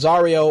Del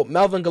Rosario.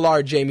 Melvin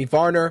Guillard, Jamie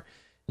Varner.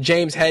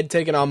 James Head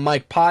taking on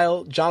Mike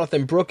Pyle.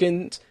 Jonathan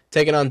Brookins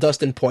taking on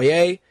Dustin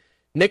Poirier.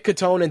 Nick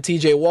Catone and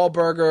TJ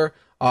Wahlberger.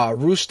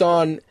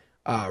 Rustam,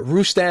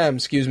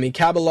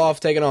 Kabalov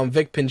taking on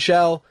Vic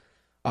Pinchel.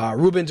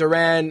 Ruben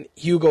Duran,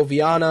 Hugo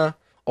Viana.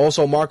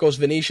 Also Marcos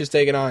Vinicius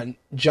taking on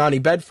Johnny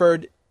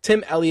Bedford.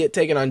 Tim Elliott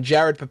taking on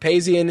Jared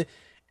Papazian.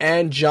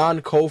 And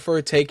John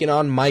Kofor taking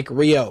on Mike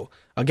Rio.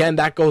 Again,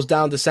 that goes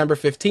down December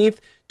 15th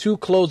to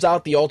close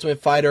out The Ultimate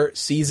Fighter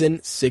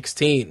Season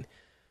 16.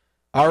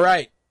 All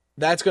right,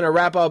 that's going to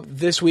wrap up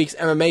this week's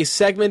MMA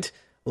segment.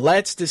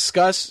 Let's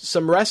discuss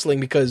some wrestling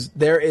because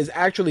there is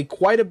actually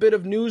quite a bit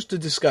of news to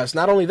discuss.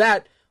 Not only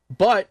that,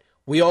 but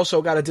we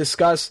also got to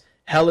discuss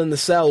Hell in the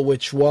Cell,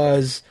 which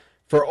was,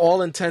 for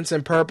all intents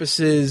and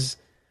purposes,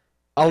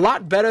 a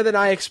lot better than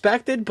I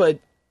expected, but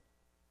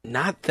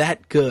not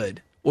that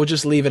good. We'll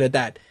just leave it at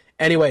that.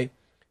 Anyway,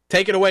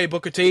 take it away,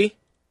 Booker T.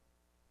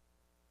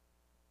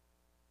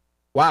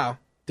 Wow,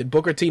 did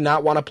Booker T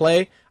not want to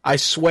play? I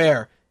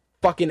swear,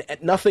 fucking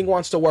nothing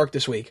wants to work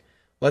this week.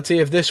 Let's see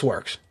if this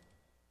works.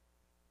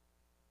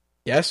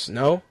 Yes?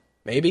 No?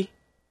 Maybe?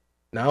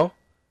 No?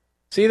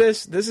 See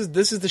this? This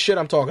is the shit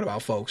I'm talking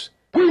about, folks.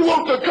 We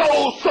want the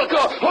gold, sucker!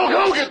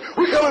 Hulk Hogan,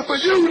 we coming for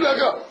you,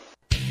 nigga!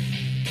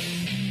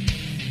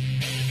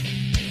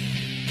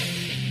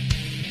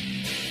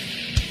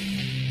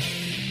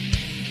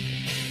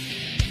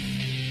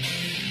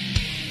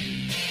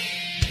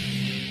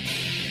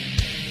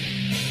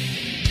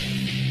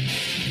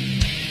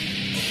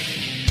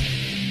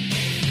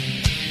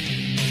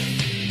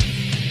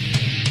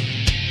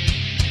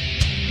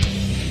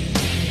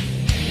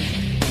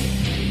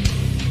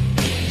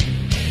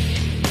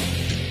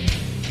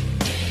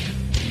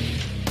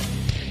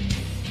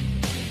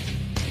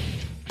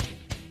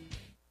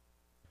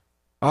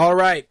 All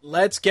right,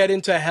 let's get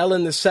into Hell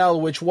in the Cell,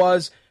 which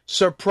was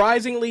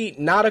surprisingly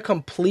not a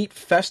complete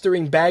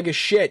festering bag of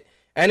shit.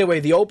 Anyway,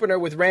 the opener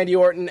with Randy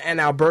Orton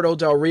and Alberto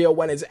Del Rio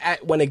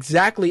went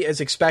exactly as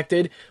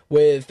expected,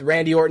 with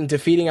Randy Orton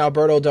defeating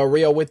Alberto Del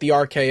Rio with the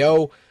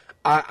RKO.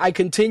 I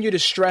continue to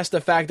stress the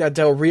fact that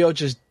Del Rio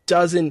just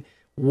doesn't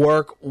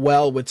work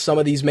well with some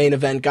of these main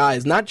event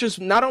guys.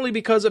 Not only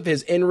because of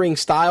his in-ring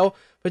style,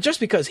 but just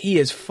because he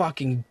is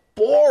fucking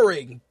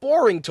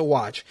boring to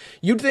watch.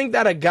 You'd think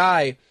that a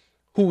guy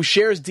who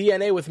shares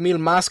DNA with Mil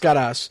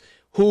Máscaras,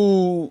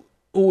 who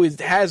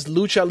has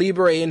Lucha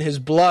Libre in his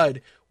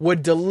blood,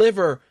 would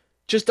deliver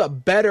just a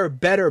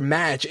better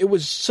match. It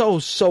was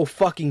so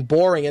fucking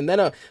boring. And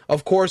then,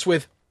 of course,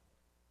 with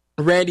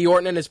Randy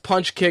Orton and his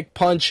punch, kick,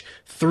 punch,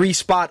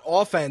 3-spot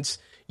offense,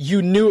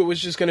 you knew it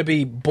was just going to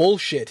be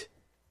bullshit.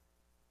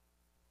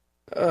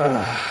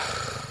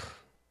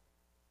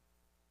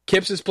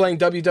 Kips is playing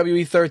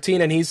WWE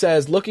 13, and he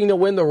says, looking to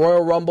win the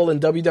Royal Rumble in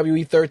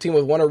WWE 13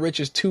 with one of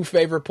Rich's 2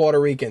 favorite Puerto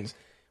Ricans.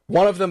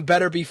 One of them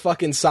better be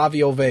fucking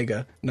Savio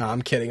Vega. No,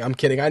 I'm kidding.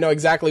 I know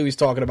exactly who he's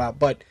talking about.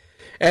 But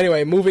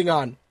anyway, moving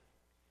on.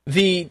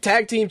 The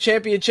Tag Team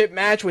Championship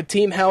match with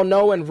Team Hell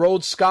No and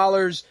Rhodes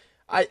Scholars.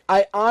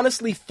 I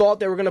honestly thought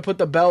they were going to put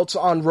the belts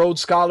on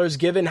Rhodes Scholars,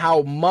 given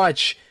how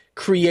much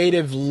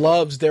Creative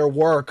loves their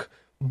work.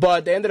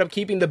 But they ended up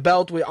keeping the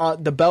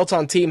belts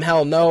on Team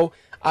Hell No.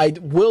 I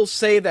will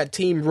say that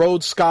Team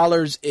Rhodes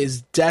Scholars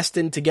is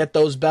destined to get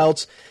those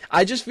belts.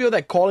 I just feel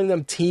that calling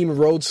them Team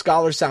Rhodes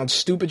Scholars sounds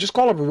stupid. Just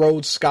call them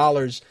Rhodes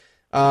Scholars.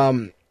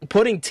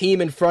 Putting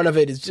team in front of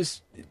it is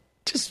just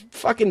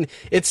fucking,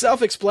 it's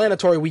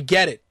self-explanatory. We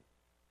get it.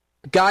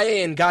 Guy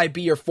A and Guy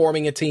B are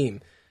forming a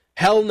team.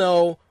 Hell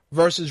No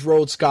versus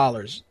Rhodes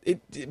Scholars.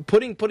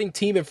 Putting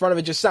team in front of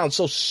it just sounds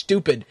so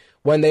stupid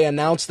when they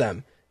announce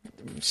them.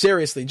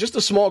 Seriously, just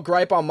a small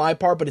gripe on my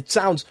part, but it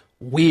sounds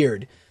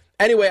weird.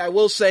 Anyway, I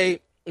will say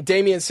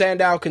Damien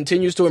Sandow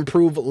continues to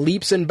improve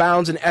leaps and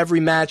bounds in every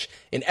match.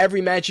 In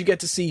every match, you get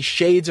to see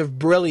shades of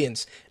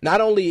brilliance,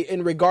 not only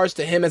in regards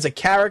to him as a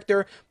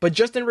character, but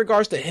just in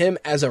regards to him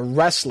as a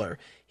wrestler.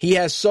 He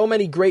has so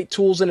many great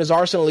tools in his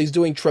arsenal. He's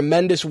doing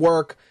tremendous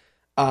work,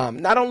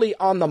 not only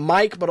on the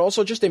mic, but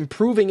also just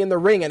improving in the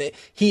ring. And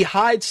he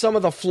hides some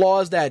of the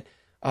flaws that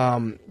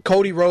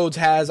Cody Rhodes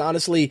has.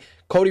 Honestly,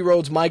 Cody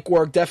Rhodes' mic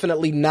work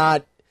definitely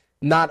not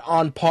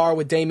on par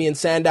with Damien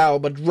Sandow,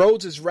 but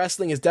Rhodes'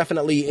 wrestling is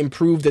definitely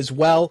improved as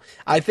well.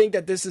 I think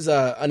that this is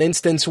an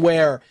instance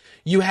where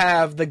you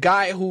have the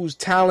guy whose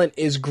talent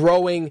is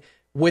growing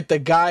with the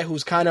guy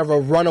who's kind of a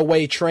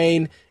runaway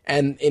train,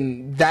 and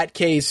in that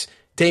case,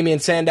 Damien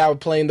Sandow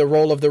playing the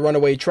role of the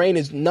runaway train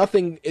is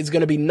going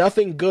to be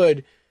nothing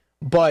good,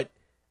 but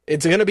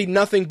it's going to be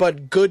nothing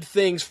but good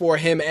things for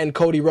him and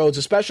Cody Rhodes,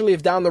 especially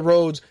if down the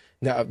road,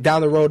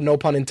 no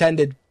pun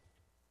intended,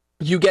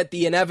 you get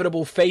the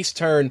inevitable face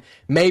turn,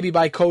 maybe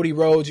by Cody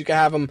Rhodes. You can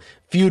have him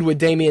feud with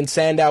Damien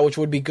Sandow, which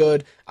would be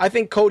good. I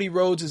think Cody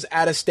Rhodes is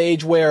at a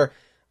stage where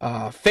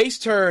a face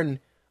turn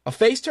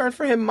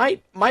for him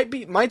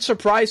might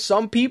surprise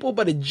some people,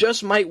 but it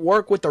just might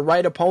work with the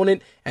right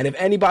opponent. And if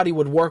anybody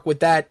would work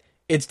with that,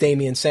 it's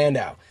Damien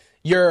Sandow.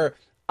 Your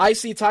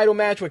IC title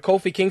match with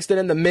Kofi Kingston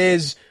and The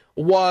Miz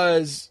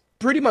was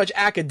pretty much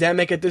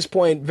academic at this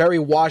point, very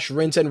wash,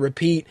 rinse, and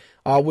repeat.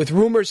 With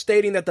rumors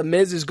stating that The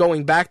Miz is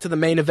going back to the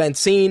main event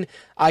scene,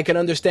 I can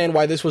understand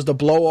why this was the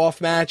blow-off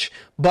match,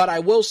 but I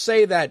will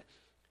say that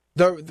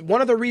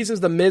one of the reasons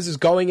The Miz is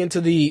going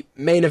into the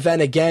main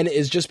event again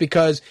is just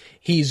because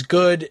he's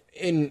good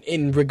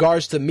in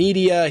regards to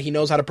media. He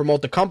knows how to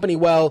promote the company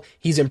well.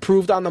 He's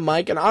improved on the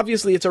mic, and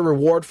obviously it's a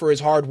reward for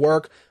his hard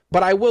work.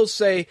 But I will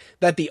say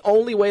that the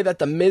only way that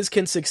The Miz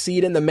can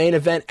succeed in the main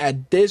event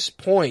at this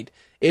point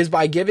is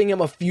by giving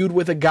him a feud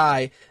with a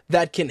guy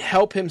that can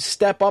help him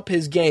step up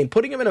his game.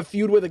 Putting him in a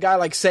feud with a guy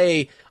like,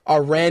 say,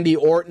 a Randy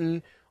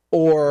Orton,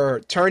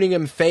 or turning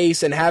him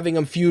face and having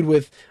him feud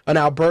with an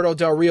Alberto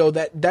Del Rio,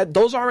 that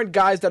those aren't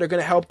guys that are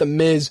going to help The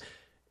Miz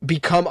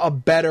become a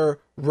better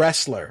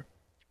wrestler.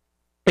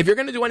 If you're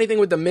going to do anything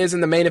with The Miz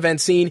in the main event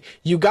scene,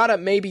 you got to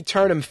maybe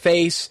turn him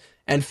face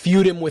and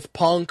feud him with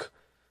Punk,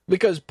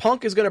 because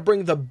Punk is going to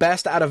bring the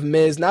best out of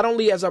Miz, not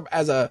only as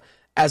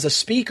a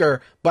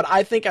speaker, but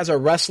I think as a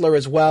wrestler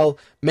as well.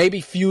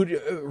 Maybe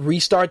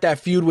restart that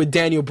feud with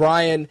Daniel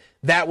Bryan.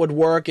 That would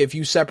work if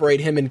you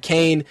separate him and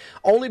Kane,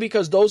 only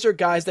because those are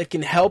guys that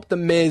can help The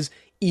Miz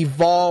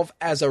evolve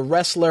as a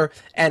wrestler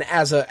and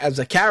as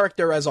a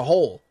character as a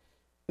whole.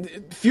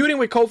 Feuding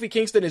with Kofi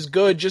Kingston is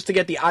good just to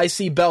get the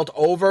IC belt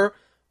over,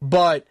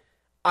 but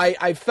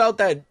I felt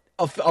that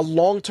a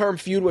long-term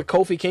feud with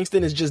Kofi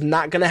Kingston is just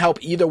not going to help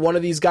either one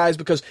of these guys,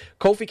 because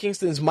Kofi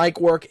Kingston's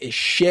mic work is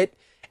shit,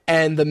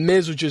 and The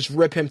Miz would just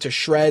rip him to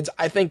shreds.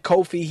 I think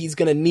Kofi, he's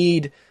going to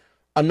need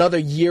another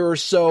year or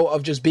so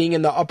of just being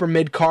in the upper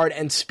mid-card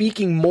and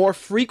speaking more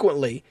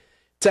frequently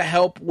to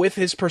help with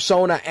his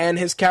persona and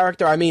his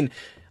character. I mean,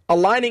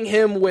 aligning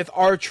him with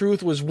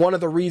R-Truth was one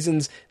of the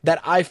reasons that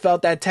I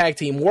felt that tag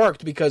team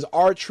worked, because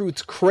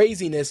R-Truth's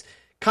craziness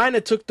kind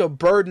of took the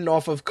burden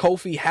off of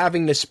Kofi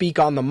having to speak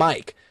on the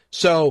mic.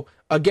 So,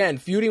 again,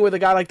 feuding with a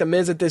guy like The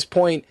Miz at this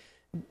point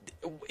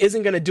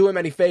isn't going to do him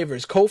any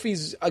favors.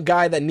 Kofi's a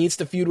guy that needs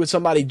to feud with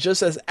somebody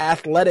just as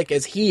athletic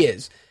as he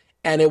is,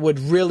 and it would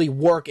really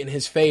work in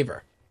his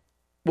favor.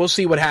 We'll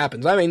see what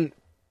happens. I mean,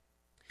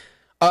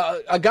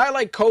 a guy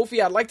like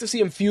Kofi, I'd like to see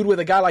him feud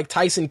with a guy like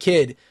Tyson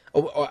Kidd,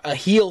 a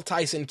heel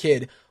Tyson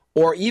Kidd,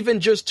 or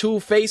even just two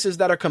faces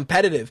that are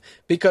competitive,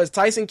 because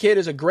Tyson Kidd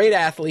is a great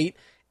athlete,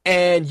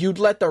 and you'd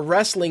let the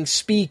wrestling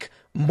speak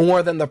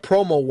more than the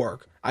promo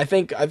work. I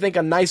think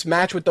a nice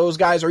match with those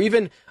guys, or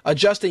even a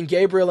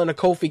Gabriel and a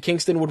Kofi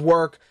Kingston would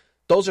work.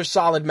 Those are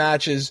solid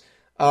matches.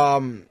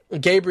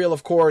 Gabriel,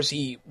 of course,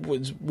 he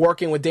was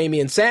working with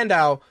Damien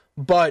Sandow,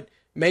 but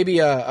maybe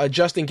a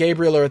Justin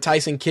Gabriel or a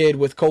Tyson Kidd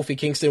with Kofi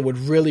Kingston would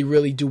really,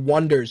 really do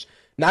wonders,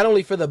 not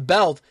only for the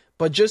belt,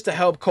 but just to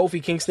help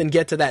Kofi Kingston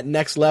get to that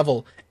next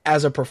level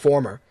as a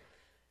performer.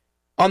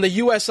 On the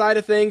U.S. side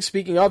of things,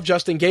 speaking of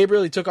Justin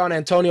Gabriel, he took on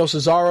Antonio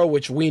Cesaro,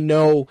 which we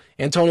know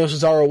Antonio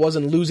Cesaro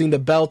wasn't losing the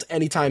belt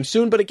anytime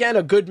soon. But again,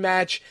 a good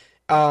match,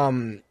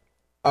 a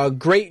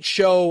great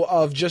show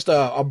of just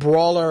a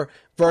brawler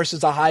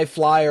versus a high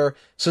flyer.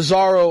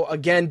 Cesaro,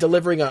 again,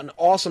 delivering an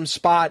awesome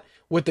spot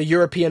with the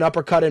European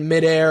uppercut in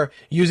midair,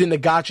 using the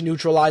Gotch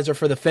neutralizer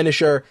for the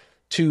finisher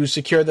to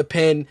secure the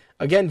pin.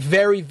 Again,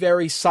 very,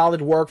 very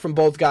solid work from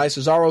both guys.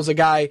 Cesaro's a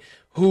guy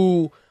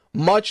who,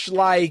 much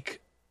like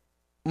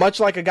much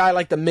like a guy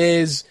like The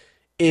Miz,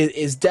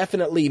 is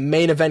definitely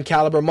main event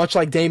caliber, much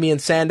like Damian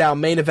Sandow,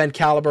 main event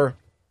caliber.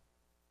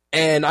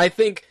 And I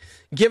think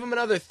give him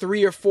another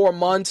 3 or 4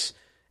 months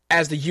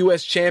as the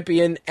U.S.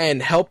 champion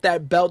and help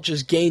that belt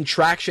just gain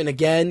traction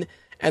again,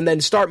 and then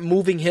start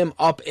moving him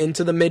up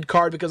into the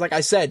mid-card. Because like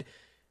I said,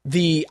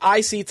 the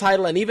IC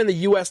title and even the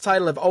U.S.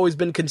 title have always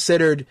been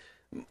considered,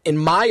 in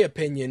my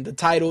opinion,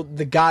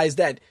 the guys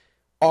that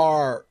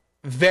are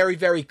very,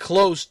 very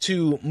close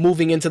to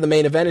moving into the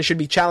main event and should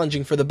be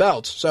challenging for the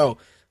belts. So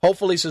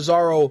hopefully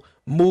Cesaro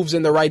moves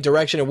in the right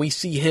direction and we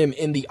see him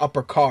in the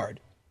upper card.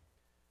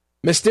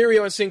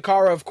 Mysterio and Sin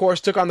Cara, of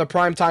course, took on the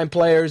Primetime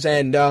Players,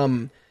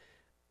 and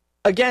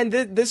again,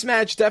 this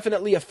match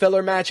definitely a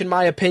filler match in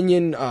my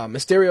opinion.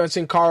 Mysterio and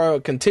Sin Cara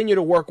continue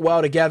to work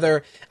well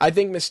together. I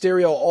think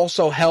Mysterio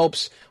also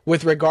helps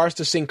with regards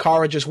to Sin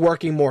Cara just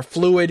working more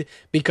fluid,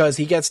 because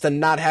he gets to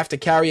not have to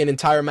carry an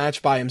entire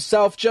match by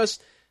himself,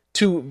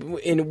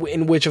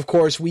 in which, of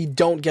course, we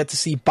don't get to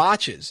see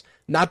botches.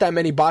 Not that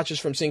many botches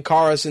from Sin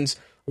Cara since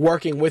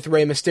working with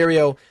Rey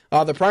Mysterio.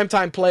 The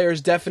Primetime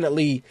Players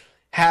definitely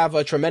have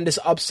a tremendous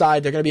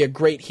upside. They're going to be a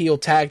great heel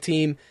tag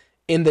team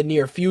in the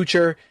near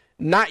future.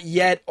 Not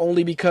yet,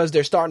 only because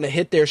they're starting to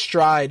hit their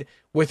stride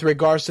with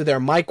regards to their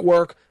mic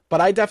work,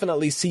 but I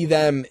definitely see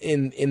them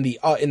in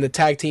the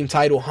tag team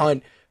title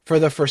hunt for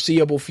the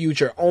foreseeable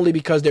future, only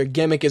because their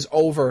gimmick is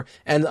over,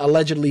 and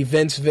allegedly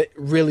Vince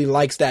really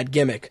likes that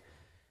gimmick.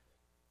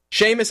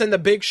 Sheamus and The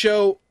Big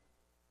Show,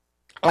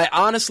 I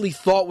honestly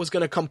thought was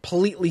going to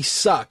completely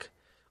suck,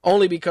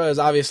 only because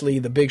obviously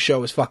The Big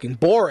Show is fucking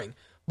boring.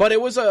 But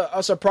it was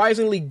a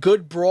surprisingly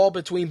good brawl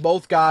between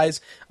both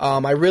guys.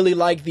 I really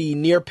like the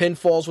near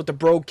pinfalls with the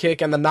Brogue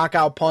Kick and the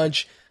knockout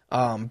punch.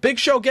 Big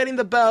Show getting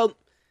the belt.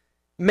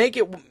 Make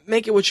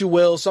it what you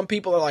will. Some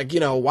people are like,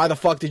 why the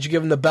fuck did you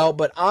give him the belt?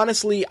 But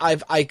honestly,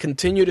 I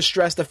continue to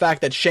stress the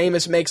fact that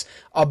Sheamus makes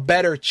a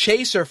better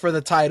chaser for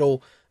the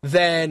title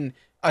than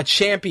a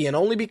champion,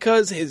 only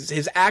because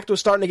his act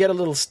was starting to get a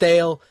little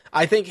stale.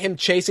 I think him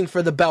chasing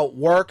for the belt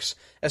works,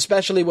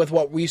 especially with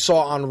what we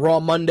saw on Raw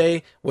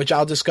Monday, which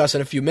I'll discuss in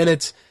a few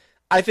minutes.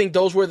 I think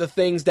those were the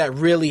things that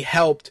really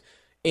helped.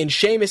 In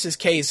Sheamus's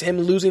case, him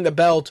losing the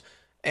belt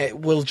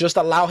will just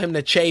allow him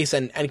to chase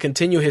and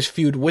continue his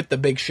feud with the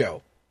Big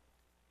Show.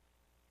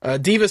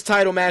 Divas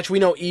title match, we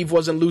know Eve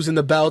wasn't losing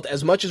the belt.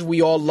 As much as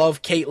we all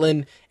love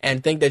Caitlyn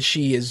and think that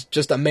she is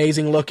just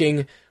amazing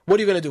looking, what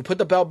are you going to do, put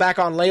the belt back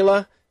on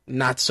Layla?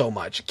 Not so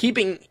much.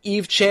 Keeping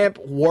Eve champ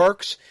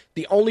works.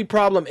 The only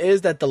problem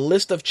is that the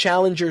list of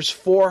challengers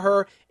for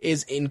her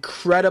is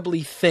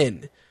incredibly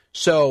thin.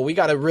 So we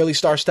got to really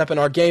start stepping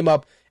our game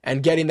up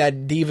and getting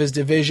that Divas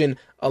division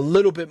a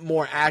little bit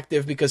more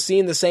active, because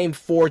seeing the same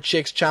 4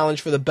 chicks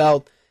challenge for the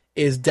belt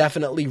is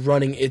definitely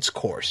running its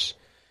course.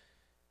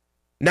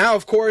 Now,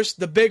 of course,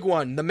 the big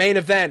one, the main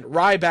event,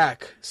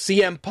 Ryback,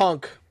 CM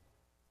Punk.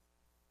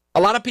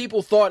 A lot of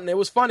people thought, and it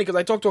was funny because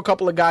I talked to a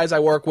couple of guys I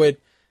work with,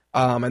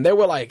 and they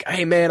were like,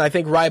 hey man, I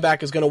think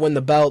Ryback is going to win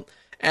the belt.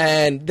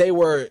 And they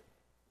were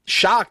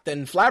shocked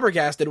and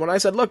flabbergasted when I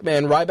said, look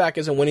man, Ryback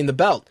isn't winning the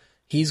belt.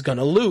 He's going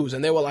to lose.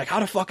 And they were like, how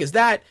the fuck is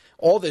that?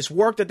 All this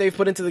work that they've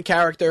put into the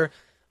character.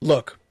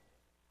 Look,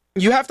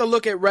 you have to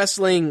look at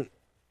wrestling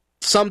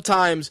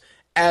sometimes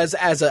as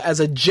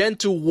a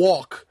gentle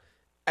walk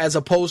as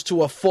opposed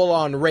to a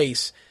full-on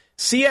race.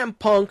 CM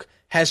Punk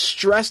has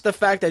stressed the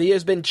fact that he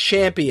has been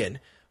champion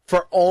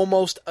for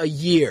almost a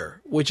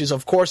year, which is,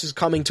 of course, is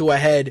coming to a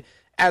head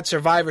at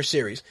Survivor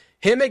Series.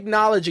 Him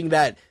acknowledging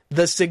that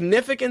the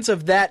significance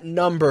of that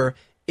number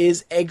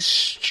is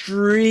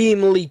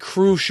extremely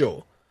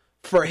crucial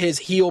for his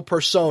heel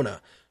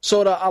persona.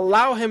 So to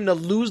allow him to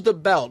lose the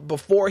belt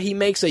before he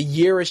makes a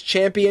year as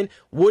champion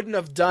wouldn't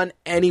have done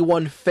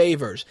anyone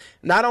favors.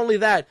 Not only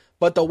that,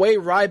 but the way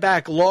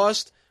Ryback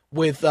lost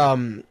with,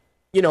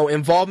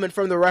 involvement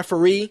from the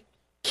referee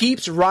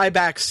keeps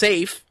Ryback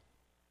safe,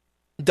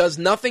 does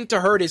nothing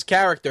to hurt his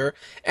character,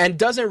 and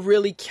doesn't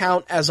really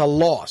count as a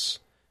loss.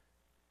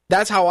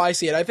 That's how I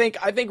see it. I think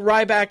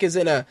Ryback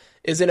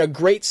is in a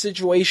great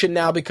situation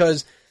now,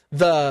 because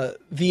the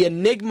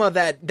enigma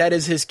that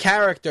is his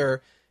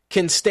character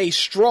can stay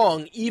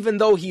strong even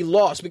though he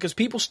lost, because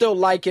people still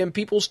like him,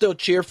 people still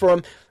cheer for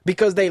him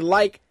because they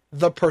like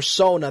the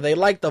persona, they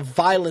like the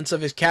violence of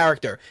his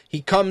character.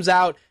 He comes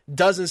out,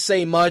 doesn't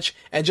say much,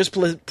 and just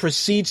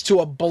proceeds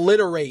to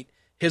obliterate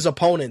his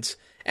opponents.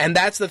 And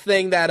that's the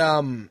thing that,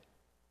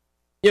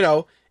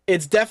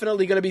 it's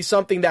definitely going to be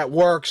something that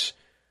works,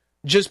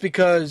 just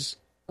because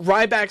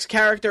Ryback's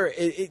character,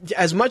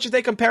 as much as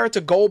they compare it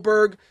to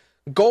Goldberg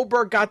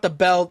got the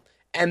belt,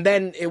 and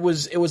then it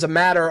was a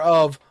matter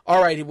of,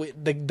 all right,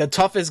 the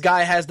toughest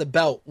guy has the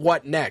belt,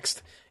 what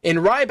next? In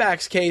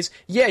Ryback's case,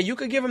 yeah, you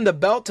could give him the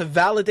belt to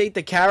validate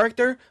the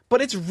character,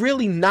 but it's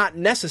really not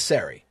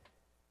necessary.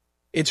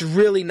 It's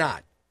really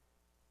not.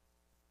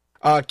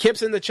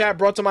 Kip's in the chat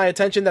brought to my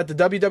attention that the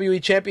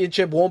WWE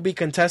Championship won't be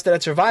contested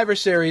at Survivor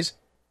Series.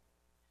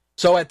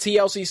 So at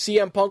TLC,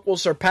 CM Punk will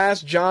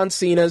surpass John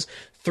Cena's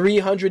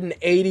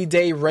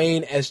 380-day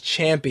reign as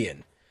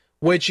champion.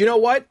 Which, you know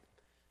what?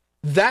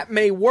 that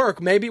may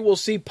work. Maybe we'll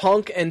see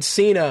Punk and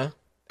Cena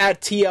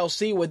at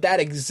TLC with that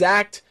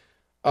exact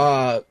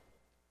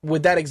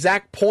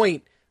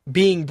point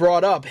being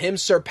brought up, him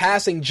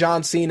surpassing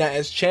John Cena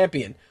as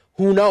champion.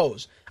 Who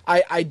knows?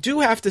 I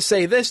do have to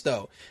say this,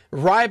 though.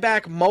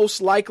 Ryback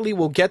most likely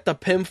will get the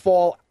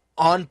pinfall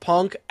on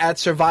Punk at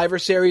Survivor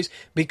Series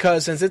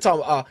because since it's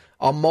a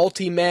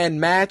multi-man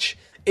match,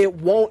 it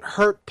won't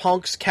hurt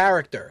Punk's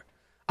character.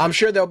 I'm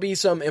sure there'll be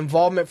some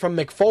involvement from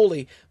Mick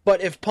Foley,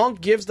 but if Punk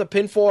gives the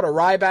pinfall to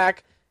Ryback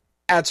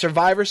at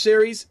Survivor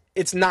Series,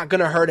 it's not going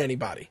to hurt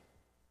anybody.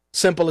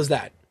 Simple as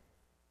that.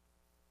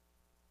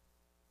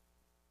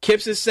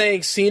 Kips is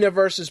saying Cena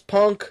versus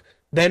Punk,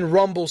 then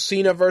Rumble,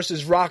 Cena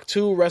versus Rock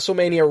 2,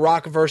 WrestleMania,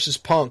 Rock versus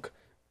Punk.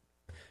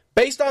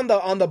 Based on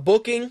the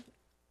booking,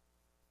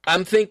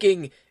 I'm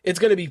thinking it's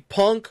going to be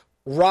Punk,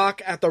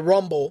 Rock at the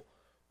Rumble,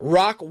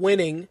 Rock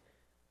winning,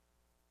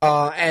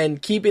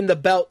 and keeping the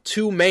belt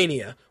to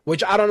Mania,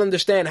 which I don't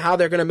understand how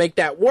they're going to make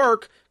that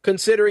work,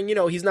 considering,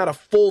 he's not a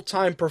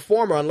full-time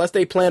performer, unless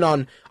they plan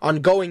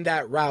on going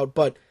that route.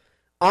 But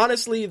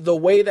honestly, the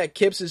way that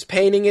Kips is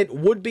painting it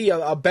would be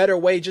a better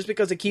way, just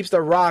because it keeps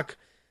The Rock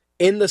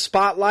in the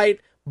spotlight,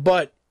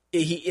 but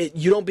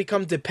you don't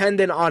become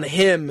dependent on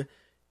him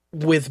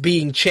with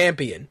being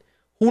champion.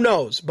 Who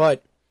knows?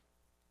 But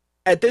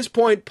at this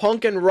point,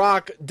 Punk and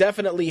Rock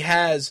definitely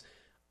has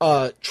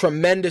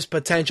tremendous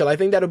potential. I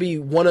think that'll be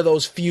one of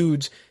those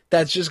feuds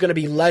that's just going to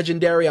be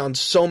legendary on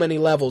so many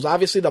levels.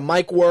 Obviously, the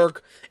mic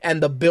work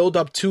and the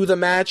build-up to the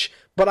match,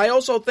 but I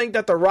also think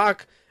that The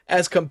Rock,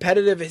 as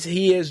competitive as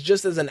he is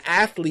just as an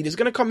athlete, is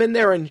going to come in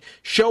there and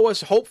show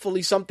us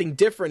hopefully something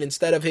different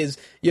instead of his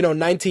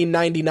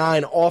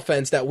 1999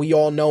 offense that we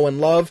all know and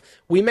love.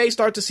 We may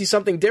start to see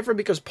something different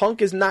because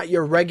Punk is not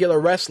your regular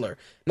wrestler.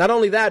 Not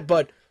only that,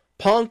 but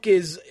Punk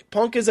is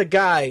a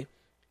guy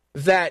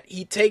that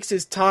he takes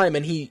his time,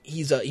 and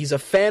he's a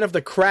fan of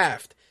the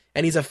craft,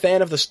 and he's a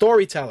fan of the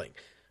storytelling.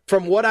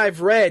 From what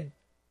I've read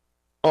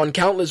on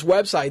countless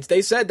websites,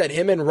 they said that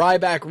him and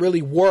Ryback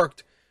really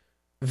worked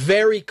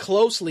very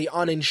closely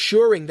on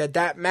ensuring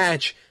that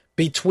match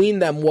between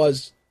them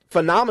was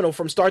phenomenal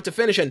from start to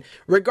finish. And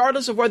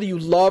regardless of whether you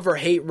love or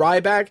hate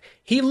Ryback,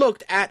 he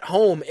looked at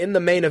home in the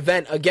main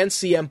event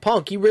against CM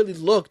Punk. He really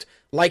looked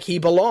like he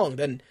belonged.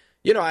 And,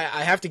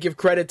 I have to give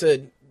credit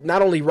to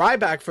not only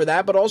Ryback for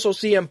that, but also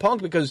CM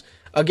Punk, because,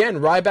 again,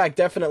 Ryback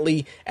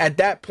definitely at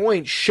that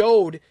point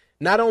showed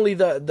not only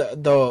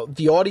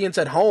the audience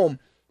at home,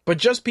 but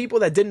just people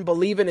that didn't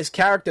believe in his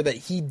character that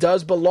he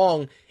does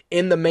belong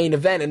in the main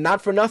event. And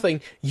not for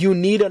nothing, you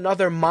need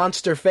another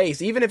monster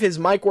face. Even if his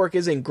mic work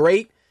isn't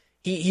great,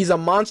 he's a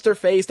monster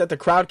face that the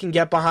crowd can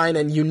get behind,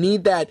 and you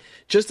need that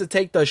just to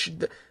take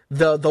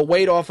the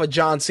weight off of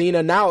John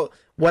Cena. Now,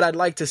 what I'd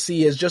like to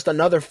see is just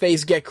another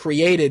face get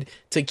created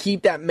to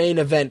keep that main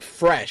event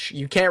fresh.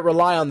 You can't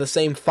rely on the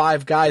same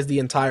 5 guys the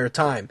entire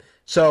time.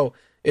 So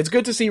it's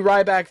good to see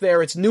Ryback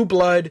there. It's new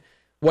blood.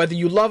 Whether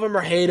you love him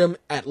or hate him,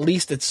 at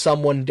least it's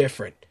someone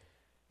different.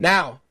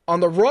 Now, on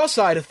the Raw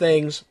side of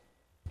things,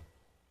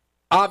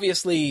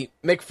 obviously,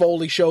 Mick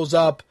Foley shows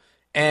up,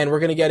 and we're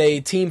going to get a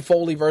Team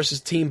Foley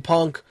versus Team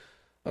Punk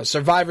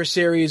Survivor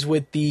Series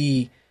with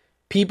the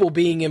people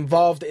being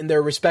involved in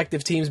their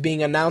respective teams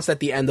being announced at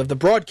the end of the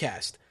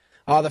broadcast.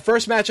 The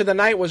first match of the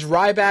night was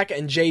Ryback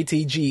and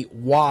JTG.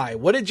 Why?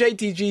 What did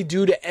JTG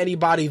do to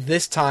anybody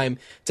this time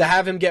to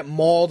have him get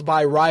mauled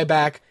by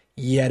Ryback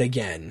yet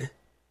again?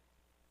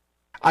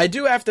 I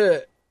do have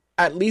to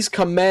at least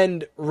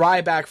commend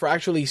Ryback for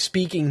actually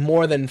speaking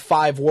more than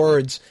 5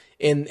 words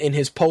in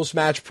his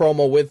post-match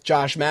promo with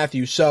Josh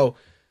Matthews. So,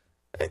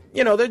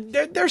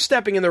 they're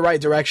stepping in the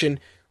right direction.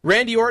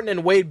 Randy Orton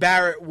and Wade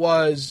Barrett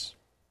was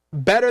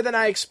better than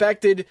I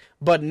expected,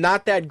 but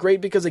not that great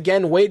because,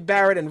 again, Wade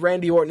Barrett and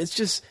Randy Orton, it's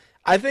just,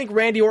 I think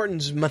Randy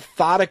Orton's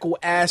methodical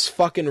ass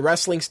fucking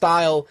wrestling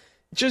style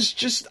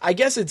just I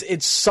guess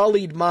it's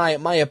sullied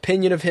my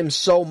opinion of him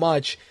so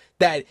much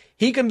that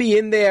he can be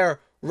in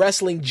there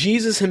wrestling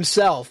Jesus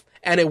himself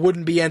and it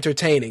wouldn't be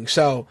entertaining.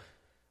 So,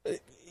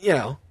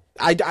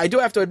 I do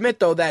have to admit,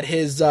 though, that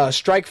his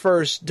Strike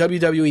First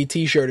WWE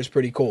t-shirt is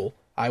pretty cool.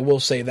 I will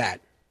say that.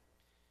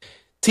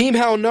 Team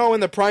Hell No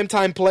and the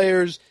Primetime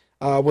Players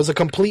was a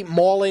complete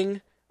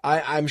mauling.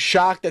 I'm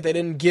shocked that they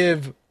didn't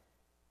give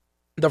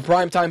the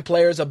Primetime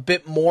Players a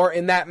bit more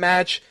in that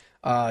match.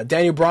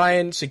 Daniel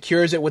Bryan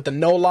secures it with the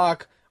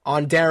no-lock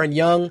on Darren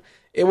Young.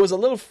 It was a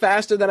little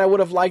faster than I would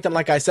have liked, and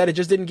like I said, it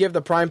just didn't give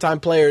the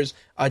Primetime Players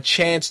a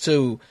chance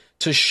to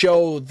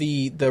show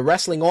the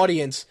wrestling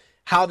audience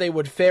how they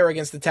would fare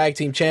against the tag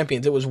team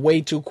champions. It was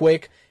way too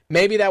quick.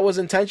 Maybe that was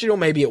intentional,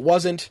 maybe it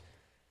wasn't.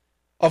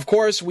 Of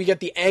course, we get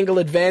the angle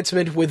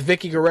advancement with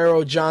Vicky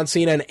Guerrero, John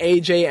Cena, and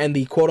AJ, and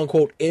the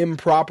quote-unquote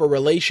improper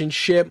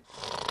relationship.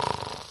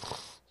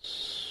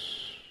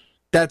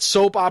 That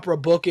soap opera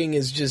booking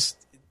is just,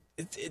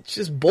 it's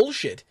just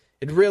bullshit.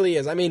 It really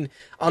is. I mean,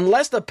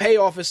 unless the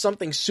payoff is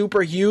something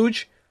super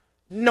huge,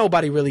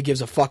 nobody really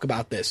gives a fuck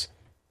about this.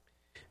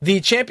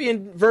 The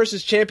champion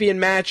versus champion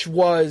match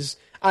was,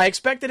 I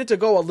expected it to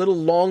go a little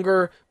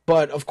longer,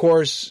 but of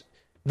course,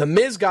 The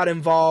Miz got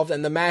involved,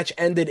 and the match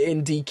ended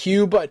in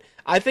DQ, but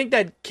I think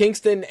that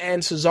Kingston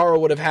and Cesaro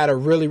would have had a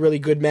really, really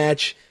good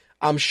match.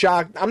 I'm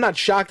shocked. I'm not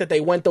shocked that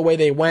they went the way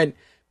they went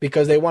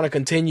because they want to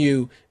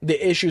continue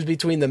the issues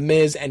between The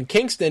Miz and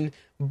Kingston,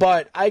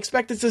 but I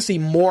expected to see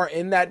more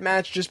in that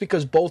match just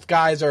because both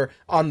guys are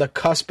on the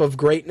cusp of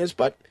greatness,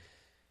 but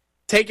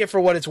take it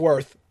for what it's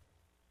worth.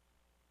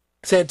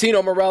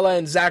 Santino Marella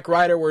and Zack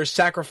Ryder were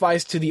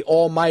sacrificed to the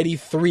almighty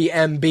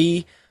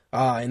 3MB.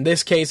 In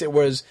this case, it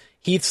was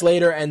Heath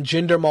Slater and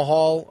Jinder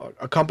Mahal,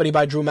 accompanied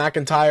by Drew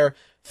McIntyre.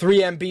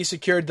 3MB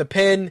secured the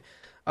pin.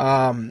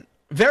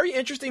 Very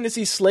interesting to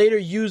see Slater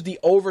use the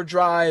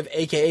overdrive,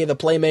 aka the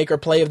Playmaker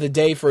play of the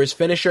day, for his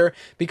finisher,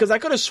 because I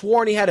could have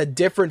sworn he had a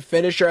different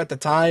finisher at the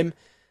time.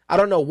 I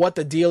don't know what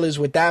the deal is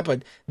with that,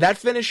 but that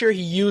finisher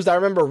he used, I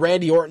remember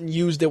Randy Orton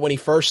used it when he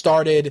first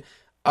started.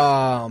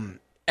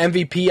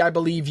 MVP, I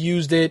believe,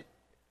 used it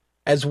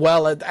as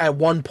well at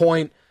one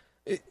point.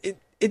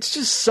 It's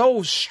just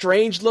so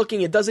strange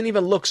looking. It doesn't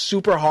even look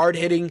super hard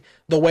hitting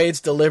the way it's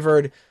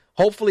delivered.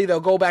 Hopefully they'll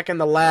go back in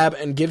the lab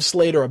and give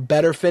Slater a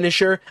better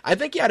finisher. I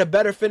think he had a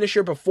better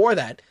finisher before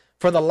that.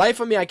 For the life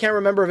of me, I can't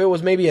remember if it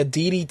was maybe a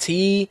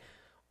DDT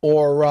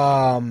or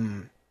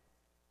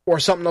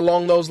something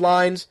along those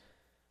lines.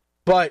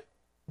 But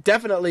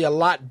definitely a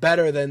lot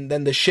better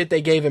than the shit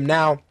they gave him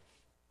now.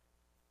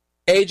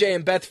 AJ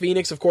and Beth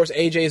Phoenix, of course,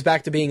 AJ is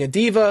back to being a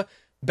diva.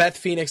 Beth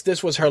Phoenix,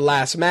 this was her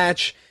last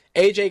match.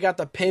 AJ got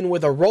the pin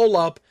with a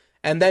roll-up,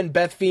 and then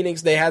Beth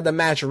Phoenix, they had the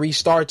match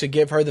restart to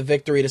give her the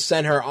victory to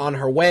send her on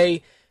her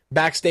way.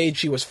 Backstage,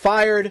 she was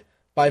fired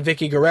by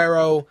Vicky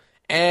Guerrero,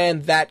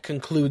 and that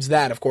concludes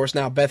that. Of course,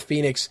 now Beth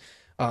Phoenix,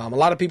 a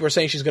lot of people are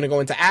saying she's going to go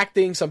into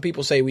acting. Some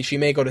people say she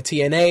may go to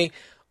TNA.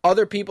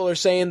 Other people are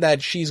saying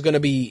that she's going to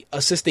be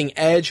assisting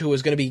Edge, who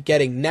is going to be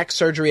getting neck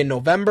surgery in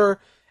November.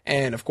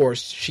 And, of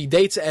course, she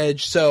dates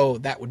Edge, so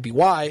that would be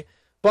why.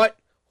 But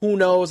who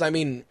knows? I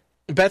mean,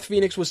 Beth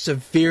Phoenix was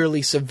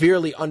severely,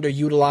 severely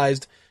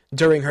underutilized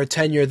during her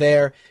tenure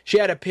there. She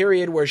had a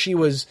period where she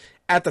was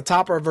at the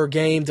top of her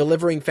game,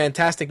 delivering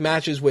fantastic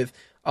matches with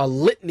a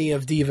litany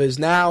of divas.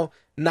 Now,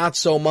 not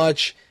so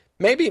much.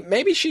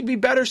 Maybe she'd be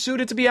better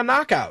suited to be a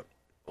knockout.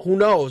 Who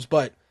knows?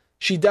 But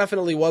she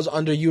definitely was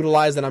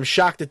underutilized, and I'm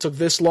shocked it took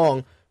this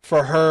long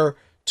for her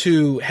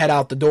to head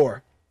out the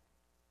door.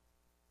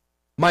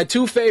 My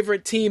two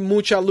favorite Team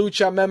Mucha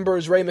Lucha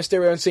members, Rey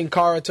Mysterio and Sin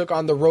Cara, took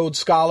on the Rhodes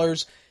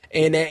Scholars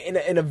in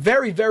a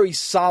very, very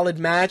solid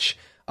match.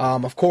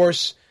 Of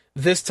course,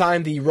 this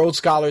time the Rhodes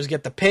Scholars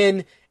get the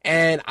pin,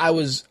 and I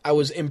was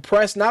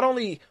impressed not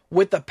only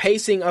with the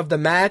pacing of the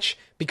match,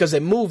 because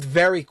it moved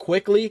very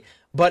quickly,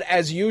 but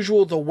as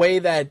usual, the way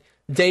that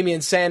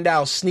Damian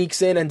Sandow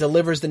sneaks in and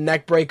delivers the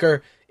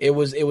neckbreaker, it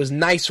was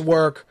nice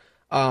work.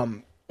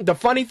 The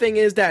funny thing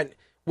is that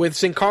with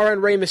Sin Cara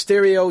and Rey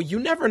Mysterio, you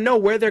never know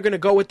where they're going to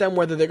go with them,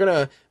 whether they're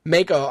going to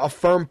make a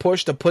firm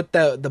push to put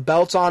the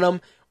belts on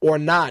them or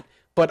not.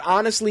 But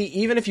honestly,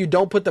 even if you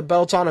don't put the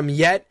belts on them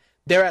yet,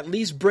 they're at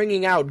least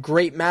bringing out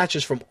great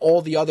matches from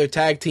all the other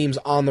tag teams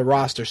on the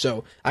roster.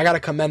 So I got to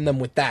commend them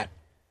with that.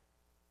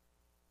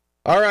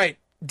 All right,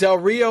 Del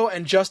Rio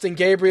and Justin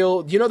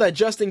Gabriel. You know that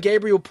Justin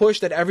Gabriel push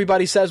that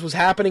everybody says was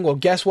happening? Well,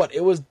 guess what?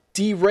 It was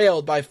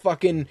derailed by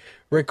fucking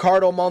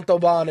Ricardo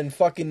Montalban and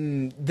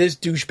fucking this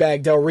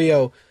douchebag Del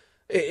Rio.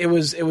 It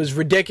was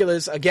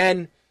ridiculous.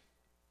 Again,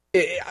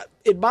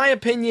 in my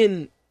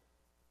opinion,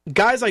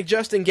 guys like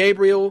Justin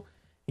Gabriel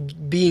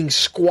being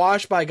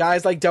squashed by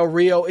guys like Del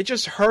Rio, it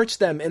just hurts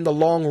them in the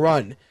long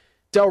run.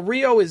 Del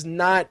Rio is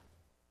not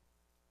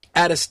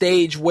at a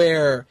stage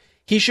where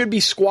he should be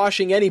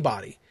squashing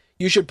anybody.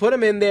 You should put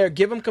him in there,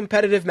 give him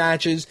competitive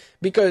matches,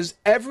 because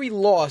every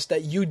loss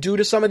that you do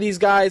to some of these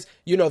guys,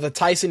 you know, the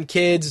Tyson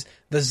Kidds,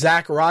 the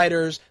Zack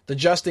Ryders, the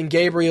Justin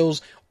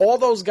Gabriels, all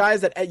those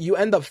guys that you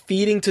end up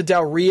feeding to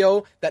Del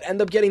Rio, that end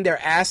up getting their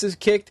asses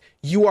kicked,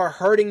 you are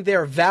hurting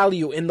their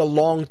value in the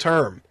long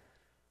term.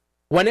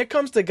 When it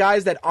comes to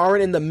guys that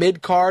aren't in the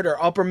mid-card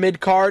or upper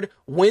mid-card,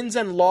 wins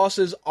and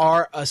losses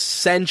are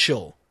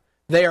essential.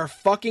 They are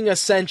fucking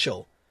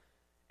essential.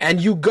 And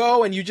you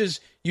go and you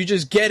just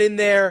get in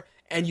there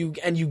and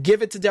you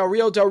give it to Del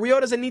Rio. Del Rio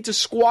doesn't need to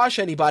squash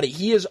anybody.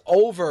 He is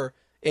over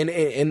in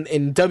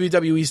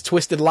WWE's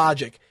Twisted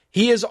Logic.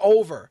 He is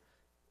over.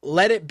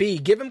 Let it be.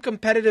 Give him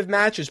competitive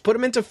matches. Put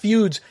him into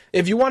feuds.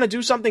 If you want to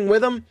do something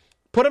with him,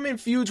 put him in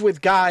feuds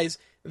with guys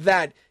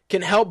that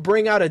can help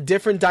bring out a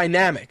different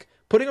dynamic.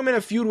 Putting him in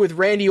a feud with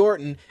Randy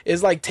Orton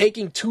is like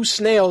taking two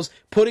snails,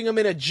 putting them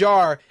in a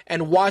jar,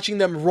 and watching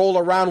them roll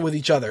around with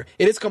each other.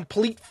 It is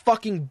complete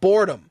fucking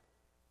boredom.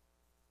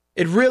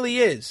 It really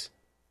is.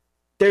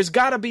 There's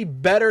got to be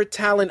better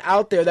talent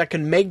out there that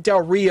can make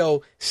Del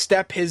Rio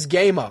step his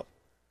game up.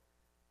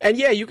 And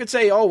yeah, you could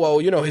say, oh,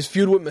 well, you know, his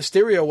feud with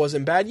Mysterio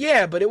wasn't bad.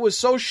 Yeah, but it was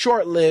so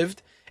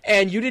short-lived,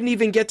 and you didn't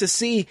even get to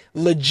see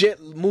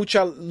legit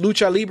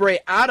lucha libre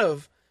out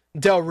of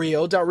Del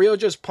Rio. Del Rio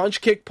just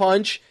punch, kick,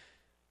 punch,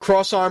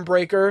 cross-arm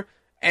breaker,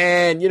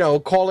 and, you know,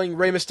 calling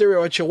Rey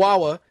Mysterio a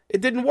chihuahua.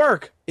 It didn't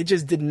work. It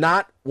just did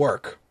not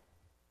work.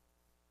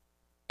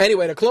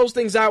 Anyway, to close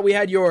things out, we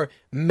had your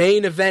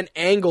main event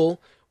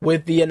angle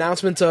with the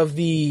announcement of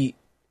the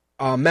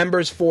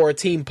members for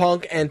Team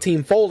Punk and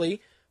Team Foley.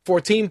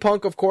 For Team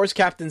Punk, of course,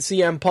 Captain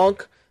CM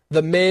Punk,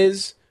 The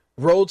Miz,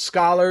 Rhodes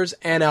Scholars,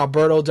 and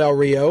Alberto Del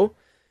Rio.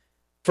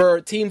 For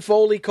Team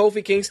Foley,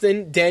 Kofi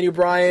Kingston, Daniel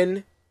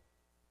Bryan,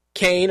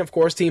 Kane, of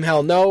course, Team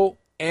Hell No,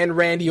 and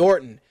Randy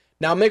Orton.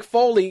 Now, Mick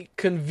Foley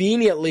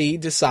conveniently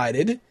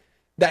decided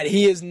that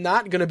he is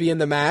not going to be in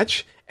the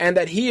match and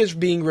that he is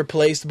being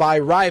replaced by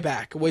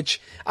Ryback,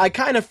 which I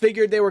kind of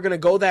figured they were going to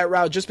go that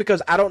route just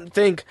because I don't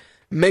think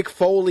Mick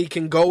Foley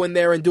can go in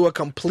there and do a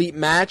complete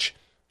match.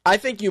 I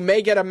think you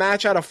may get a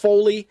match out of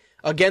Foley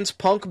against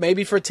Punk,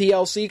 maybe for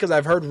TLC, because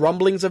I've heard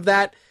rumblings of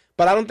that,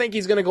 but I don't think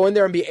he's going to go in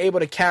there and be able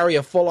to carry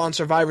a full-on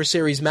Survivor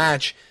Series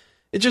match.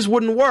 It just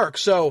wouldn't work.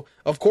 So,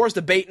 of course,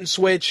 the bait and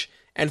switch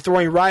and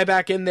throwing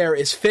Ryback in there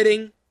is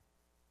fitting.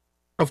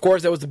 Of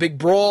course, there was the big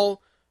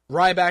brawl.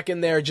 Ryback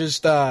in there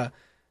just, trying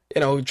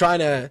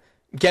to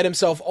get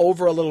himself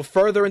over a little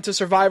further into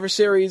Survivor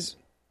Series.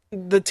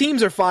 The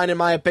teams are fine, in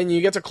my opinion.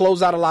 You get to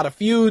close out a lot of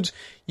feuds.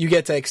 You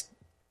get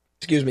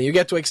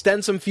to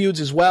extend some feuds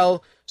as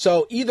well.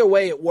 So either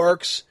way, it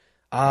works.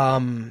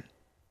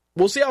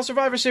 We'll see how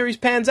Survivor Series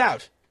pans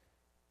out.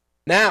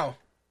 Now,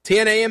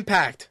 TNA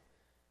Impact.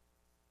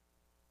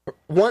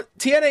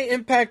 TNA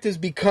Impact has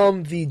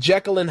become the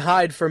Jekyll and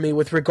Hyde for me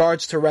with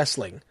regards to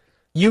wrestling.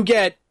 You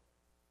get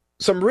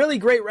some really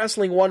great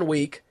wrestling one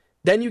week,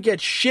 then you get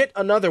shit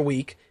another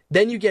week,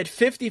 then you get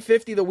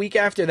 50-50 the week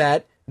after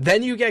that,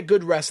 then you get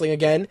good wrestling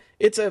again.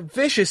 It's a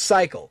vicious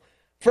cycle.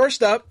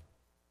 First up,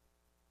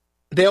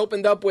 they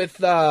opened up with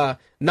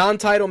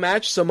non-title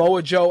match,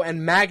 Samoa Joe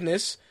and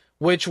Magnus,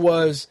 which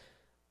was,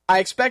 I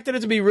expected it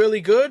to be really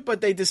good,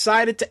 but they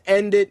decided to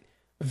end it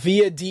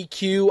via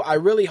DQ. I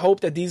really hope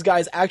that these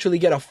guys actually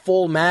get a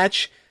full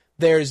match.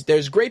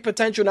 There's great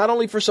potential not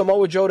only for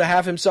Samoa Joe to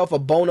have himself a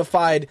bona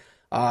fide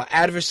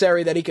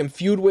adversary that he can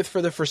feud with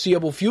for the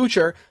foreseeable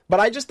future, but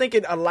I just think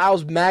it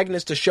allows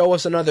Magnus to show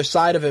us another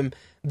side of him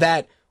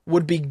that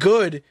would be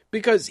good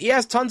because he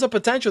has tons of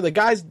potential. The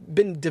guy's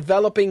been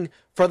developing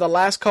for the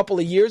last couple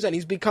of years and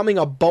he's becoming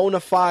a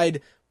bona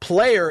fide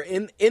player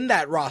in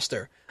that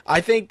roster. I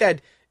think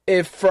that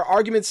if, for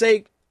argument's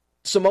sake,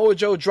 Samoa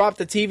Joe dropped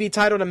the TV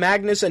title to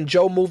Magnus and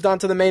Joe moved on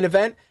to the main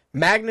event,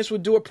 Magnus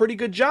would do a pretty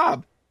good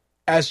job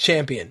as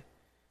champion.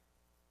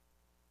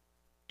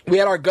 We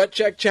had our gut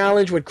check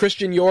challenge with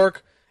Christian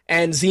York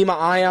and Zema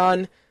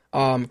Ion.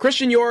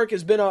 Christian York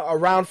has been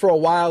around for a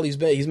while. He's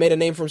made a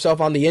name for himself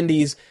on the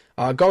indies.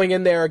 Going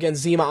in there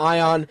against Zema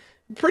Ion,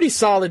 pretty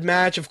solid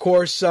match. Of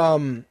course,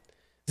 Zema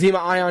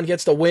Ion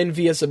gets the win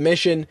via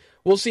submission.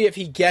 We'll see if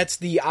he gets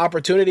the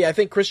opportunity. I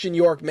think Christian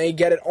York may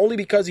get it only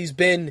because he's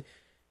been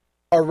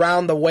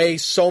around the way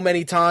so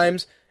many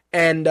times.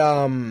 And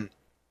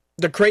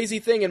the crazy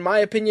thing, in my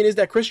opinion, is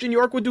that Christian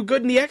York would do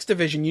good in the X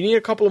division. You need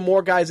a couple of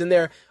more guys in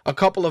there, a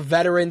couple of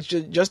veterans,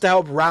 just to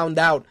help round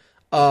out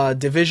a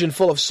division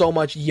full of so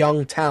much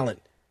young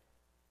talent.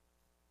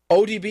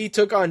 ODB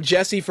took on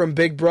Jesse from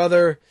Big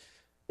Brother.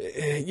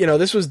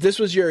 This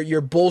was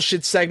your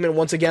bullshit segment.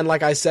 Once again,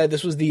 like I said,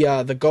 this was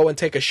the go and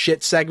take a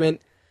shit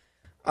segment.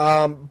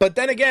 But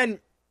then again,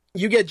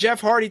 you get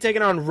Jeff Hardy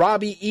taking on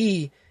Robbie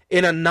E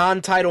in a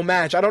non-title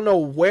match. I don't know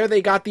where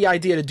they got the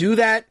idea to do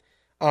that.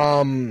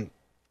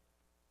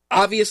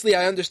 Obviously,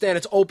 I understand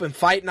it's open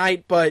fight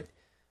night, but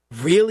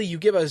really, you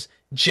give us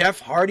Jeff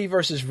Hardy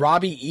versus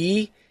Robbie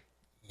E?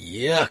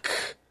 Yuck.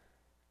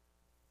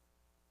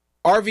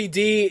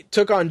 RVD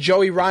took on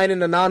Joey Ryan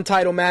in a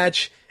non-title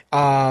match.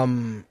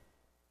 Obviously,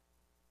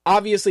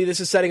 this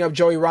is setting up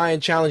Joey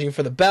Ryan challenging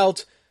for the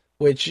belt,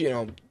 which,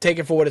 take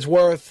it for what it's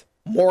worth.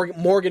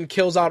 Morgan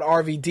kills out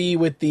RVD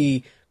with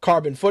the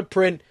carbon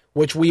footprint,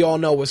 which we all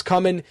know was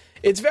coming.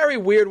 It's very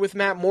weird with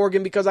Matt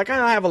Morgan because I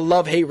kind of have a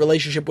love-hate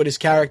relationship with his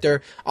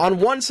character. On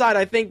one side,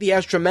 I think he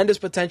has tremendous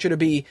potential to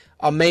be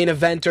a main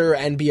eventer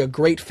and be a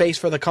great face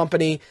for the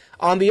company.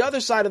 On the other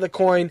side of the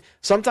coin,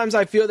 sometimes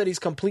I feel that he's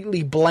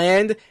completely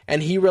bland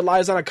and he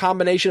relies on a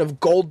combination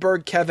of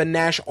Goldberg, Kevin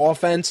Nash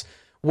offense,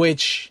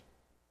 which,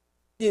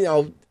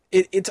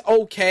 it's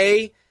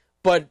okay,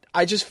 but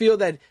I just feel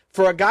that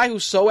for a guy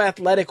who's so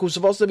athletic, who's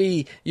supposed to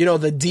be, the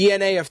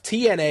DNA of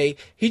TNA,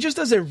 he just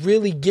doesn't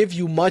really give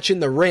you much in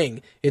the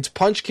ring. It's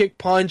punch, kick,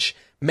 punch,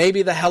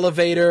 maybe the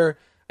Hellevator,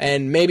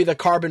 and maybe the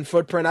carbon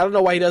footprint. I don't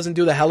know why he doesn't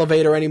do the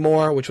Hellevator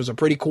anymore, which was a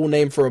pretty cool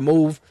name for a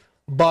move,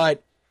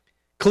 but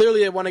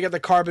clearly they want to get the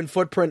carbon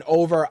footprint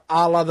over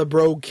a la the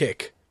Brogue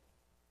Kick.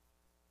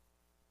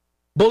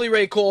 Bully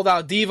Ray called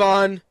out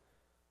Devon,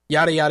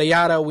 yada, yada,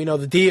 yada, we know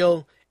the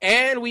deal.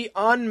 And we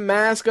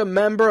unmask a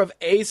member of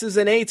Aces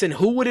and Eights. And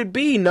who would it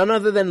be? None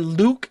other than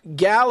Luke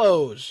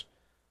Gallows,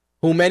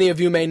 who many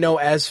of you may know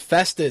as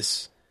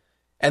Festus.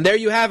 And there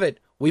you have it.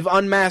 We've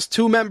unmasked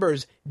two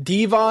members,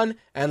 Devon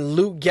and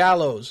Luke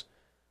Gallows.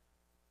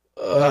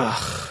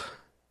 Ugh.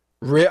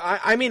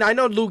 I mean, I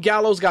know Luke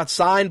Gallows got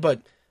signed,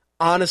 but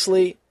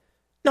honestly,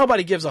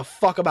 nobody gives a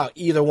fuck about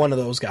either one of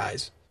those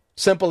guys.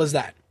 Simple as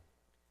that.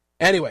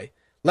 Anyway,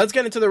 let's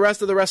get into the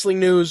rest of the wrestling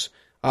news.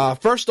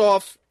 First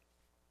off,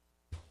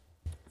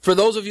 For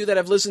those of you that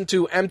have listened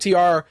to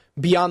MTR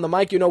Beyond the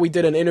Mic, you know we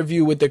did an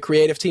interview with the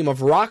creative team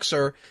of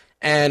Roxer,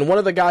 and one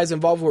of the guys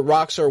involved with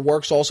Roxer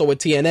works also with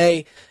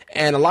TNA,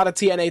 and a lot of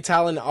TNA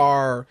talent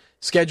are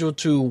scheduled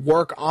to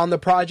work on the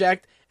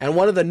project, and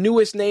one of the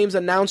newest names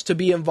announced to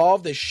be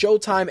involved is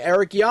Showtime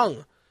Eric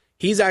Young.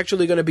 He's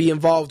actually going to be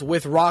involved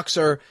with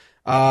Roxer,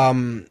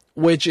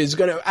 which is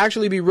going to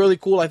actually be really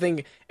cool. I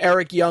think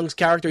Eric Young's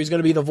character, he's going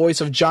to be the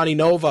voice of Johnny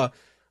Nova.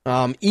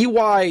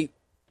 EY,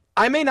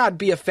 I may not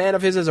be a fan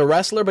of his as a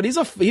wrestler, but he's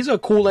a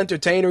cool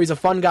entertainer. He's a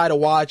fun guy to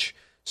watch.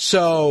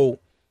 So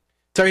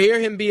to hear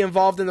him be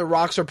involved in the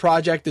Roxer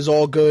project is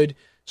all good.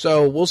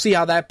 So we'll see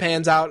how that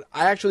pans out.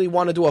 I actually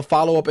want to do a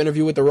follow-up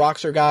interview with the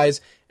Roxer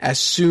guys as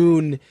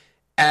soon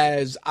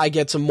as I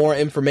get some more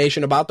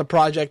information about the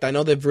project. I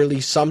know they've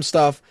released some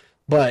stuff,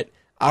 but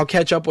I'll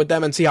catch up with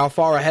them and see how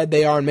far ahead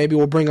they are, and maybe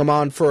we'll bring them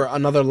on for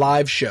another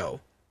live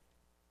show.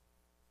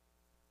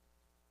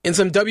 In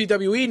some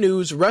WWE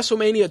news,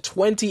 WrestleMania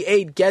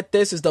 28, get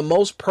this, is the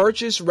most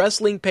purchased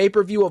wrestling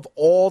pay-per-view of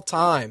all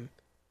time.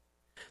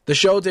 The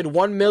show did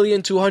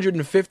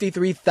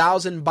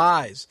 1,253,000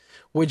 buys,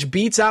 which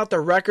beats out the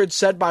record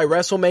set by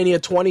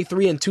WrestleMania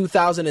 23 in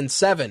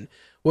 2007,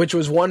 which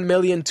was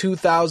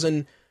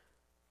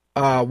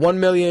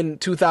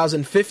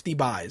 1,250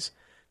 buys.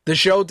 The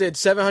show did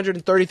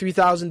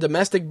 733,000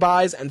 domestic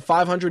buys and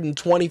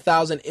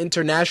 520,000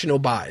 international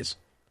buys.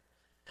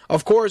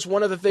 Of course,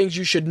 one of the things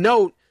you should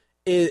note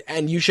is,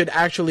 and you should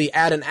actually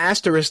add an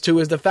asterisk to,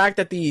 is the fact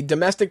that the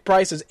domestic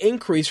prices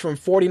increased from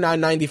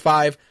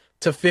 $49.95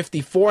 to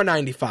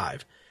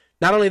 $54.95.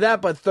 Not only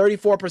that, but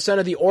 34%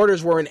 of the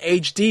orders were in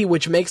HD,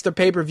 which makes the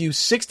pay-per-view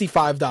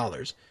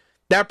 $65.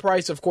 That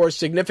price, of course,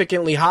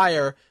 significantly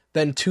higher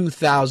than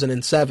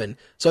 2007.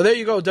 So there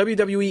you go,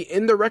 WWE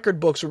in the record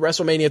books with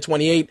WrestleMania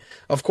 28,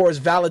 of course,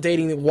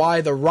 validating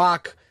why The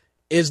Rock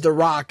is The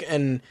Rock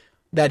and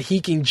that he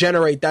can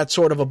generate that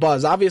sort of a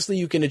buzz. Obviously,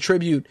 you can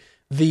attribute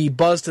the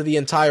buzz to the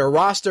entire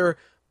roster,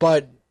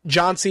 but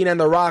John Cena and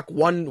The Rock,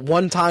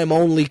 one time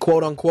only,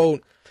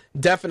 quote-unquote,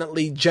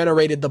 definitely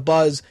generated the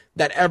buzz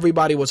that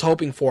everybody was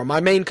hoping for. My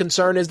main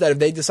concern is that if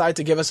they decide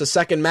to give us a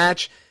second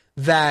match,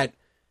 that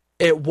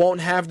it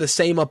won't have the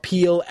same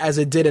appeal as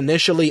it did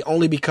initially,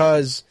 only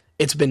because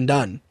it's been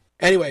done.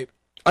 Anyway,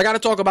 I got to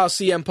talk about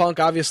CM Punk.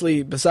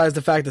 Obviously, besides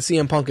the fact that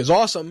CM Punk is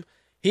awesome,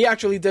 he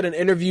actually did an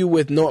interview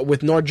with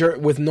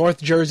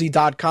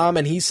NorthJersey.com,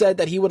 and he said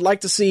that he would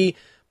like to see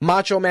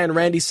Macho Man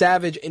Randy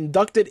Savage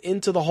inducted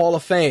into the Hall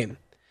of Fame.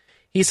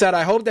 He said,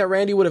 I hope that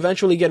Randy would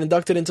eventually get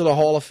inducted into the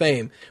Hall of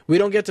Fame. We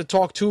don't get to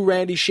talk to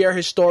Randy, share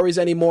his stories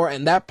anymore,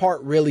 and that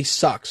part really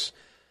sucks.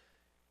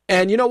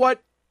 And you know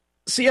what?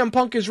 CM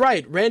Punk is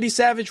right. Randy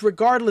Savage,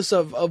 regardless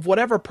of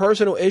whatever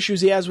personal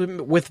issues he has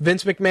with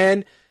Vince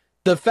McMahon,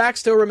 the fact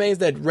still remains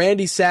that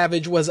Randy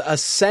Savage was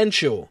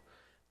essential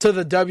to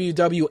the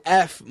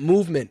WWF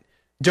movement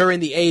during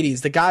the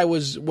 80s. The guy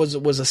was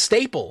a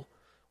staple,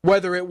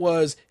 whether it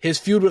was his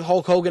feud with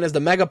Hulk Hogan as the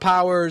Mega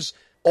Powers,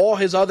 all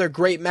his other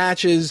great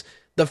matches.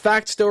 The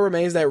fact still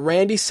remains that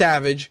Randy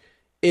Savage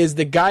is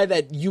the guy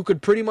that you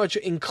could pretty much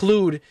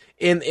include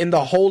in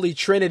the holy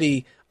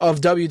trinity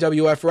of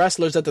WWF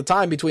wrestlers at the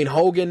time. Between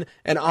Hogan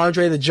and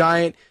Andre the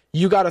Giant,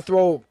 you got to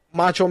throw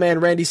Macho Man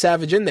Randy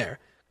Savage in there.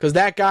 Because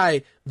that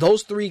guy,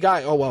 those three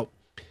guys, oh well,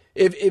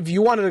 if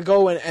you wanted to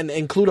go and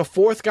include a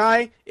fourth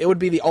guy, it would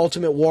be the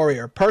Ultimate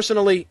Warrior.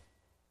 Personally,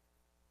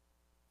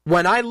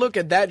 when I look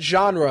at that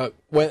genre,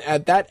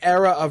 at that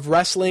era of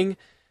wrestling,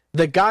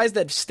 the guys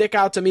that stick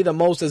out to me the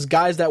most as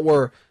guys that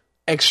were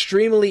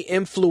extremely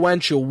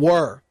influential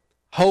were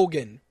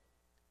Hogan,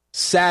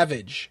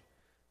 Savage,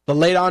 the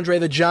late Andre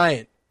the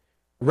Giant,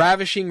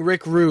 Ravishing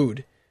Rick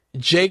Rude,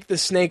 Jake the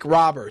Snake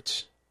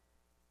Roberts,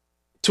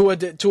 to a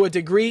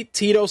degree,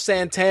 Tito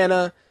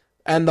Santana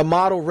and the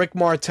model Rick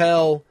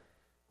Martel,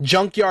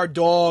 Junkyard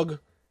Dog,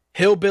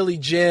 Hillbilly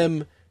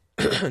Jim.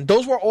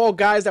 Those were all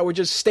guys that were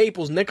just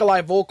staples.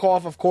 Nikolai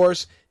Volkov, of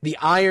course, the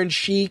Iron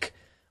Sheik,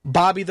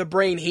 Bobby the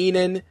Brain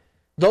Heenan.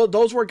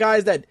 Those were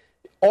guys that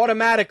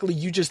automatically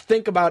you just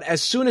think about.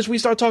 As soon as we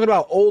start talking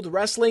about old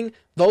wrestling,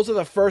 those are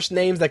the first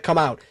names that come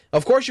out.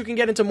 Of course, you can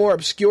get into more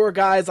obscure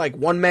guys like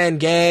One Man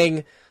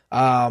Gang,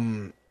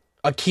 Akeem,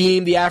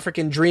 the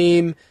African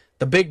Dream,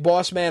 the Big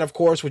Boss Man, of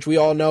course, which we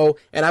all know,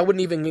 and I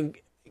wouldn't even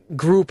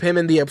group him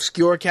in the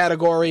obscure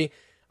category.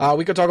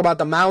 We could talk about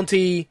the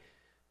Mountie,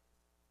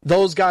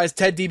 those guys,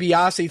 Ted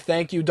DiBiase,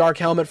 thank you, Dark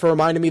Helmet, for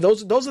reminding me.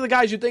 Those are the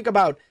guys you think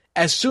about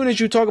as soon as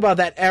you talk about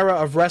that era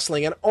of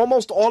wrestling, and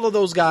almost all of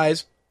those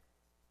guys,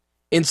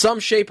 in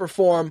some shape or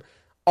form,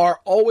 are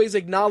always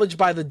acknowledged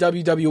by the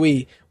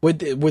WWE,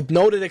 with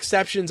noted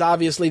exceptions,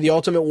 obviously, the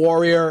Ultimate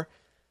Warrior,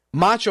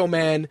 Macho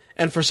Man,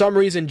 and for some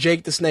reason,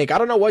 Jake the Snake. I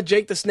don't know what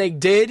Jake the Snake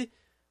did,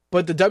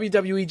 but the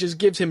WWE just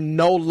gives him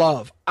no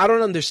love. I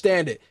don't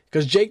understand it,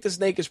 because Jake the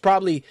Snake is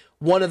probably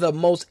one of the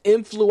most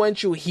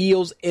influential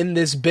heels in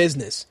this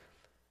business.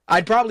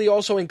 I'd probably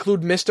also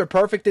include Mr.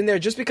 Perfect in there,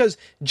 just because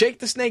Jake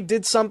the Snake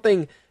did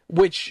something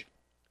which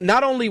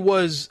not only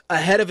was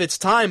ahead of its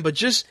time, but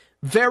just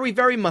very,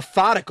 very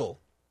methodical.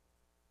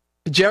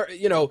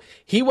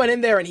 He went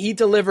in there and he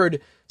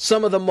delivered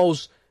some of the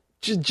most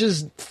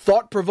just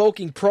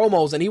thought-provoking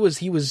promos, and he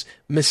was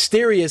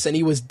mysterious and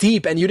he was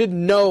deep, and you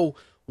didn't know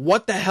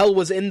what the hell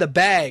was in the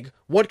bag,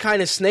 what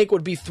kind of snake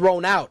would be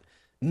thrown out.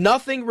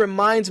 Nothing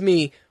reminds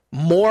me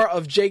more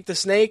of Jake the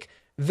Snake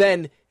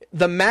than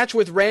the match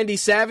with Randy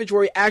Savage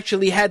where he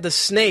actually had the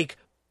snake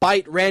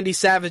bite Randy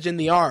Savage in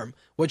the arm,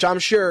 which I'm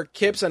sure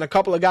Kips and a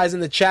couple of guys in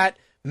the chat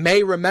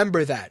may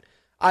remember that.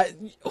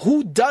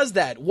 Who does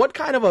that? What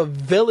kind of a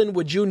villain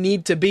would you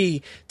need to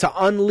be to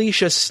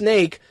unleash a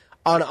snake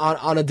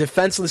on a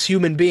defenseless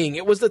human being?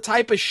 It was the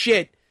type of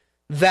shit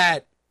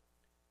that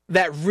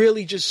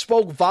really just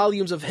spoke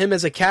volumes of him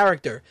as a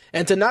character.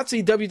 And to not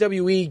see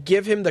WWE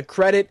give him the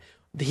credit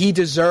he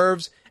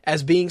deserves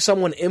as being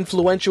someone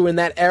influential in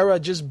that era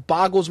just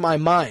boggles my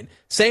mind.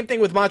 Same thing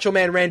with Macho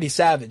Man Randy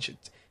Savage.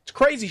 It's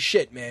crazy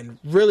shit, man.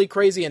 Really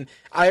crazy. And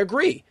I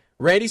agree.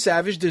 Randy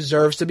Savage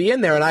deserves to be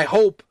in there, and I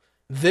hope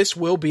this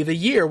will be the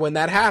year when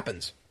that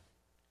happens.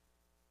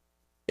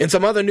 In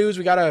some other news,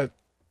 we got to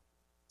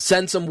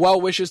send some well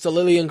wishes to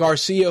Lillian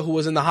Garcia, who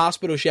was in the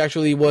hospital. She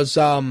actually was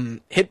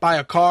hit by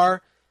a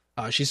car.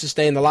 She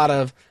sustained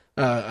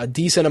a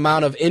decent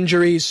amount of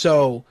injuries,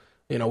 so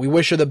we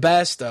wish her the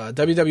best.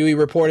 WWE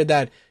reported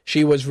that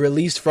she was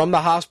released from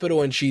the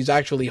hospital and she's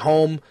actually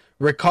home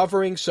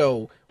recovering,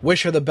 so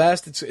wish her the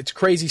best. It's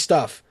crazy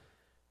stuff.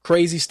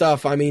 Crazy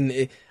stuff. I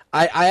mean,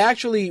 I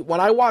actually, when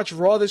I watched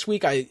Raw this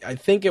week, I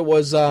think it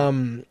was,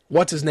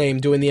 what's his name,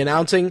 doing the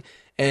announcing,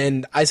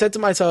 and I said to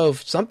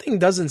myself, something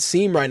doesn't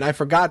seem right, and I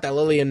forgot that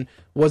Lillian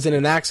was in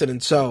an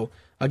accident. So,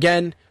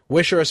 again,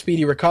 wish her a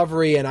speedy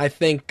recovery, and I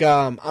think,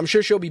 I'm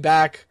sure she'll be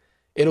back.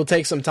 It'll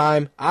take some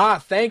time.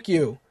 Thank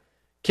you.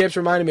 Kips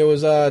reminded me, it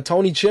was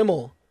Tony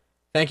Chimmel.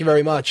 Thank you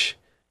very much.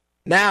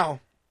 Now,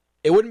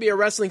 it wouldn't be a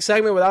wrestling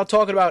segment without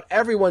talking about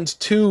everyone's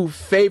two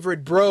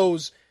favorite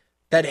bros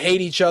that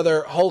hate each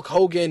other, Hulk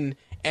Hogan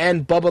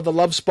and Bubba the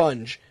Love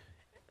Sponge.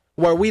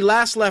 Where we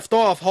last left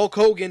off, Hulk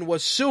Hogan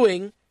was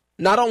suing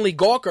not only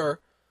Gawker,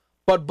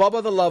 but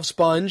Bubba the Love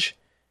Sponge,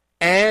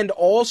 and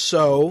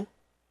also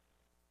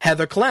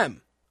Heather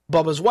Clem,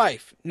 Bubba's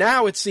wife.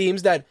 Now it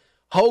seems that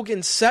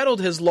Hogan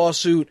settled his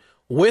lawsuit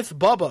with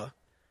Bubba.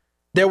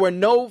 There were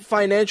no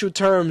financial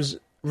terms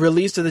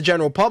released to the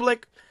general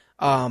public.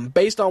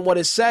 Based on what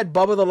is said,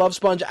 Bubba the Love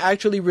Sponge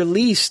actually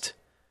released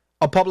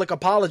a public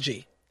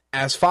apology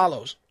as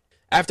follows.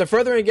 After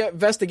further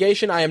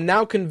investigation, I am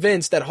now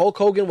convinced that Hulk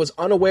Hogan was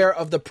unaware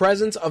of the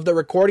presence of the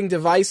recording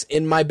device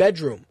in my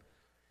bedroom.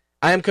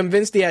 I am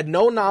convinced he had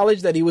no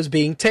knowledge that he was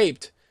being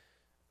taped.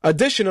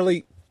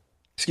 Additionally,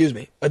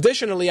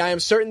 I am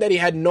certain that he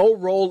had no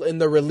role in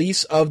the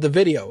release of the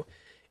video.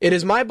 It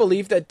is my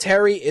belief that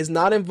Terry is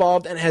not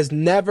involved and has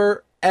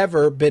never,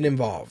 ever been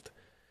involved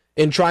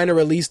in trying to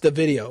release the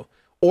video,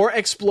 or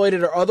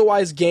exploited or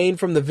otherwise gained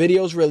from the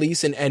video's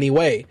release in any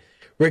way.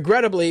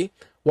 Regrettably,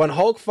 when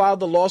Hulk filed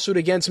the lawsuit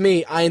against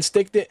me, I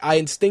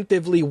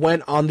instinctively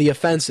went on the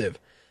offensive.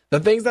 The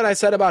things that I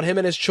said about him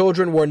and his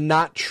children were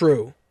not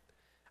true.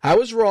 I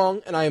was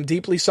wrong, and I am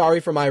deeply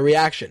sorry for my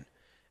reaction,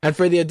 and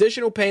for the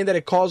additional pain that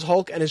it caused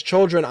Hulk and his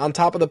children on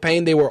top of the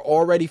pain they were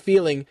already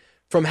feeling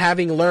from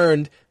having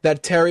learned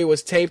that Terry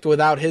was taped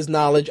without his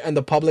knowledge and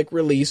the public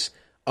release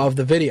of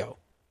the video.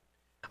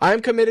 I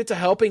am committed to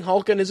helping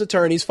Hulk and his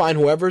attorneys find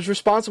whoever is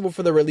responsible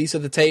for the release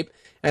of the tape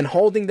and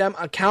holding them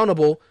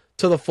accountable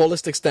to the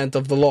fullest extent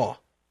of the law.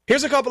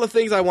 Here's a couple of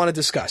things I want to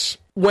discuss.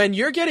 When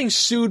you're getting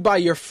sued by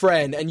your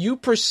friend and you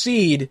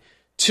proceed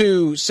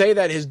to say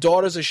that his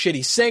daughter's a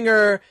shitty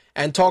singer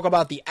and talk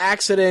about the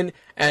accident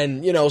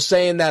and,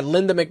 saying that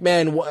Linda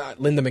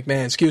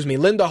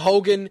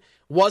Hogan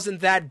wasn't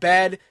that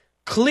bad,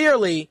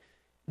 clearly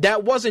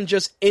that wasn't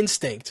just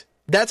instinct.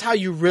 That's how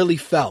you really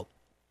felt.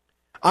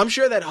 I'm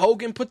sure that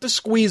Hogan put the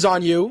squeeze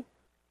on you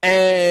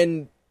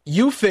and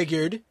you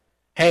figured,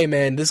 hey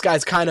man, this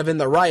guy's kind of in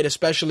the right,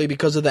 especially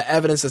because of the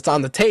evidence that's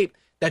on the tape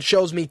that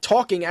shows me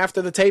talking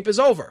after the tape is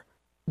over.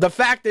 The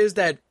fact is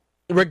that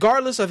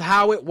regardless of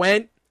how it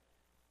went,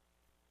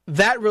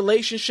 that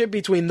relationship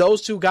between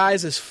those two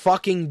guys is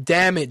fucking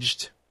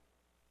damaged.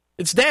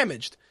 It's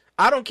damaged.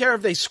 I don't care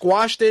if they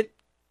squashed it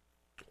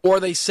or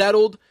they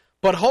settled,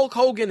 but Hulk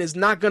Hogan is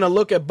not going to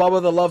look at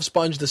Bubba the Love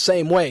Sponge the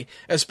same way,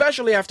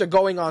 especially after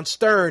going on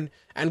Stern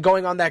and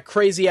going on that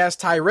crazy-ass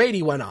tirade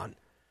he went on.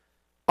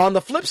 On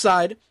the flip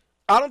side,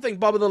 I don't think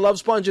Bubba the Love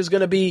Sponge is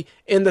going to be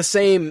in the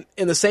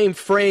same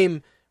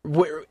frame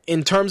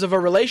in terms of a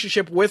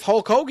relationship with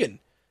Hulk Hogan.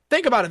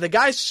 Think about it. The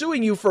guy's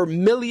suing you for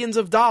millions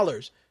of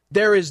dollars.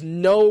 There is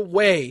no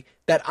way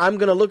that I'm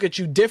going to look at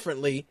you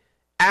differently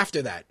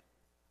after that.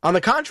 On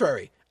the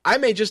contrary, I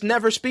may just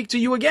never speak to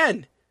you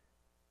again.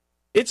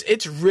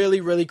 It's really,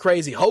 really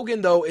crazy.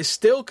 Hogan, though, is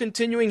still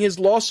continuing his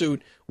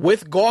lawsuit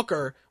with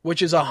Gawker,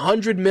 which is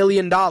 $100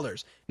 million.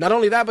 Not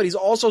only that, but he's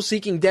also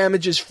seeking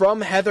damages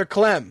from Heather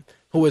Clem,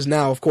 who is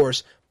now, of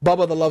course,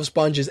 Bubba the Love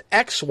Sponge's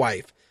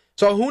ex-wife.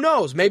 So who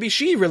knows? Maybe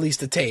she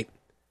released a tape.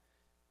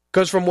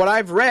 Because from what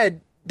I've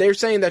read, they're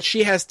saying that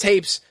she has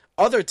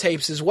other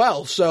tapes as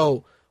well.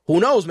 So Who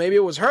knows? Maybe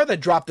it was her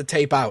that dropped the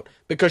tape out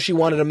because she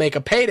wanted to make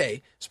a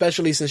payday,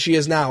 especially since she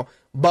is now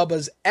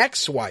Bubba's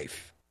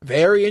ex-wife.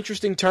 Very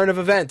interesting turn of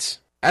events.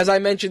 As I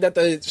mentioned at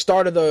the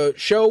start of the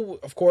show,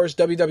 of course,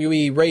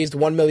 WWE raised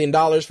 $1 million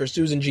for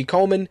Susan G.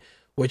 Komen,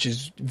 which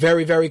is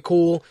very, very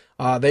cool.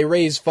 They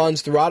raised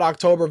funds throughout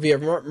October via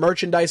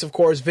merchandise, of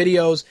course,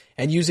 videos,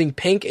 and using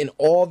Pink in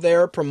all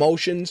their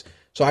promotions.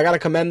 So I got to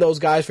commend those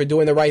guys for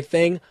doing the right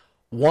thing.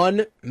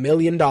 $1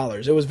 million.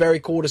 It was very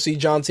cool to see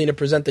John Cena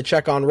present the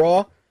check on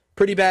Raw.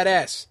 Pretty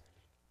badass.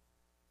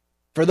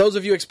 For those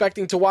of you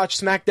expecting to watch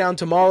SmackDown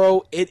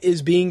tomorrow, it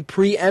is being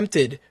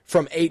preempted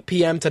from 8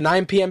 p.m. to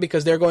 9 p.m.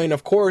 because they're going,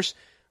 of course,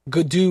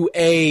 to do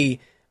a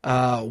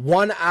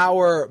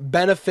 1-hour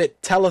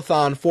benefit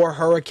telethon for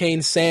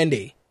Hurricane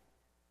Sandy.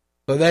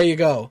 So there you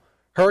go.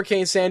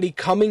 Hurricane Sandy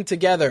coming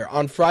together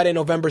on Friday,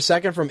 November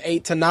 2nd from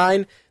 8 to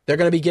 9. They're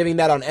going to be giving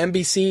that on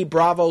NBC,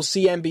 Bravo,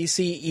 CNBC,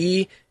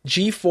 E,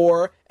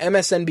 G4,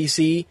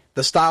 MSNBC,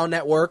 The Style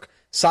Network,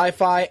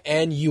 Sci-Fi,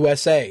 and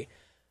USA.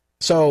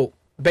 So,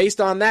 based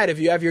on that, if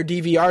you have your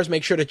DVRs,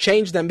 make sure to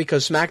change them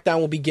because SmackDown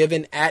will be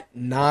given at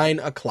 9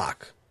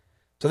 o'clock.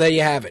 So there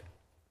you have it.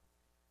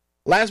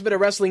 Last bit of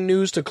wrestling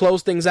news to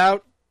close things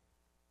out.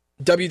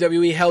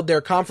 WWE held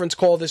their conference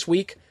call this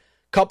week.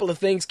 Couple of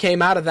things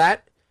came out of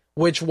that,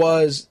 which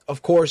was,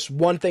 of course,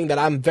 one thing that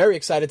I'm very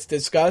excited to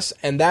discuss,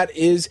 and that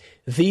is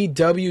the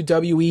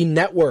WWE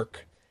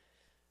Network.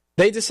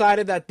 They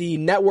decided that the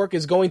network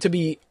is going to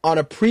be on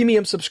a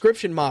premium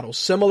subscription model,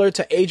 similar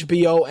to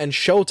HBO and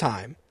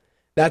Showtime.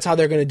 That's how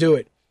they're going to do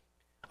it.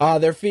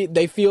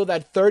 They feel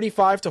that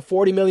 $35 to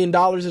 $40 million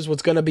is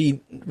what's going to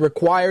be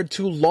required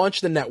to launch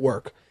the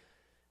network.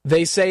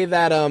 They say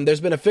that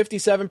there's been a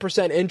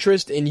 57%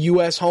 interest in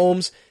U.S.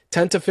 homes,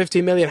 10 to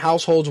 15 million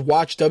households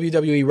watch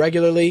WWE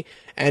regularly,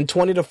 and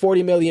 20 to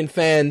 40 million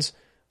fans,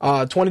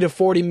 20 to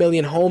 40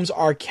 million homes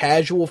are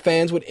casual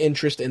fans with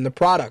interest in the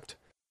product.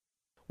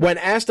 When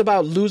asked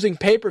about losing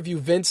pay-per-view,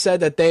 Vince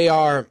said that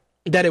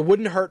that it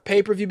wouldn't hurt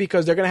pay-per-view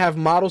because they're going to have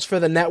models for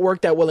the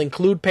network that will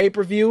include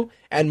pay-per-view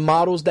and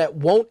models that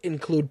won't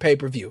include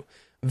pay-per-view.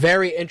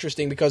 Very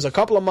interesting because a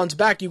couple of months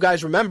back, you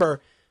guys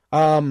remember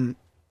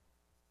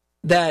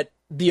that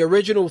the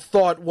original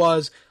thought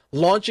was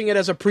launching it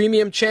as a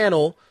premium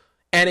channel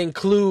and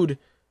include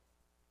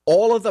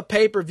all of the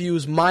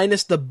pay-per-views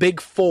minus the big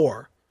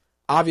four.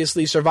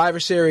 Obviously, Survivor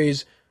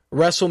Series,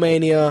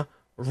 WrestleMania,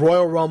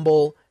 Royal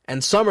Rumble,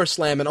 and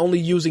SummerSlam, and only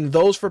using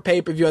those for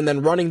pay-per-view and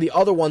then running the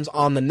other ones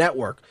on the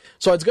network.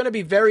 So it's going to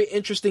be very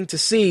interesting to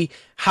see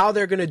how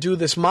they're going to do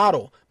this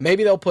model.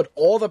 Maybe they'll put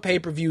all the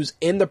pay-per-views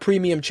in the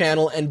premium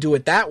channel and do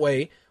it that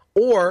way,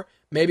 or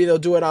maybe they'll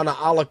do it on an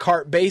a la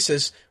carte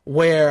basis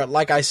where,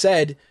 like I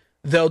said,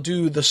 they'll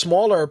do the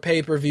smaller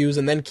pay-per-views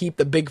and then keep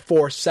the big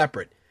four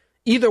separate.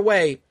 Either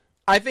way,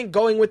 I think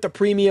going with the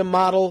premium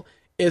model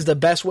is the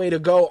best way to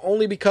go,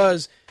 only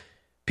because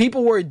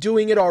people were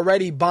doing it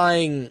already,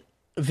 buying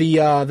the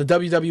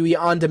WWE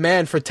on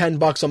demand for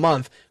 $10 a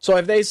month. So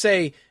if they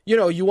say,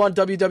 you want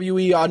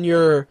WWE on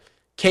your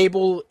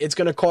cable, it's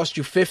going to cost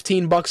you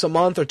 $15 a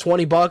month or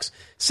 $20.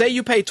 Say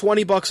you pay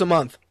 $20 a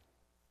month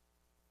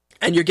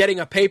and you're getting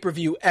a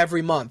pay-per-view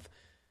every month.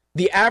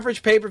 The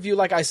average pay-per-view,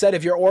 like I said,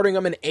 if you're ordering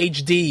them in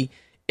HD,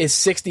 is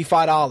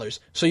 $65.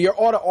 So you're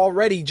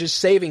already just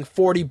saving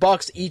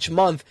 $40 each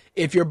month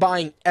if you're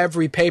buying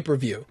every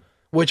pay-per-view,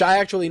 which I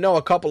actually know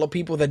a couple of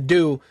people that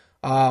do.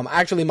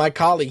 Actually, my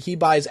colleague, he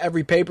buys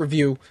every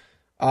pay-per-view,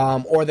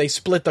 or they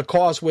split the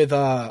cost with,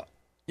 a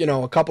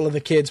couple of the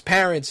kids'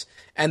 parents,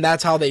 and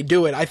that's how they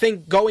do it. I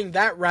think going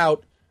that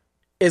route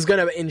is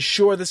going to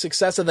ensure the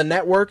success of the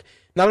network.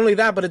 Not only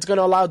that, but it's going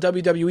to allow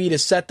WWE to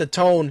set the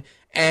tone,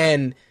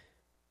 and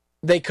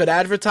they could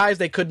advertise,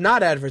 they could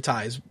not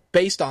advertise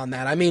based on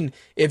that. I mean,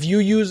 if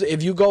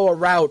you go a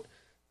route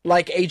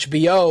like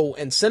HBO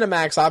and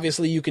Cinemax,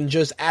 obviously you can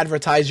just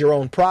advertise your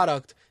own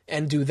product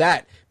and do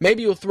that.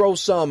 Maybe you'll throw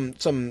some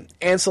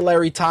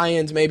ancillary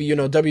tie-ins, maybe,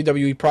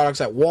 WWE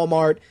products at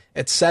Walmart,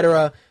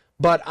 etc.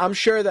 But I'm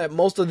sure that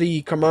most of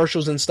the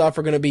commercials and stuff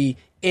are going to be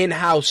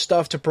in-house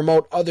stuff to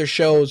promote other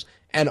shows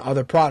and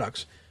other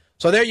products.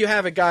 So there you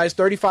have it, guys.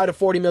 $35 to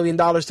 $40 million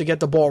to get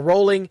the ball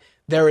rolling.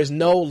 There is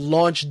no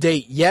launch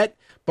date yet,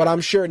 but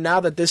I'm sure now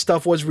that this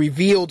stuff was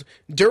revealed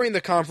during the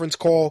conference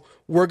call,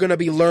 we're going to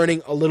be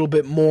learning a little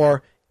bit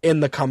more in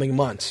the coming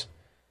months.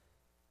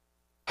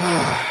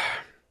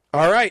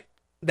 All right,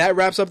 that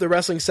wraps up the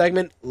wrestling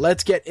segment.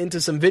 Let's get into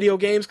some video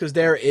games because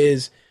there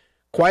is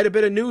quite a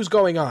bit of news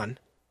going on.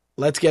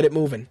 Let's get it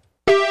moving.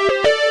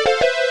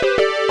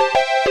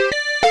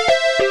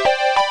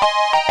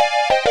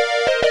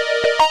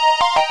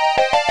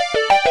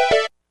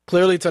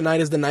 Clearly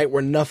tonight is the night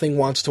where nothing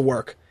wants to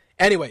work.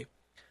 Anyway,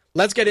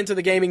 let's get into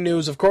the gaming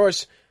news. Of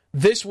course,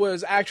 this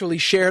was actually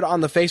shared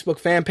on the Facebook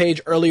fan page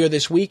earlier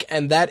this week,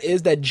 and that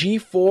is that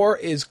G4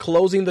 is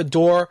closing the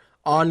door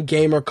on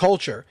gamer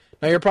culture.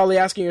 Now, you're probably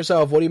asking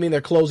yourself, what do you mean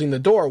they're closing the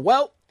door?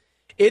 Well,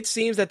 it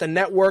seems that the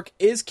network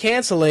is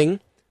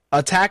canceling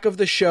Attack of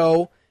the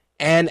Show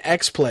and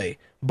X-Play.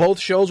 Both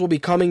shows will be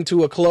coming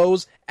to a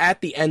close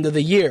at the end of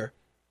the year.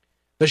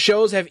 The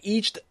shows have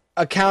each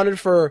accounted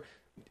for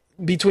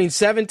between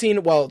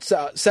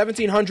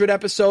 1,700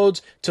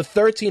 episodes to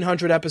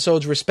 1,300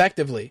 episodes,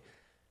 respectively.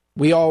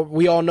 We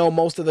all know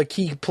most of the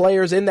key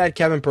players in that: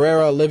 Kevin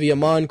Pereira, Olivia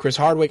Munn, Chris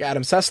Hardwick,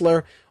 Adam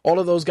Sessler. All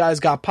of those guys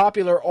got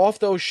popular off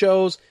those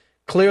shows.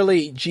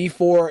 Clearly,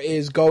 G4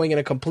 is going in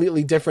a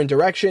completely different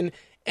direction,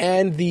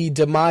 and the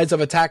demise of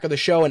Attack of the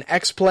Show and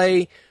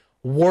X-Play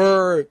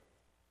were,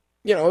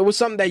 it was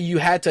something that you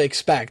had to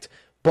expect.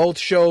 Both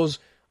shows,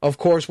 of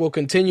course, will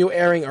continue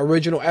airing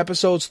original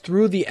episodes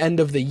through the end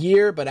of the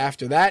year, but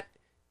after that,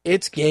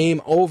 it's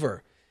game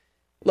over.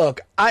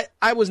 Look,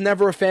 I was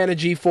never a fan of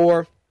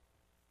G4.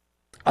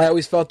 I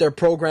always felt their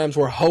programs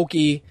were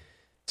hokey.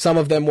 Some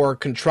of them were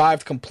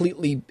contrived,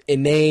 completely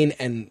inane,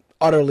 and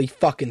utterly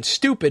fucking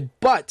stupid.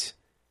 But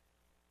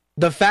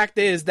the fact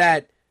is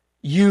that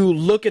you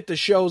look at the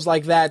shows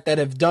like that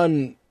have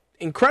done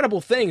incredible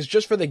things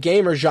just for the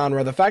gamer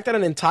genre. The fact that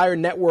an entire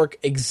network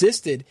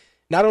existed,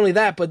 not only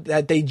that, but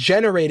that they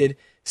generated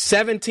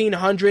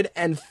 1,700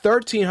 and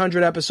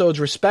 1,300 episodes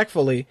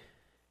respectively,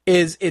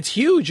 it's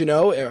huge,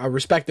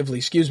 respectively,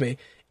 excuse me.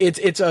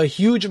 It's a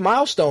huge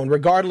milestone,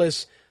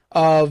 regardless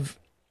of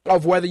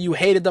whether you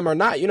hated them or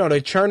not.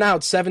 To churn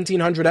out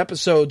 1,700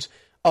 episodes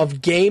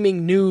of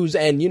gaming news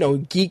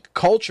and, geek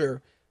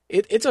culture,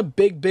 it's a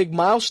big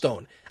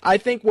milestone. I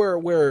think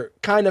we're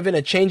kind of in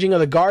a changing of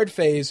the guard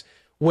phase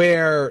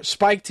where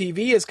Spike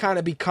TV is kind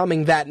of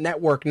becoming that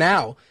network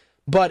now.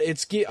 But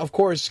it's, of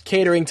course,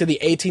 catering to the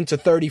 18 to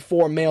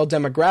 34 male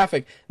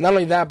demographic. Not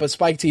only that, but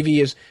Spike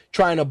TV is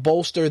trying to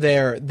bolster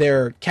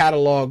their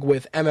catalog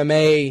with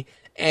MMA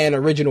and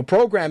original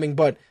programming.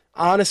 But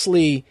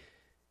honestly,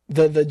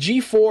 the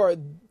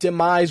G4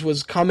 demise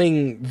was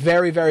coming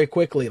very, very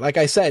quickly. Like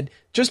I said,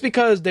 just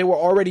because they were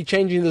already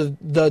changing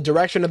the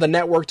direction of the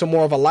network to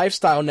more of a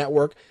lifestyle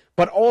network,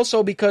 but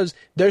also because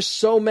there's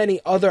so many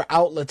other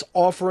outlets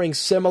offering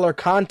similar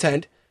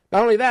content.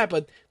 Not only that,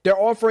 but they're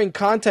offering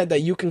content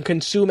that you can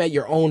consume at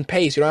your own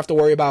pace. You don't have to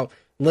worry about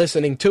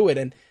listening to it.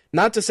 And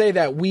not to say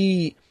that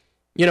we,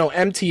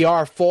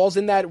 MTR falls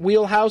in that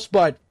wheelhouse,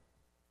 but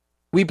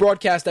we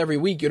broadcast every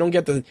week. You don't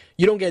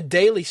get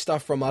daily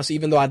stuff from us,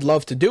 even though I'd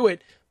love to do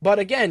it. But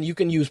again, you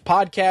can use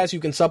podcasts. You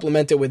can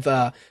supplement it with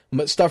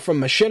stuff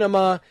from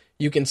Machinima.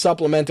 You can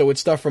supplement it with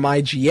stuff from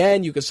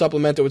IGN. You can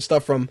supplement it with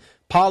stuff from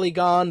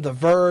Polygon, The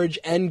Verge,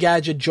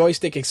 Engadget,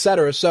 Joystick,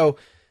 etc. So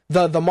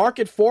the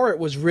market for it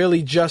was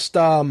really just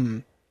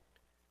going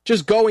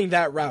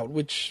that route,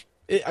 which,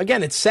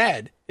 again, it's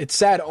sad. It's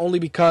sad only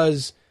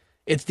because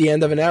it's the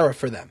end of an era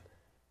for them.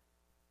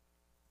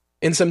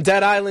 In some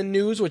Dead Island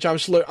news, which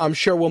I'm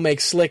sure will make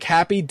Slick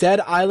happy,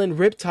 Dead Island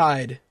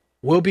Riptide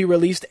will be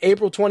released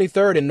April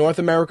 23rd in North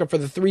America for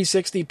the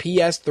 360,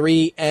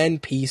 PS3,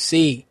 and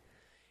PC.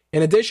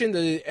 In addition,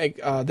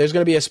 there's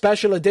going to be a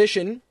special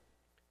edition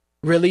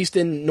released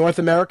in North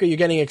America. You're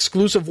getting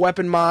exclusive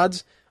weapon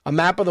mods, a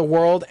map of the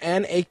world,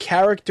 and a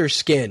character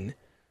skin.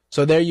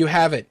 So there you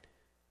have it.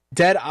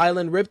 Dead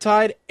Island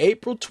Riptide,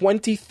 April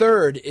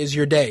 23rd is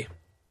your day.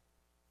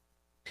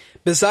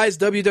 Besides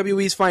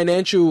WWE's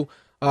financial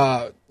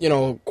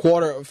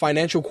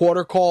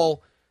quarter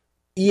call,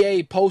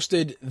 EA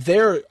posted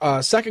their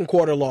second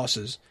quarter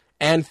losses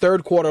and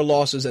third quarter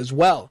losses as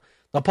well.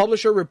 The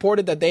publisher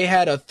reported that they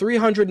had a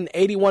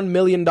 $381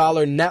 million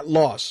net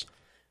loss.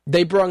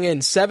 They brung in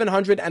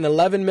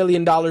 $711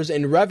 million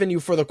in revenue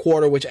for the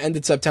quarter, which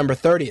ended September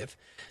 30th.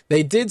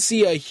 They did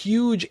see a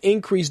huge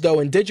increase, though,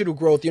 in digital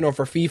growth,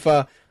 for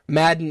FIFA,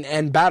 Madden,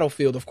 and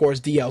Battlefield. Of course,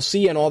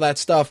 DLC and all that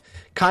stuff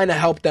kind of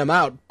helped them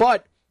out.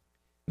 But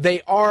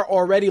they are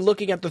already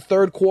looking at the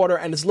third quarter,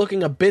 and it's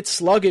looking a bit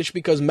sluggish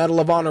because Medal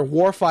of Honor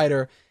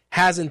Warfighter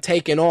hasn't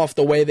taken off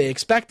the way they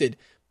expected.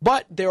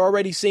 But they're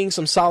already seeing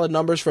some solid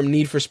numbers from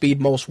Need for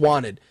Speed Most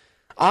Wanted.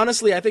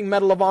 Honestly, I think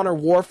Medal of Honor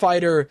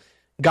Warfighter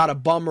got a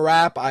bum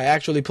rap. I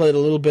actually played a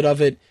little bit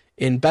of it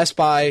in Best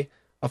Buy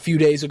a few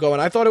days ago,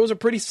 and I thought it was a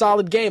pretty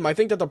solid game. I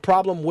think that the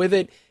problem with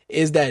it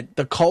is that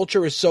the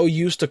culture is so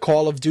used to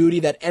Call of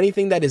Duty that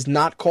anything that is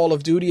not Call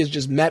of Duty is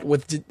just met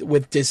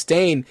with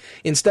disdain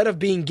instead of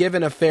being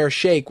given a fair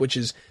shake, which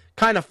is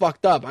kind of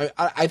fucked up.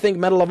 I think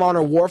Medal of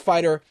Honor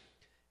Warfighter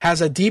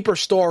has a deeper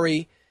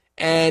story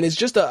and it's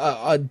just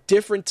a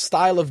different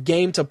style of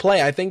game to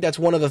play. I think that's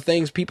one of the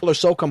things people are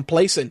so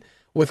complacent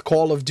with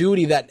Call of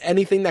Duty, that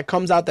anything that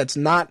comes out that's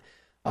not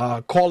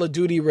Call of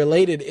Duty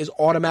related is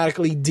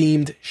automatically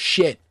deemed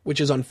shit, which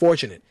is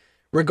unfortunate.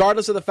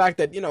 Regardless of the fact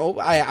that,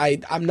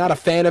 I'm not a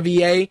fan of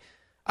EA,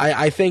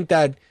 I think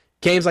that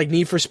games like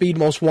Need for Speed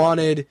Most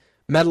Wanted,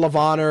 Medal of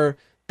Honor,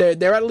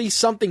 they're at least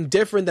something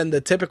different than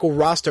the typical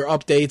roster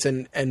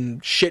updates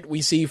and shit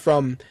we see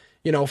from,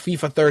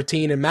 FIFA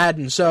 13 and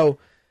Madden. So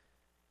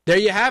there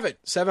you have it,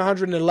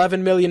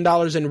 $711 million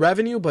in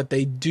revenue, but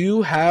they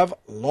do have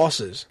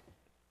losses.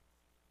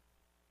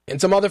 In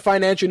some other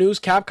financial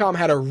news, Capcom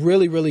had a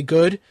really, really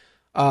good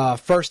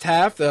first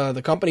half.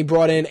 The company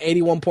brought in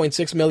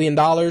 $81.6 million.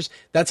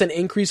 That's an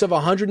increase of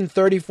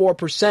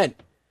 134%.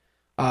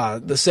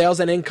 The sales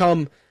and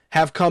income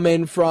have come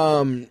in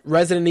from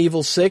Resident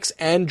Evil 6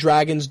 and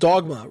Dragon's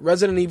Dogma.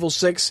 Resident Evil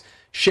 6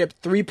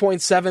 shipped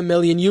 3.7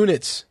 million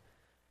units.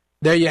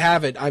 There you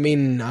have it. I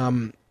mean,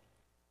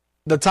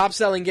 the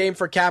top-selling game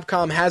for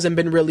Capcom hasn't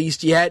been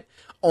released yet,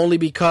 only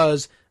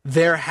because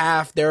their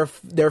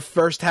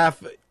first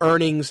half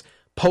earnings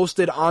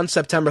posted on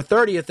September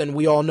 30th, and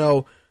we all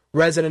know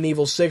Resident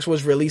Evil 6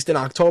 was released in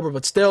October,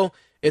 but still,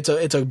 it's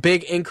a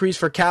big increase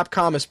for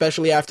Capcom,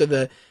 especially after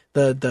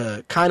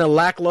the kind of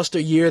lackluster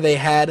year they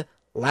had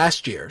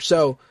last year.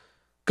 So,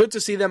 good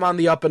to see them on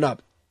the up and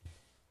up.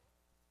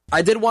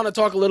 I did want to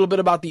talk a little bit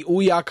about the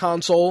Ouya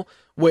console,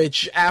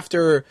 which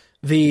after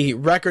the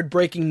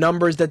record-breaking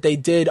numbers that they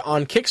did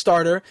on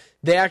Kickstarter,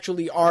 they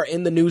actually are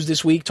in the news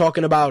this week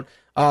talking about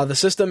the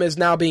system is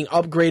now being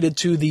upgraded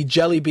to the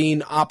Jelly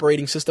Bean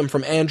operating system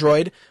from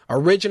Android.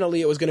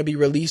 Originally, it was going to be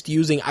released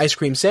using Ice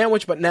Cream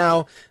Sandwich, but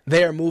now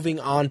they are moving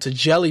on to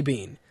Jelly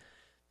Bean.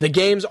 The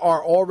games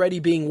are already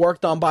being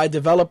worked on by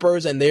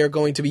developers, and they are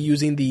going to be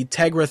using the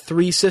Tegra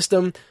 3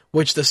 system,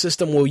 which the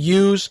system will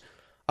use.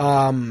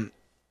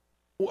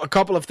 A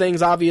couple of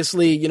things,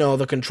 obviously,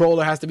 the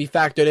controller has to be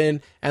factored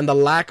in, and the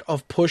lack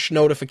of push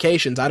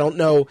notifications. I don't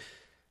know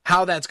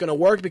how that's going to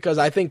work, because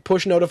I think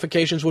push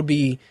notifications would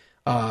be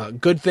a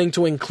good thing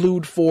to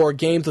include for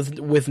games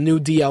with new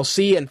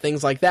DLC and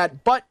things like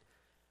that. But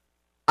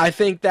I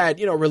think that,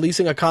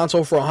 releasing a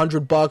console for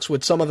 $100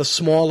 with some of the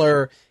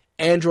smaller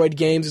Android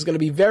games is going to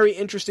be very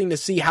interesting to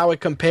see how it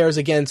compares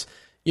against,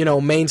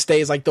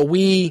 mainstays like the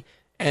Wii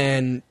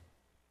and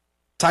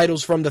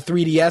titles from the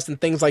 3DS and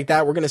things like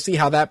that. We're going to see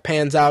how that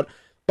pans out.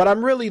 But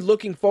I'm really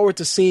looking forward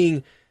to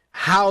seeing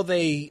how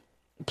they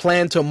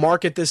plan to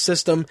market this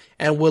system,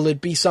 and will it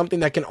be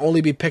something that can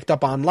only be picked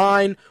up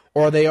online,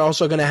 or are they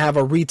also going to have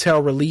a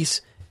retail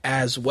release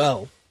as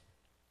well?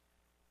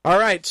 All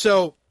right,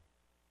 so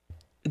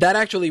that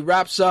actually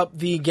wraps up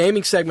the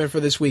gaming segment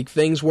for this week.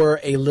 Things were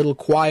a little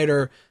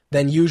quieter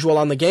than usual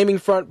on the gaming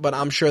front, but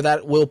I'm sure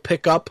that will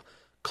pick up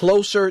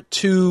closer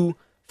to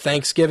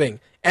Thanksgiving.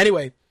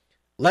 Anyway,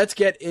 let's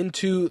get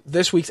into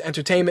this week's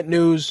entertainment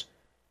news.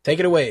 Take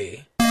it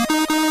away.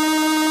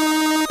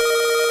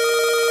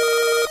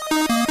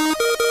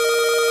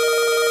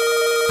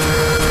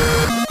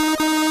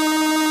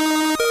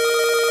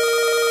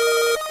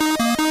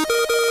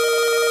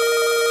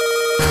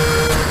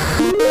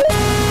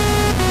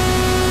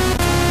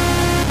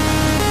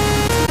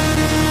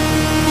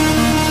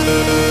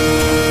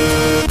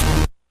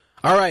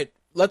 All right,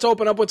 let's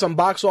open up with some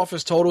box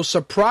office totals.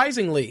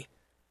 Surprisingly,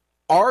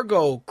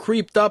 Argo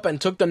creeped up and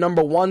took the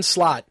number 1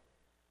 slot,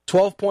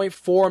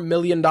 $12.4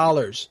 million.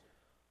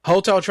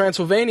 Hotel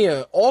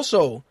Transylvania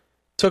also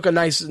took a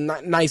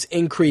nice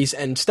increase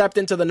and stepped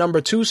into the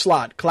number 2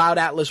 slot. Cloud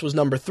Atlas was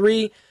number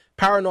 3.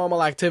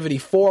 Paranormal Activity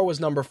 4 was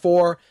number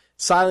 4.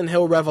 Silent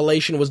Hill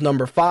Revelation was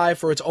number 5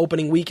 for its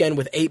opening weekend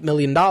with $8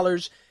 million.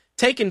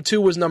 Taken 2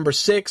 was number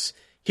 6.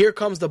 Here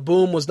Comes the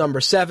Boom was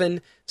number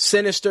 7.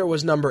 Sinister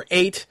was number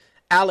 8.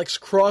 Alex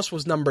Cross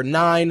was number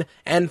 9.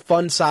 And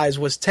Fun Size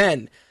was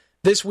 10.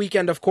 This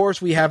weekend, of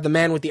course, we have The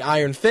Man with the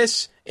Iron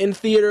Fist in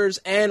theaters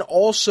and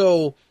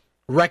also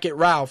Wreck-It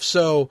Ralph.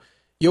 So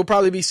you'll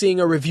probably be seeing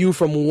a review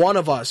from one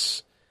of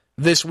us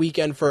this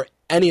weekend for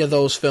any of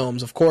those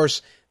films. Of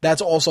course,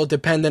 that's also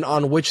dependent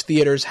on which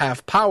theaters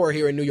have power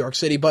here in New York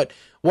City. But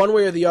one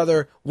way or the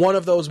other, one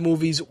of those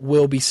movies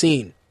will be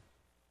seen.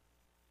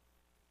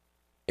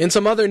 In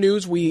some other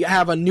news, we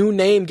have a new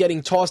name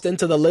getting tossed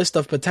into the list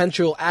of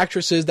potential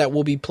actresses that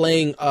will be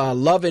playing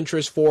love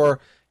interest for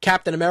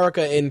Captain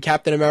America in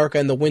Captain America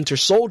and the Winter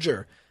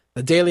Soldier.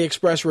 The Daily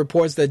Express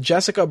reports that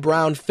Jessica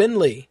Brown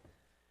Finley,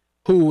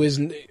 who is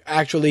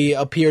actually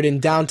appeared in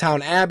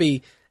Downton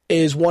Abbey,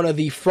 is one of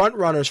the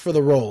frontrunners for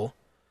the role.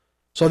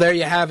 So there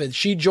you have it.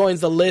 She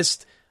joins the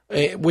list,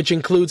 which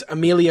includes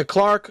Emilia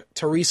Clarke,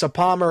 Teresa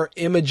Palmer,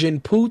 Imogen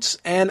Poots,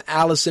 and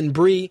Alison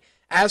Brie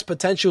as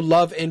potential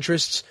love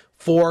interests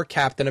for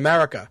Captain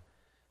America.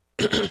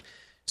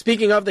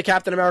 Speaking of the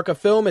Captain America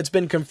film, it's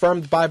been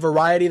confirmed by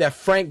Variety that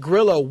Frank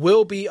Grillo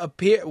will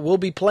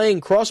be playing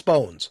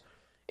Crossbones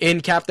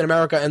in Captain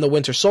America and the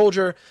Winter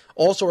Soldier.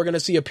 Also, we're going to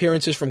see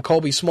appearances from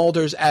Kobe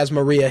Smulders as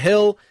Maria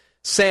Hill.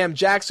 Sam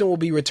Jackson will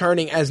be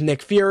returning as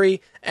Nick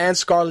Fury, and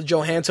Scarlett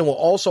Johansson will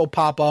also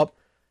pop up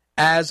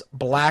as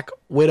Black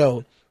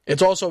Widow.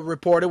 It's also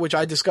reported, which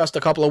I discussed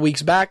a couple of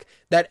weeks back,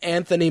 that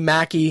Anthony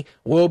Mackie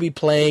will be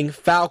playing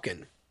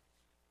Falcon.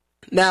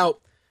 Now,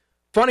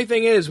 funny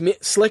thing is,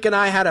 Slick and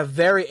I had a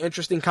very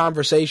interesting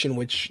conversation,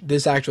 which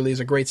this actually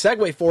is a great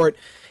segue for it,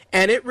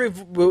 and it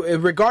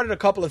regarded a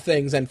couple of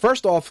things. And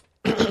first off,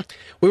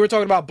 we were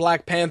talking about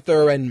Black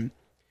Panther and,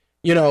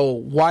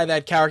 why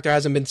that character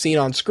hasn't been seen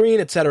on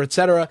screen, etc.,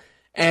 etc.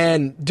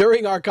 And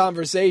during our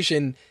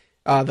conversation,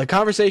 the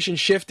conversation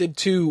shifted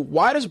to,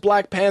 why does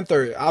Black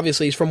Panther,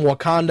 obviously he's from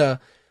Wakanda,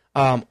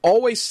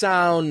 always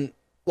sound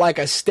like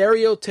a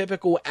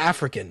stereotypical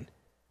African?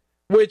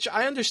 Which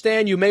I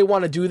understand you may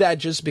want to do that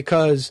just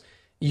because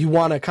you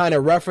want to kind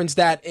of reference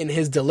that in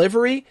his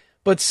delivery.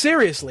 But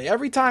seriously,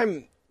 every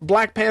time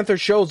Black Panther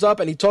shows up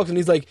and he talks and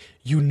he's like,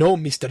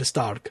 Mr.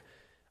 Stark,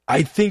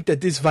 I think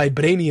that this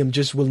vibranium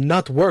just will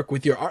not work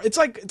with your arm. It's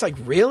like,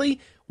 really?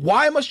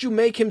 Why must you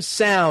make him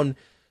sound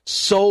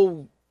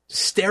so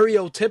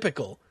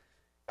stereotypical?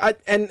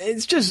 And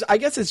it's just, I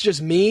guess it's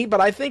just me,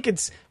 but I think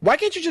why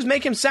can't you just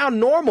make him sound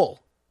normal?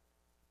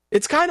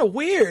 It's kind of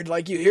weird.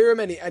 Like, you hear him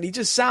and he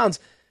just sounds,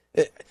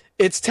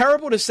 it's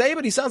terrible to say,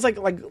 but he sounds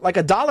like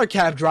a dollar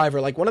cab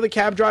driver, like one of the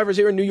cab drivers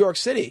here in New York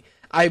City.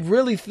 I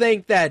really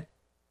think that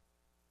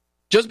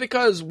just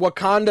because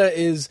Wakanda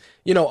is,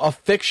 a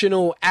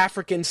fictional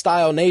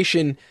African-style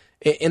nation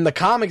in the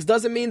comics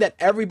doesn't mean that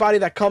everybody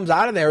that comes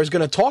out of there is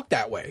going to talk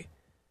that way.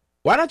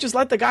 Why not just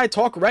let the guy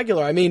talk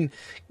regular? I mean,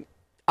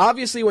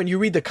 obviously when you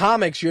read the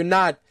comics, you're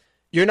not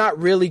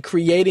really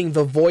creating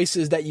the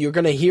voices that you're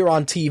going to hear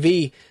on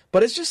TV,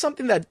 but it's just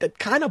something that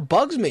kind of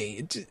bugs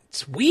me.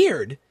 It's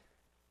weird.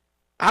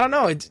 I don't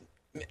know. It's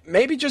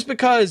maybe just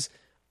because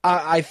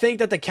I think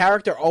that the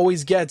character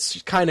always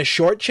gets kind of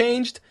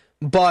shortchanged,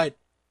 but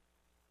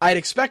I'd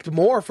expect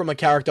more from a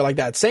character like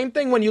that. Same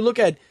thing when you look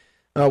at,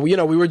 we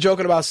were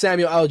joking about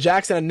Samuel L.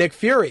 Jackson and Nick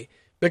Fury,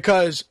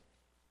 because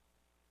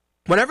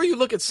whenever you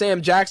look at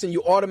Sam Jackson,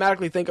 you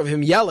automatically think of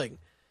him yelling.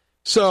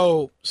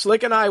 So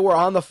Slick and I were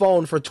on the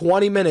phone for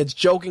 20 minutes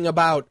joking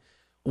about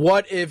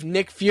what if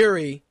Nick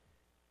Fury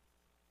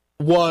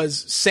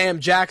was Sam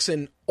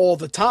Jackson all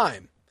the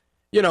time.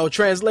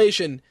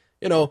 Translation,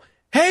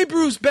 hey,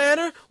 Bruce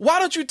Banner, why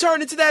don't you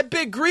turn into that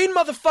big green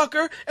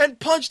motherfucker and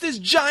punch this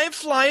giant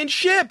flying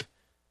ship?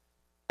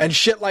 And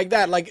shit like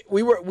that. Like,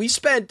 we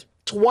spent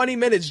 20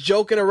 minutes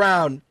joking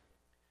around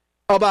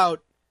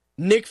about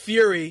Nick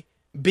Fury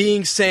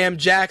being Sam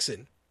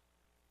Jackson.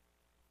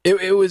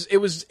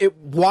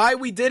 Why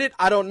we did it,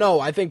 I don't know.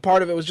 I think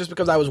part of it was just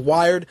because I was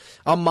wired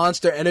on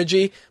Monster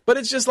Energy. But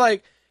it's just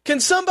like,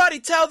 can somebody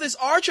tell this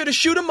archer to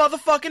shoot a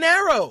motherfucking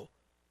arrow?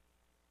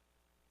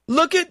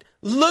 Look at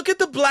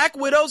the Black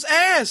Widow's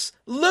ass.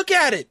 Look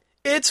at it.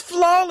 It's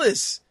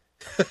flawless.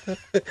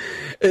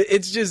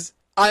 It's just,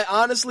 I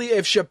honestly,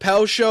 if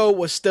Chappelle's Show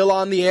was still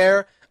on the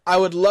air, I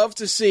would love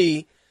to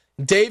see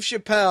Dave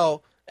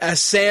Chappelle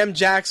as Sam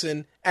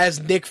Jackson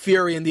as Nick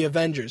Fury in the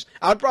Avengers.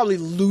 I'd probably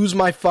lose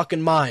my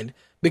fucking mind,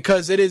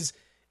 because it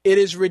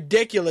is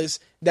ridiculous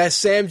that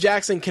Sam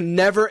Jackson can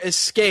never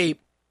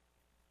escape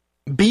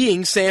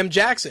being Sam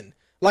Jackson.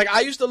 Like,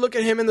 I used to look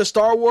at him in the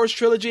Star Wars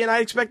trilogy and I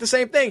expect the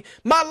same thing.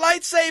 My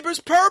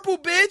lightsaber's purple,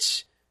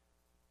 bitch!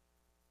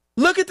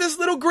 Look at this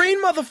little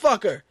green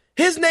motherfucker.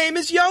 His name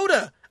is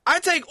Yoda. I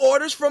take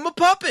orders from a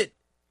puppet.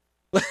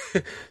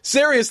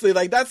 Seriously,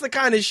 like, that's the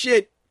kind of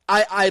shit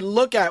I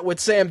look at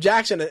with Sam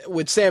Jackson.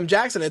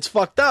 It's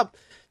fucked up.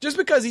 Just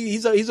because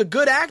he's a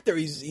good actor.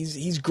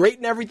 He's great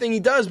in everything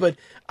he does, but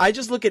I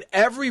just look at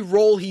every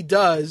role he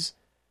does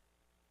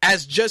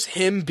as just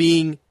him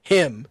being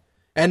him,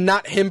 and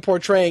not him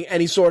portraying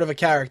any sort of a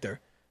character.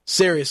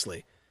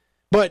 Seriously.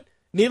 But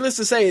needless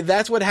to say,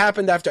 that's what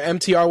happened after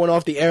MTR went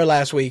off the air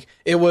last week.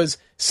 It was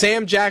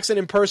Sam Jackson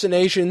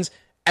impersonations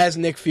as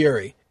Nick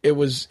Fury. It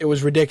was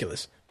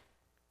ridiculous.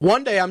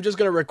 One day I'm just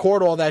going to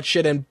record all that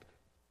shit and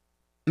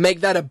make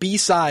that a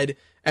B-side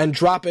and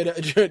drop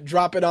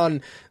it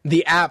on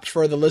the app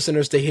for the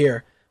listeners to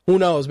hear. Who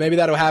knows? Maybe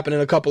that'll happen in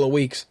a couple of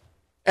weeks.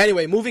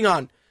 Anyway, moving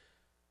on.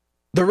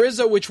 The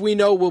RZA, which we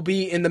know will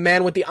be in The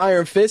Man with the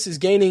Iron Fist, is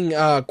gaining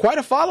quite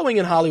a following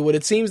in Hollywood.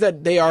 It seems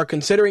that they are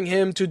considering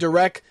him to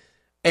direct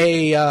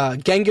a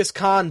Genghis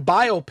Khan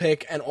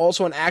biopic and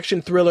also an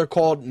action thriller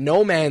called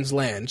No Man's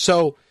Land.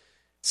 So it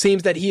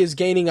seems that he is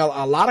gaining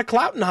a lot of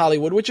clout in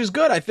Hollywood, which is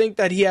good. I think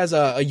that he has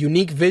a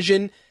unique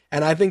vision,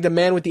 and I think The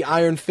Man with the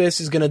Iron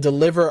Fist is going to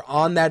deliver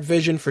on that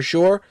vision for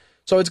sure.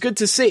 So it's good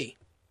to see.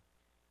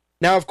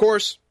 Now, of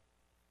course,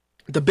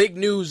 the big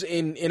news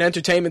in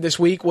entertainment this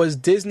week was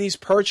Disney's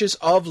purchase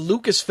of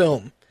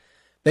Lucasfilm.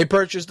 They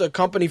purchased the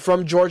company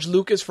from George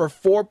Lucas for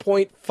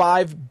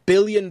 $4.5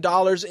 billion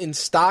in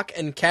stock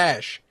and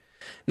cash.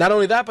 Not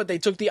only that, but they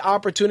took the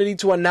opportunity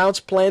to announce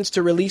plans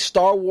to release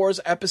Star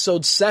Wars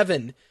Episode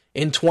 7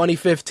 in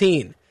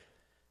 2015.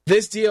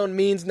 This deal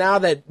means now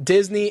that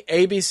Disney,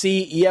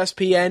 ABC,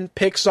 ESPN,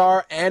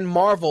 Pixar, and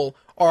Marvel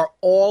are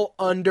all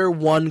under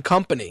one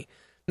company.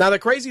 Now, the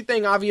crazy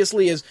thing,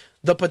 obviously, is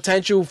the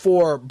potential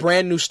for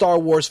brand new Star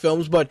Wars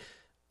films, but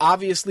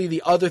obviously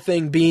the other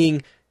thing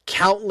being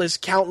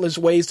countless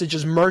ways to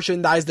just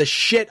merchandise the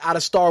shit out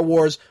of Star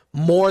Wars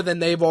more than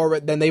they've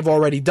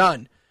already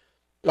done.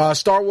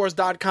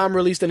 StarWars.com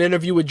released an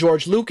interview with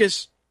George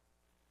Lucas,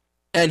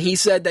 and he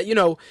said that,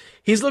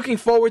 he's looking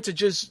forward to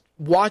just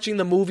watching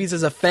the movies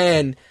as a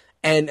fan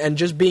and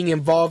just being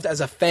involved as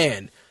a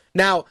fan.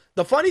 Now,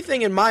 the funny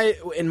thing in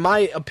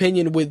my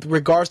opinion with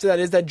regards to that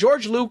is that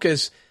George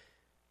Lucas,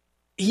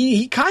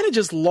 he kind of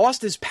just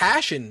lost his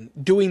passion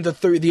doing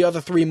the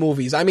other three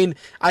movies. I mean,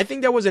 I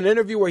think there was an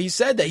interview where he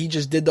said that he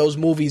just did those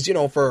movies,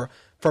 for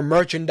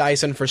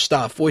merchandise and for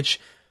stuff, which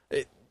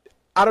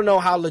I don't know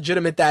how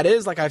legitimate that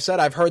is. Like I've said,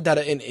 I've heard that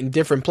in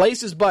different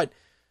places, but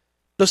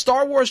the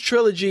Star Wars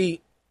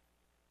trilogy,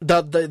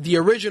 the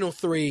original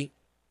three,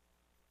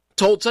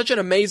 told such an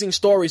amazing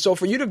story. So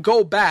for you to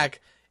go back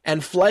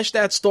and flesh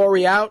that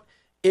story out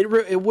it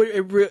would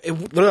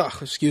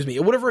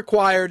have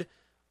required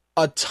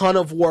a ton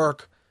of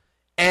work,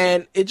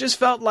 and it just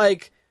felt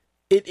like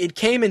it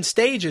came in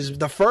stages.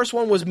 The first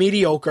one was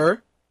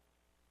mediocre,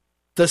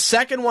 the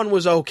second one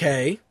was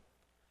okay,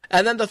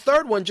 and then the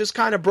third one just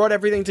kind of brought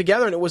everything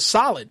together, and it was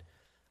solid.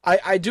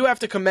 I do have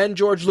to commend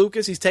George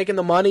Lucas. He's taking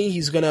the money.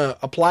 He's going to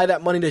apply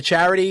that money to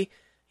charity.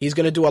 He's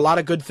going to do a lot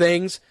of good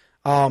things.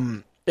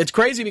 It's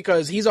crazy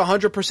because he's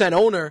 100%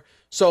 owner,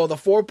 so the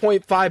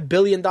 $4.5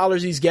 billion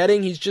he's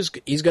getting,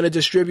 he's going to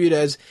distribute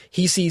as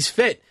he sees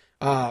fit.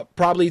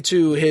 Probably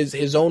to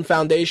his own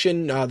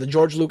foundation, the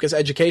George Lucas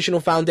Educational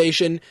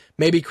Foundation,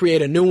 maybe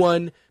create a new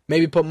one,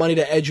 maybe put money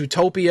to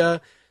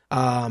Edutopia,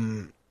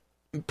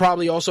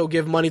 probably also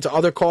give money to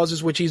other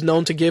causes which he's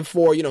known to give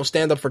for,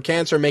 Stand Up for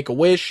Cancer,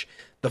 Make-A-Wish,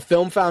 the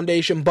Film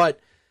Foundation. But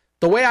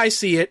the way I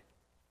see it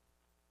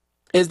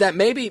is that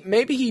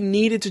maybe he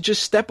needed to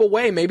just step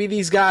away. Maybe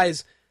these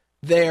guys,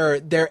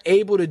 they're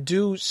able to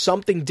do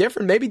something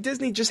different. Maybe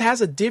Disney just has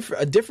a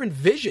different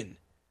vision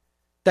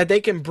that they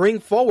can bring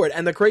forward.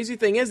 And the crazy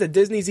thing is that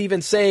Disney's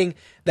even saying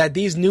that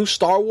these new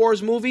Star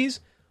Wars movies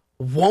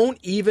won't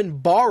even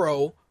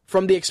borrow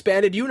from the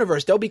expanded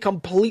universe. They'll be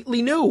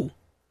completely new,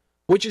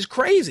 which is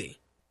crazy.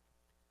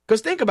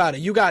 Because think about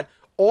it. You got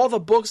all the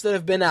books that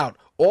have been out,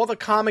 all the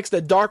comics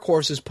that Dark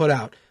Horse has put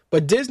out,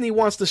 but Disney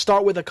wants to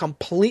start with a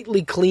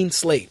completely clean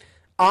slate.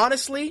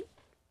 Honestly,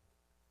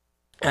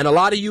 and a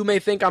lot of you may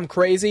think I'm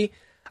crazy,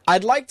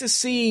 I'd like to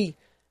see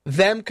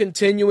them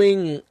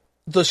continuing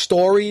the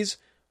stories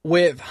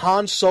with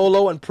Han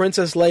Solo and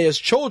Princess Leia's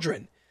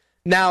children.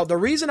 Now, the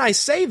reason I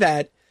say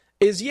that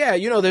is,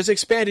 there's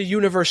expanded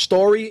universe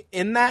story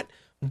in that,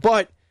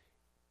 but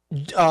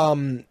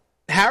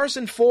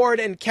Harrison Ford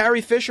and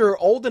Carrie Fisher are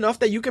old enough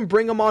that you can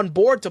bring them on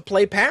board to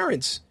play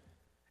parents.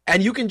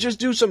 And you can just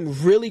do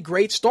some really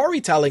great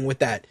storytelling with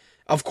that.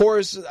 Of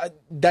course,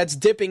 that's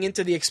dipping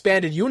into the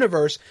expanded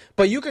universe,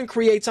 but you can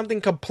create something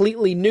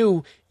completely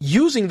new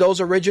using those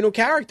original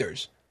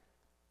characters.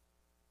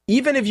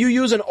 Even if you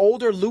use an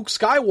older Luke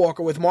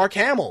Skywalker with Mark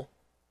Hamill,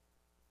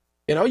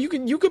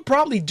 you could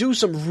probably do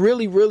some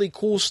really, really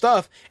cool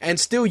stuff and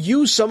still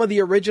use some of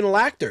the original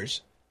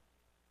actors.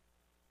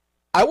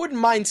 I wouldn't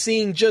mind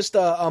seeing just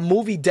a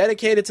movie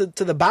dedicated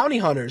to the bounty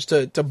hunters,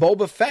 to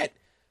Boba Fett.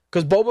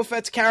 Because Boba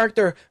Fett's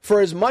character,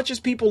 for as much as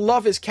people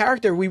love his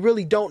character, we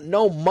really don't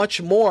know much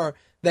more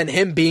than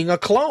him being a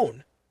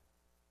clone.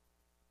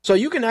 So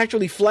you can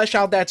actually flesh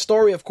out that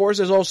story. Of course,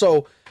 there's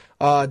also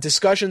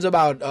discussions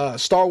about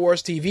Star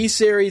Wars TV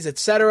series,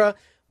 etc.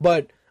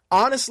 But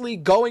honestly,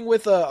 going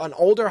with an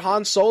older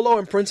Han Solo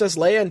and Princess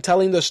Leia and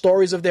telling the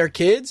stories of their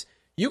kids,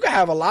 you can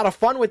have a lot of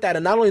fun with that.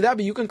 And not only that,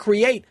 but you can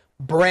create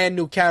brand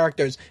new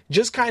characters.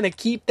 Just kind of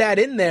keep that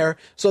in there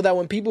so that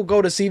when people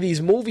go to see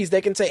these movies, they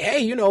can say,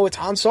 hey, it's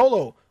Han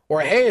Solo,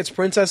 or hey, it's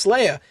Princess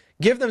Leia.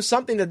 Give them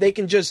something that they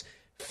can just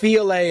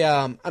feel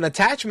an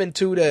attachment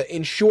to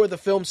ensure the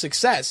film's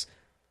success.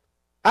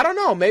 I don't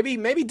know.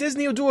 Maybe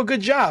Disney will do a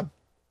good job.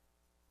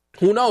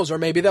 Who knows? Or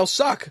maybe they'll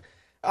suck.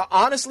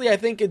 Honestly, I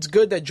think it's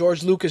good that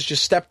George Lucas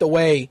just stepped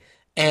away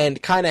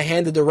and kind of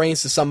handed the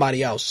reins to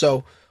somebody else.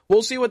 So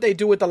we'll see what they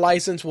do with the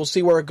license. We'll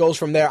see where it goes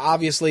from there.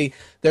 Obviously,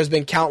 there's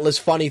been countless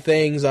funny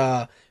things.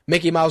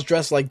 Mickey Mouse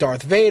dressed like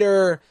Darth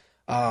Vader.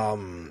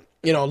 Luke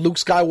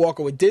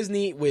Skywalker with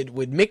Disney,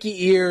 with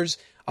Mickey ears.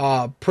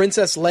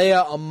 Princess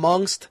Leia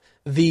amongst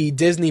the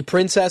Disney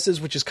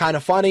princesses, which is kind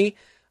of funny.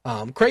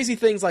 Crazy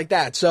things like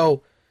that.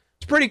 So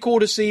it's pretty cool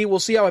to see. We'll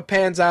see how it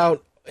pans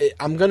out.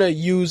 I'm going to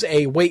use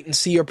a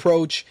wait-and-see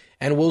approach,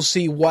 and we'll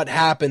see what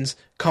happens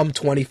come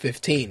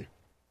 2015.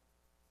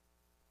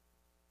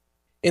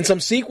 In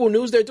some sequel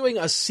news, they're doing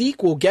a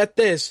sequel, get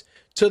this,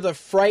 to the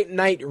Fright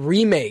Night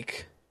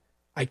remake.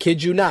 I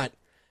kid you not.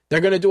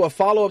 They're going to do a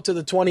follow-up to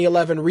the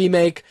 2011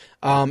 remake.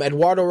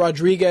 Eduardo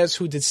Rodriguez,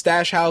 who did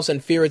Stash House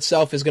and Fear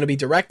Itself, is going to be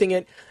directing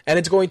it, and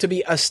it's going to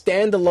be a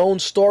standalone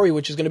story,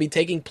 which is going to be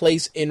taking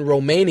place in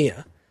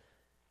Romania.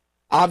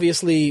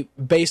 Obviously,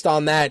 based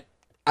on that,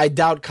 I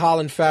doubt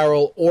Colin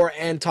Farrell or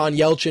Anton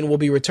Yelchin will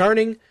be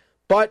returning,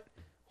 but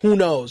who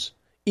knows?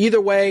 Either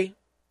way,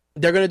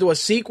 they're going to do a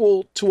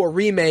sequel to a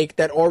remake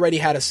that already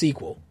had a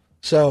sequel.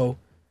 So,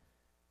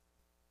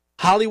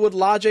 Hollywood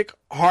logic,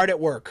 hard at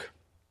work.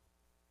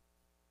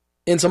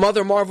 In some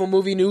other Marvel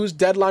movie news,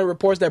 Deadline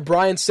reports that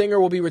Bryan Singer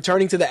will be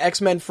returning to the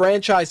X-Men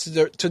franchise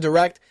to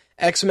direct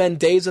X-Men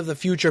Days of the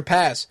Future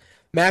Past.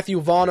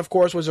 Matthew Vaughn, of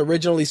course, was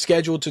originally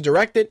scheduled to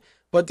direct it,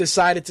 but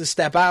decided to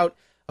step out.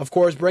 Of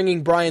course,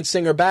 bringing Bryan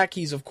Singer back,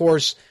 he's, of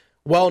course,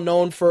 well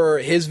known for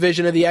his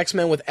vision of the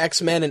X-Men with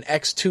X-Men and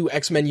X2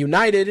 X-Men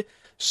United.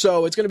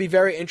 So it's going to be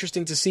very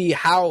interesting to see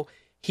how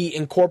he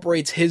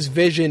incorporates his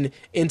vision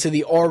into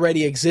the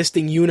already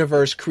existing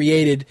universe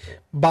created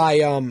by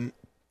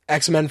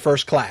X-Men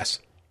First Class.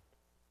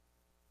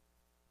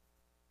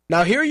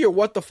 Now, here are your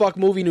what the fuck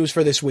movie news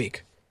for this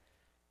week.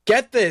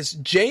 Get this,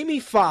 Jamie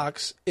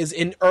Foxx is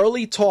in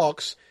early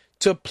talks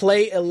to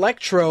play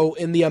Electro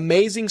in The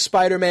Amazing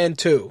Spider-Man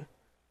 2.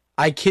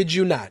 I kid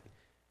you not.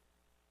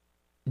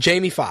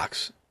 Jamie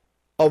Foxx,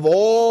 of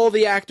all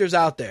the actors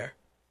out there,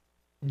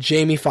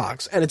 Jamie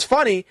Foxx. And it's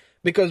funny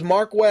because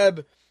Mark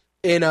Webb,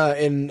 in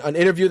an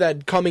interview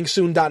that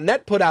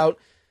ComingSoon.net put out,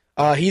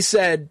 he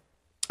said,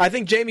 I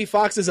think Jamie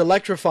Foxx is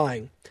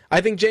electrifying.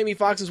 I think Jamie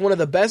Foxx is one of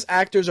the best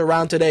actors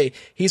around today.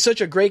 He's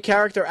such a great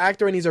character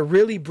actor, and he's a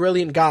really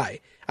brilliant guy.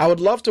 I would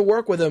love to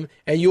work with him,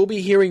 and you'll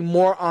be hearing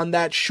more on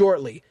that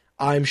shortly,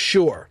 I'm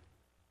sure.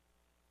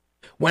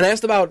 When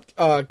asked about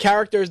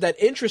characters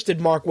that interested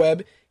Mark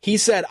Webb, he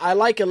said, I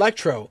like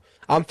Electro.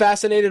 I'm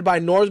fascinated by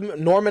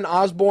Norman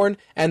Osborn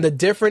and the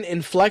different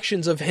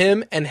inflections of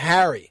him and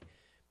Harry.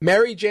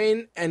 Mary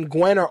Jane and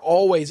Gwen are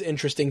always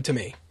interesting to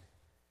me.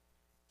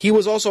 He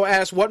was also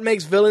asked, what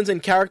makes villains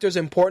and characters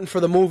important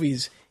for the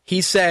movies?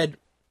 He said,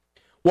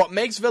 what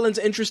makes villains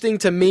interesting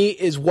to me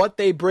is what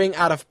they bring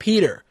out of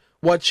Peter,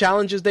 what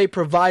challenges they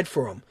provide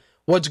for him.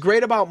 What's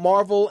great about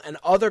Marvel and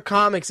other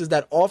comics is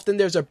that often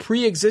there's a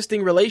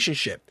pre-existing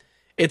relationship.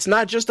 It's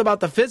not just about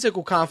the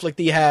physical conflict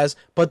he has,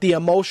 but the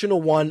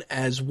emotional one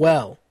as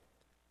well.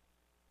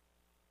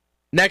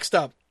 Next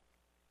up,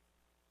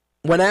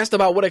 when asked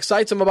about what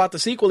excites him about the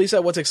sequel, he said,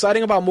 what's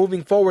exciting about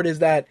moving forward is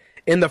that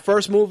in the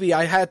first movie,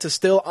 I had to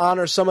still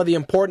honor some of the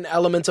important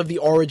elements of the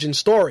origin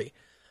story.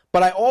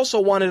 But I also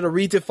wanted to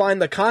redefine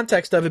the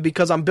context of it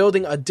because I'm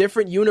building a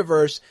different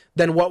universe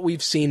than what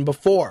we've seen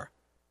before.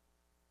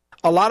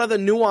 A lot of the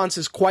nuance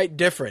is quite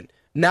different.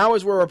 Now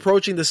as we're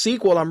approaching the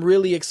sequel, I'm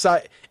really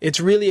excited. It's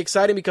really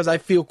exciting because I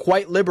feel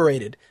quite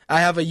liberated.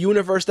 I have a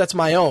universe that's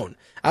my own.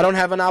 I don't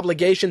have an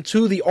obligation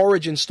to the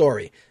origin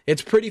story.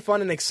 It's pretty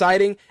fun and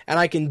exciting, and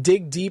I can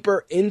dig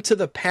deeper into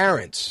the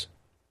parents.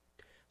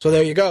 So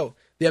there you go.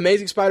 The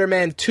Amazing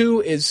Spider-Man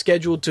 2 is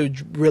scheduled to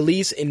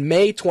release in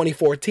May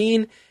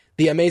 2014.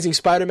 The Amazing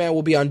Spider-Man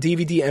will be on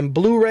DVD and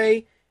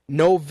Blu-ray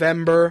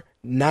November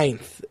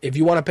 9th. If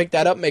you want to pick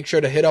that up, make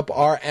sure to hit up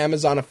our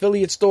Amazon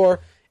affiliate store,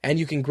 and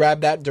you can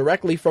grab that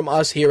directly from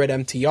us here at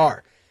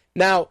MTR.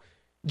 Now,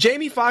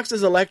 Jamie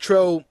Foxx's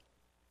Electro,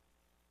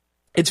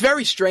 it's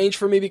very strange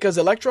for me because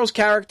Electro's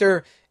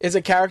character is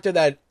a character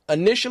that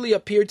initially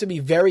appeared to be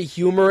very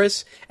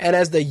humorous, and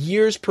as the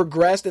years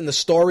progressed in the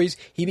stories,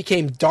 he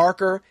became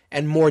darker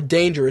and more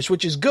dangerous,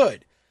 which is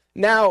good.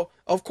 Now,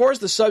 of course,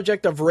 the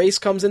subject of race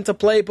comes into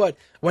play, but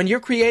when you're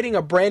creating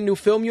a brand new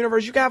film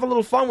universe, you can have a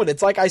little fun with it.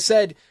 It's like I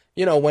said,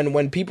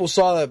 when people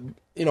saw,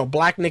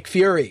 Black Nick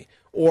Fury,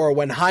 or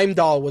when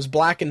Heimdall was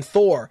black in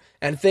Thor,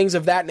 and things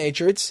of that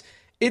nature.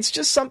 It's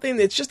just something,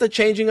 it's just a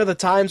changing of the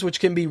times, which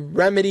can be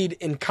remedied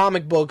in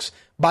comic books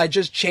by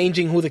just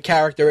changing who the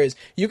character is.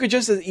 You could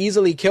just as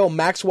easily kill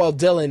Maxwell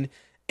Dillon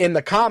in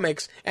the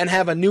comics and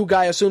have a new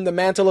guy assume the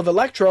mantle of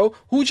Electro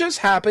who just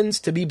happens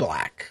to be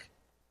black.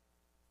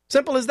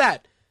 Simple as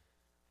that.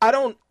 I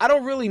don't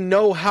really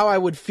know how I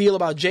would feel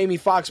about Jamie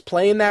Foxx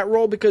playing that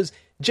role because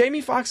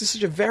Jamie Foxx is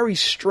such a very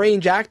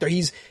strange actor.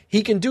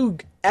 He can do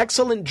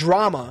excellent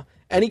drama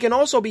and he can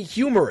also be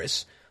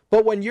humorous.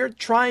 But when you're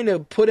trying to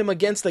put him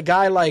against a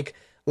guy like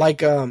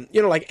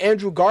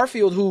Andrew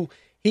Garfield, who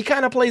he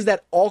kind of plays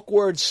that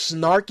awkward,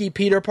 snarky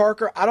Peter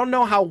Parker, I don't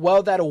know how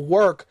well that'll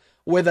work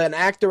with an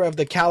actor of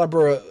the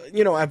caliber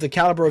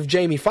of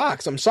Jamie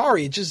Foxx. I'm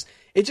sorry, it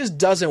just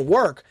doesn't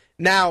work.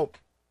 Now,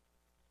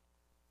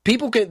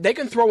 people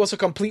can throw us a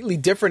completely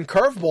different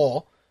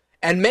curveball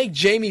and make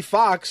Jamie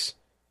Foxx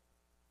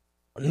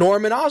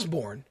Norman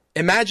Osborn.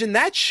 Imagine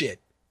that shit.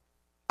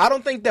 I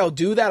don't think they'll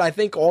do that. I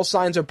think all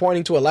signs are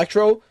pointing to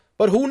Electro,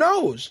 but who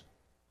knows?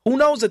 Who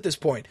knows at this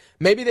point?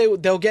 Maybe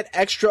they'll get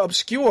extra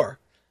obscure.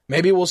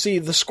 Maybe we'll see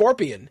the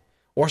Scorpion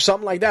or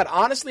something like that.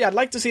 Honestly, I'd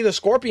like to see the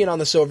Scorpion on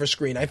the silver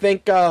screen. I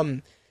think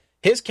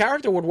his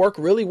character would work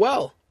really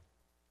well.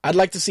 I'd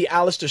like to see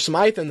Alistair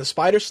Smythe and the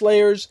Spider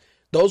Slayers.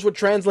 Those would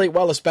translate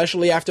well,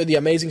 especially after the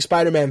Amazing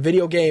Spider-Man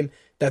video game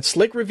that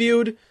Slick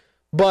reviewed.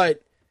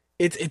 But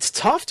it's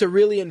tough to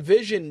really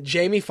envision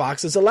Jamie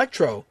Foxx as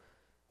Electro.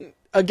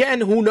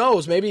 Again, who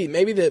knows? Maybe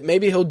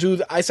he'll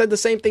do. I said the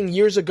same thing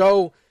years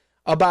ago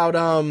about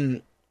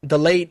the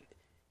late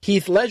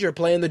Heath Ledger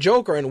playing the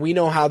Joker, and we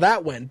know how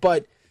that went.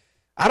 But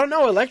I don't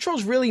know.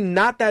 Electro's really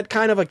not that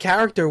kind of a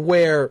character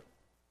where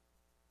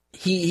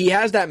he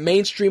has that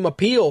mainstream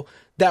appeal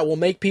that will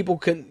make people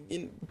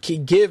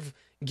give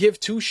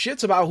two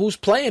shits about who's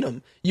playing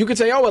him. You could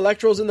say, "Oh,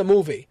 Electro's in the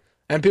movie,"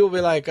 and people will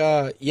be like,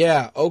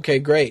 "Yeah, okay,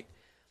 great."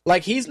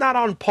 Like he's not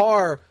on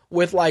par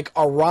with like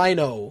a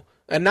Rhino.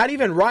 And not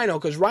even Rhino,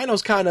 because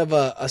Rhino's kind of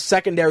a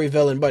secondary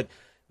villain. But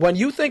when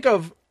you think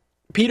of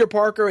Peter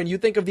Parker and you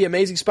think of the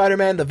Amazing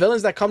Spider-Man, the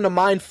villains that come to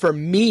mind for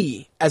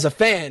me as a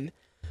fan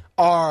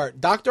are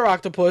Dr.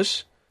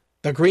 Octopus,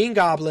 the Green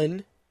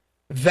Goblin,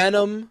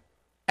 Venom,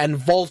 and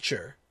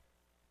Vulture.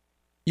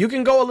 You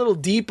can go a little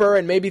deeper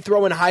and maybe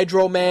throw in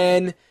Hydro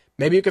Man.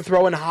 Maybe you could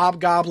throw in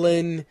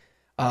Hobgoblin,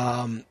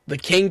 the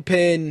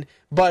Kingpin.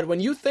 But when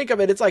you think of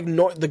it, it's like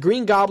the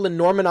Green Goblin,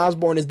 Norman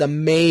Osborn, is the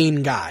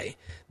main guy.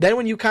 Then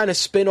when you kind of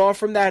spin off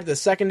from that, the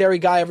secondary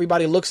guy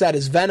everybody looks at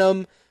is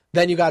Venom.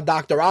 Then you got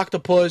Dr.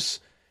 Octopus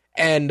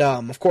and,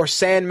 of course,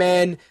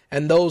 Sandman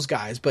and those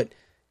guys. But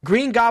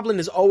Green Goblin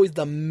is always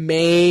the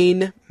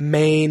main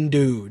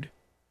dude.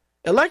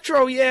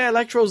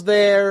 Electro's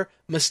there,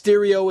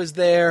 Mysterio is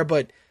there,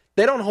 but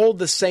they don't hold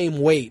the same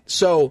weight.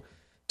 So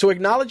to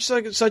acknowledge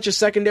such a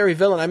secondary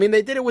villain, I mean,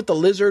 they did it with the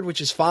Lizard,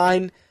 which is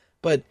fine,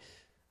 but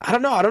I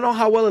don't know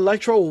how well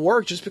Electro will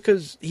work just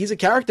because he's a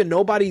character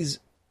nobody's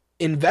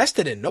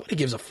invested in. Nobody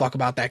gives a fuck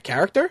about that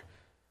character.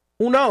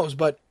 Who knows,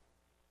 but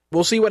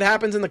we'll see what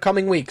happens in the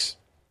coming weeks.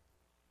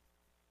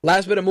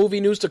 Last bit of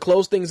movie news to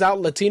close things out.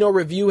 Latino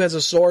Review has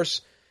a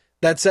source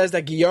that says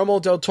that Guillermo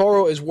del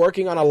Toro is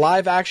working on a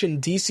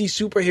live-action DC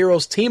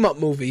superheroes team-up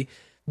movie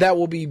that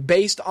will be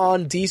based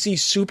on DC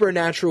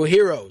supernatural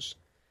heroes.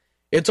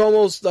 It's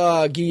almost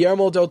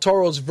Guillermo del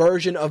Toro's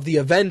version of the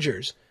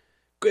Avengers.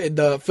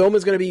 The film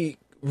is going to be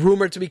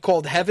rumored to be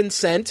called Heaven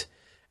Sent,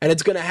 and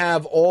it's going to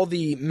have all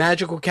the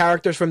magical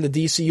characters from the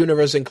DC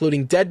universe,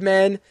 including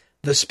Deadman,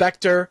 the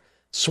Spectre,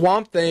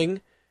 Swamp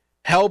Thing,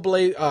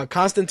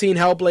 Constantine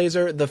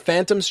Hellblazer, the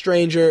Phantom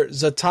Stranger,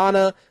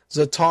 Zatanna,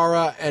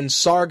 Zatara, and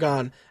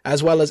Sargon,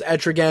 as well as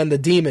Etrigan the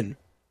Demon.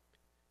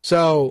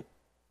 So,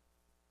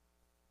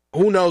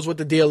 who knows what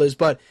the deal is,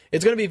 but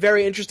it's going to be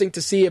very interesting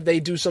to see if they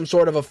do some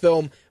sort of a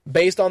film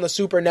based on the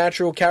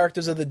supernatural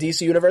characters of the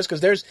DC universe,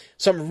 because there's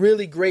some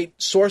really great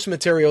source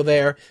material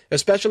there,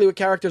 especially with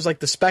characters like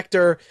the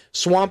Spectre,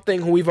 Swamp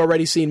Thing, who we've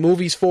already seen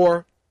movies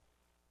for,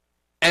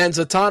 and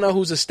Zatanna,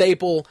 who's a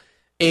staple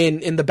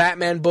in the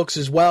Batman books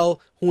as well.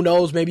 Who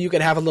knows, maybe you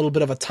could have a little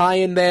bit of a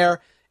tie-in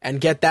there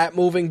and get that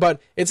moving, but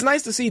it's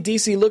nice to see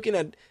DC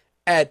looking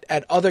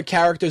at other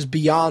characters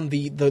beyond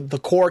the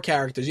core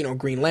characters, you know,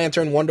 Green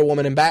Lantern, Wonder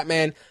Woman, and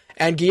Batman.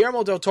 And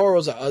Guillermo del Toro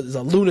is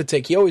a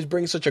lunatic. He always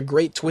brings such a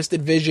great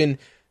twisted vision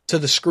to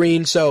the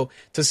screen, so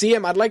to see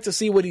him, I'd like to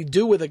see what he'd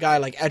do with a guy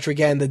like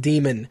Etrigan the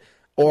Demon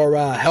or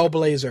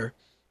Hellblazer,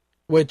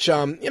 which,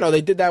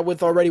 they did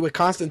that already with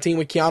Constantine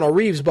with Keanu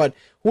Reeves, but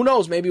who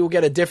knows, maybe we'll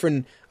get a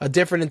different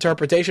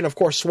interpretation. Of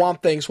course,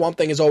 Swamp Thing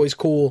is always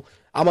cool.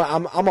 I'm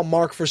a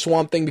mark for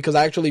Swamp Thing because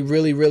I actually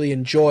really, really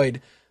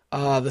enjoyed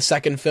the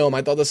second film.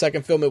 I thought the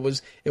second film, it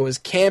was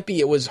campy,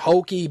 it was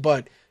hokey,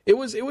 but it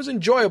was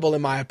enjoyable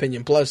in my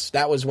opinion. Plus,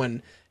 that was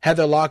when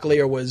Heather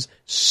Locklear was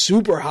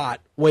super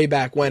hot way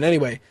back when.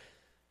 Anyway,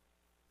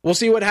 we'll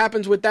see what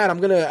happens with that.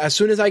 As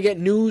soon as I get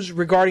news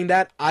regarding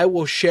that, I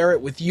will share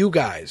it with you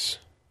guys.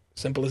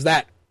 Simple as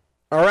that.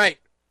 All right.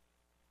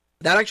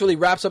 That actually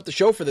wraps up the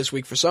show for this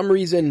week. For some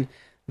reason,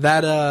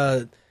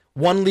 that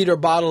 1 liter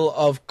bottle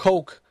of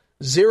Coke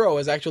Zero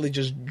has actually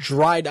just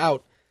dried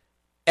out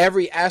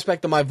every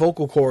aspect of my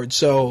vocal cords,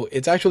 so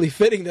it's actually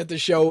fitting that the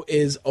show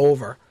is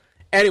over.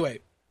 Anyway,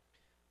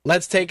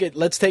 let's take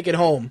it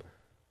home.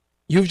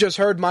 You've just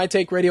heard My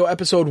Take Radio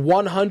episode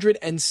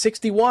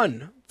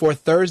 161 for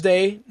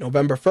Thursday,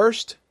 November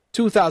 1st,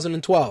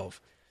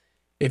 2012.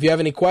 If you have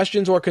any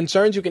questions or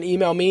concerns, you can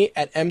email me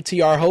at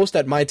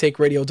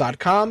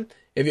mtrhost@mytakeradio.com.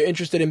 If you're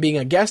interested in being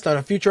a guest on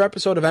a future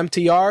episode of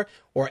MTR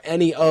or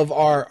any of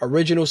our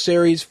original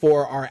series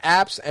for our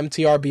apps,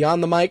 MTR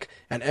Beyond the Mic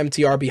and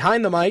MTR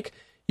Behind the Mic,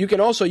 you can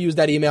also use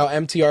that email,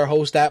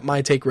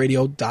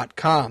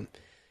 mtrhost@mytakeradio.com.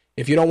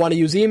 If you don't want to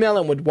use email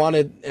and want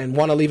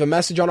to leave a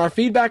message on our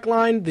feedback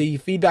line, the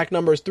feedback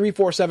number is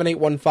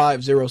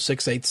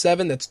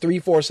 347-815-0687. That's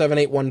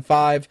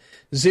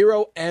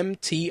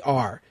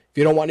 347-815-0MTR. If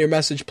you don't want your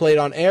message played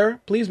on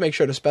air, please make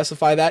sure to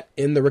specify that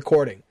in the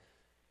recording.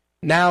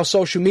 Now,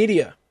 social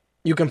media.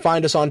 You can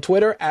find us on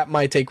Twitter at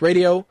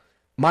MyTakeRadio,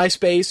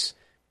 MySpace,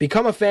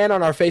 become a fan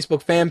on our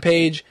Facebook fan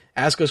page,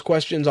 ask us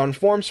questions on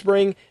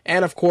FormSpring,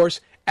 and of course,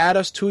 add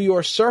us to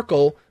your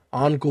circle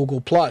on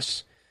Google+.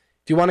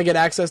 If you want to get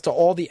access to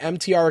all the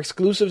MTR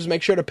exclusives,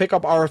 make sure to pick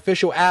up our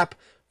official app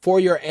for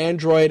your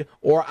Android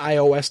or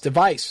iOS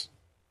device.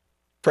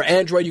 For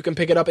Android, you can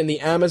pick it up in the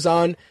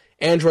Amazon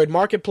Android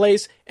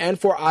Marketplace, and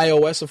for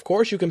iOS, of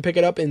course, you can pick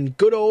it up in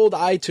good old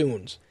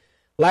iTunes.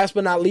 Last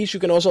but not least, you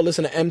can also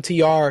listen to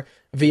MTR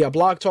via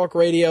Blog Talk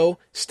Radio,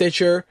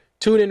 Stitcher,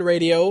 TuneIn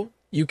Radio.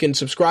 You can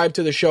subscribe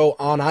to the show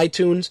on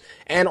iTunes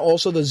and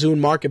also the Zune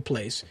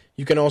Marketplace.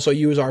 You can also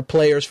use our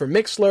players for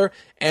Mixlr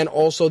and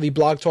also the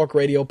Blog Talk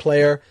Radio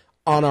player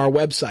on our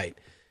website.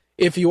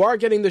 If you are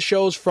getting the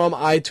shows from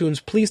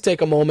iTunes, please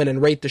take a moment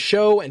and rate the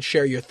show and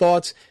share your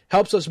thoughts.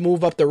 Helps us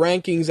move up the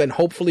rankings and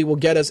hopefully will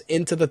get us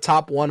into the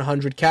top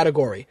 100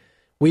 category.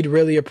 We'd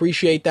really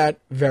appreciate that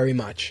very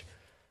much.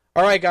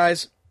 All right,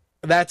 guys,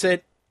 that's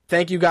it.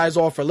 Thank you guys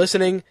all for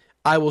listening.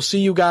 I will see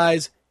you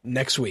guys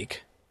next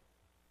week.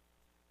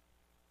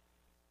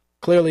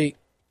 Clearly,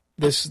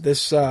 this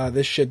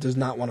shit does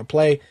not want to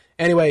play.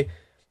 Anyway,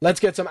 let's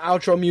get some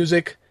outro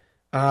music.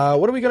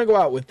 What are we going to go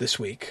out with this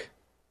week?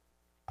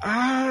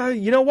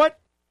 You know what?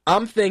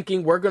 I'm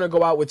thinking we're going to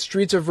go out with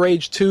Streets of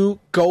Rage 2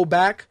 Go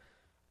Back,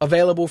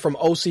 available from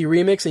OC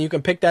Remix, and you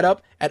can pick that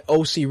up at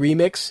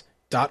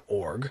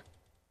ocremix.org.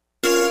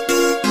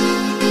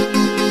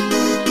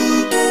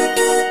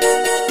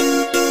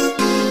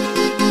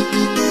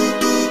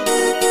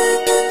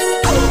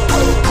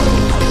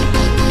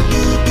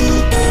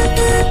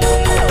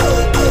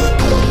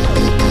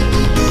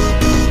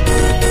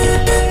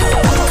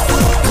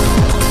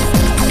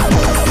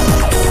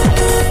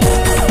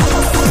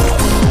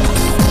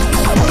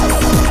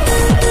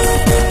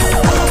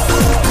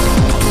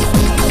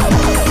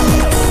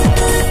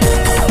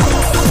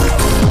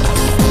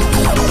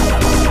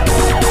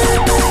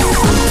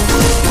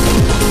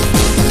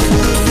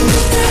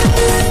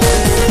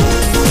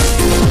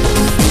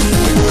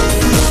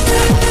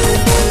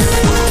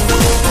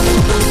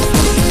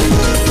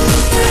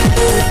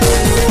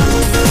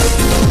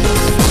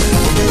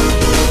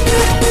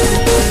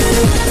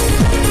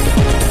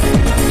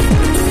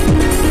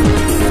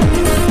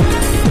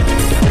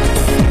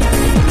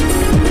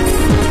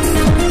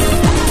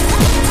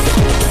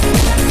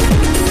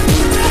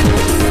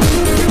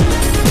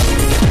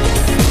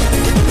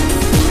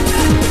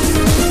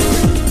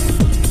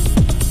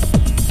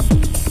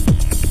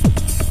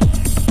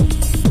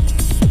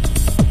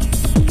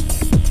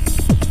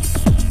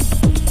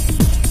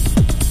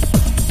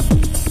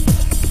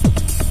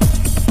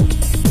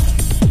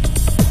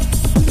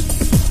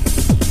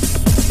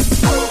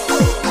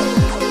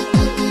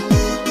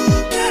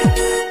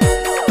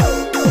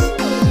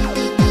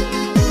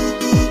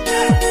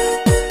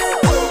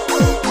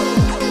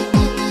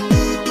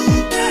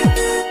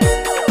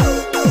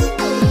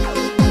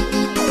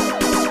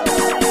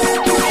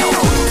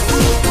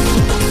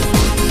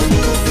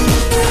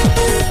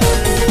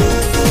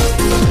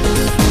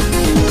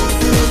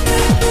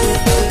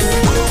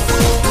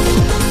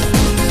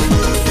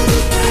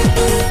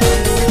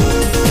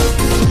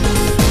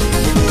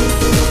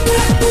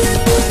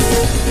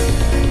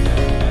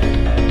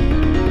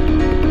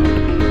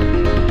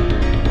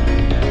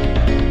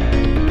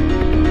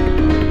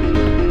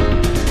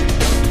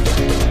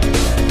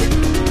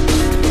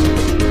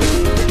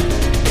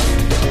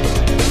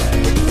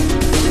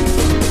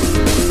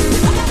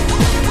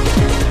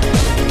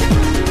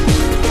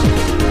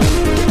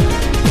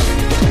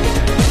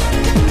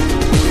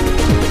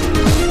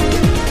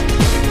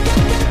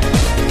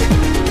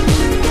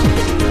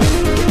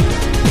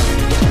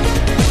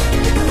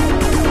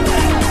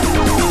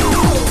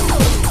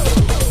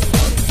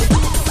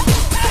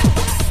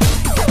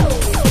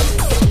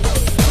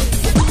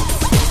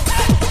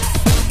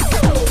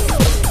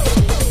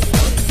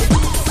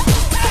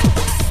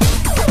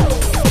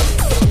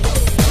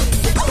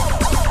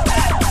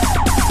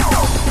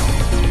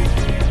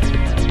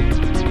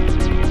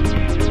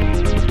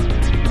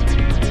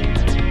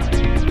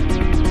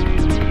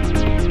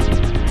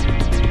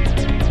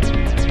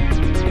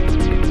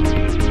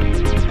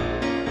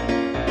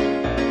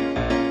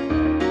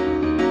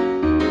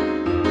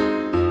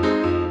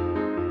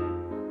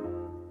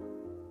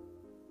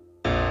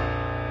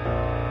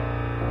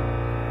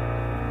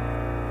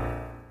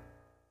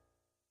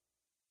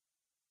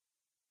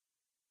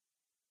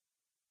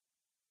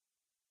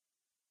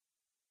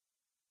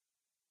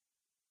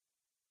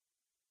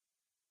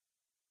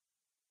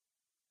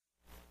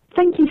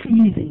 Thank you for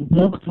using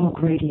Blog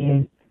Talk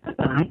Radio.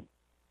 Bye-bye.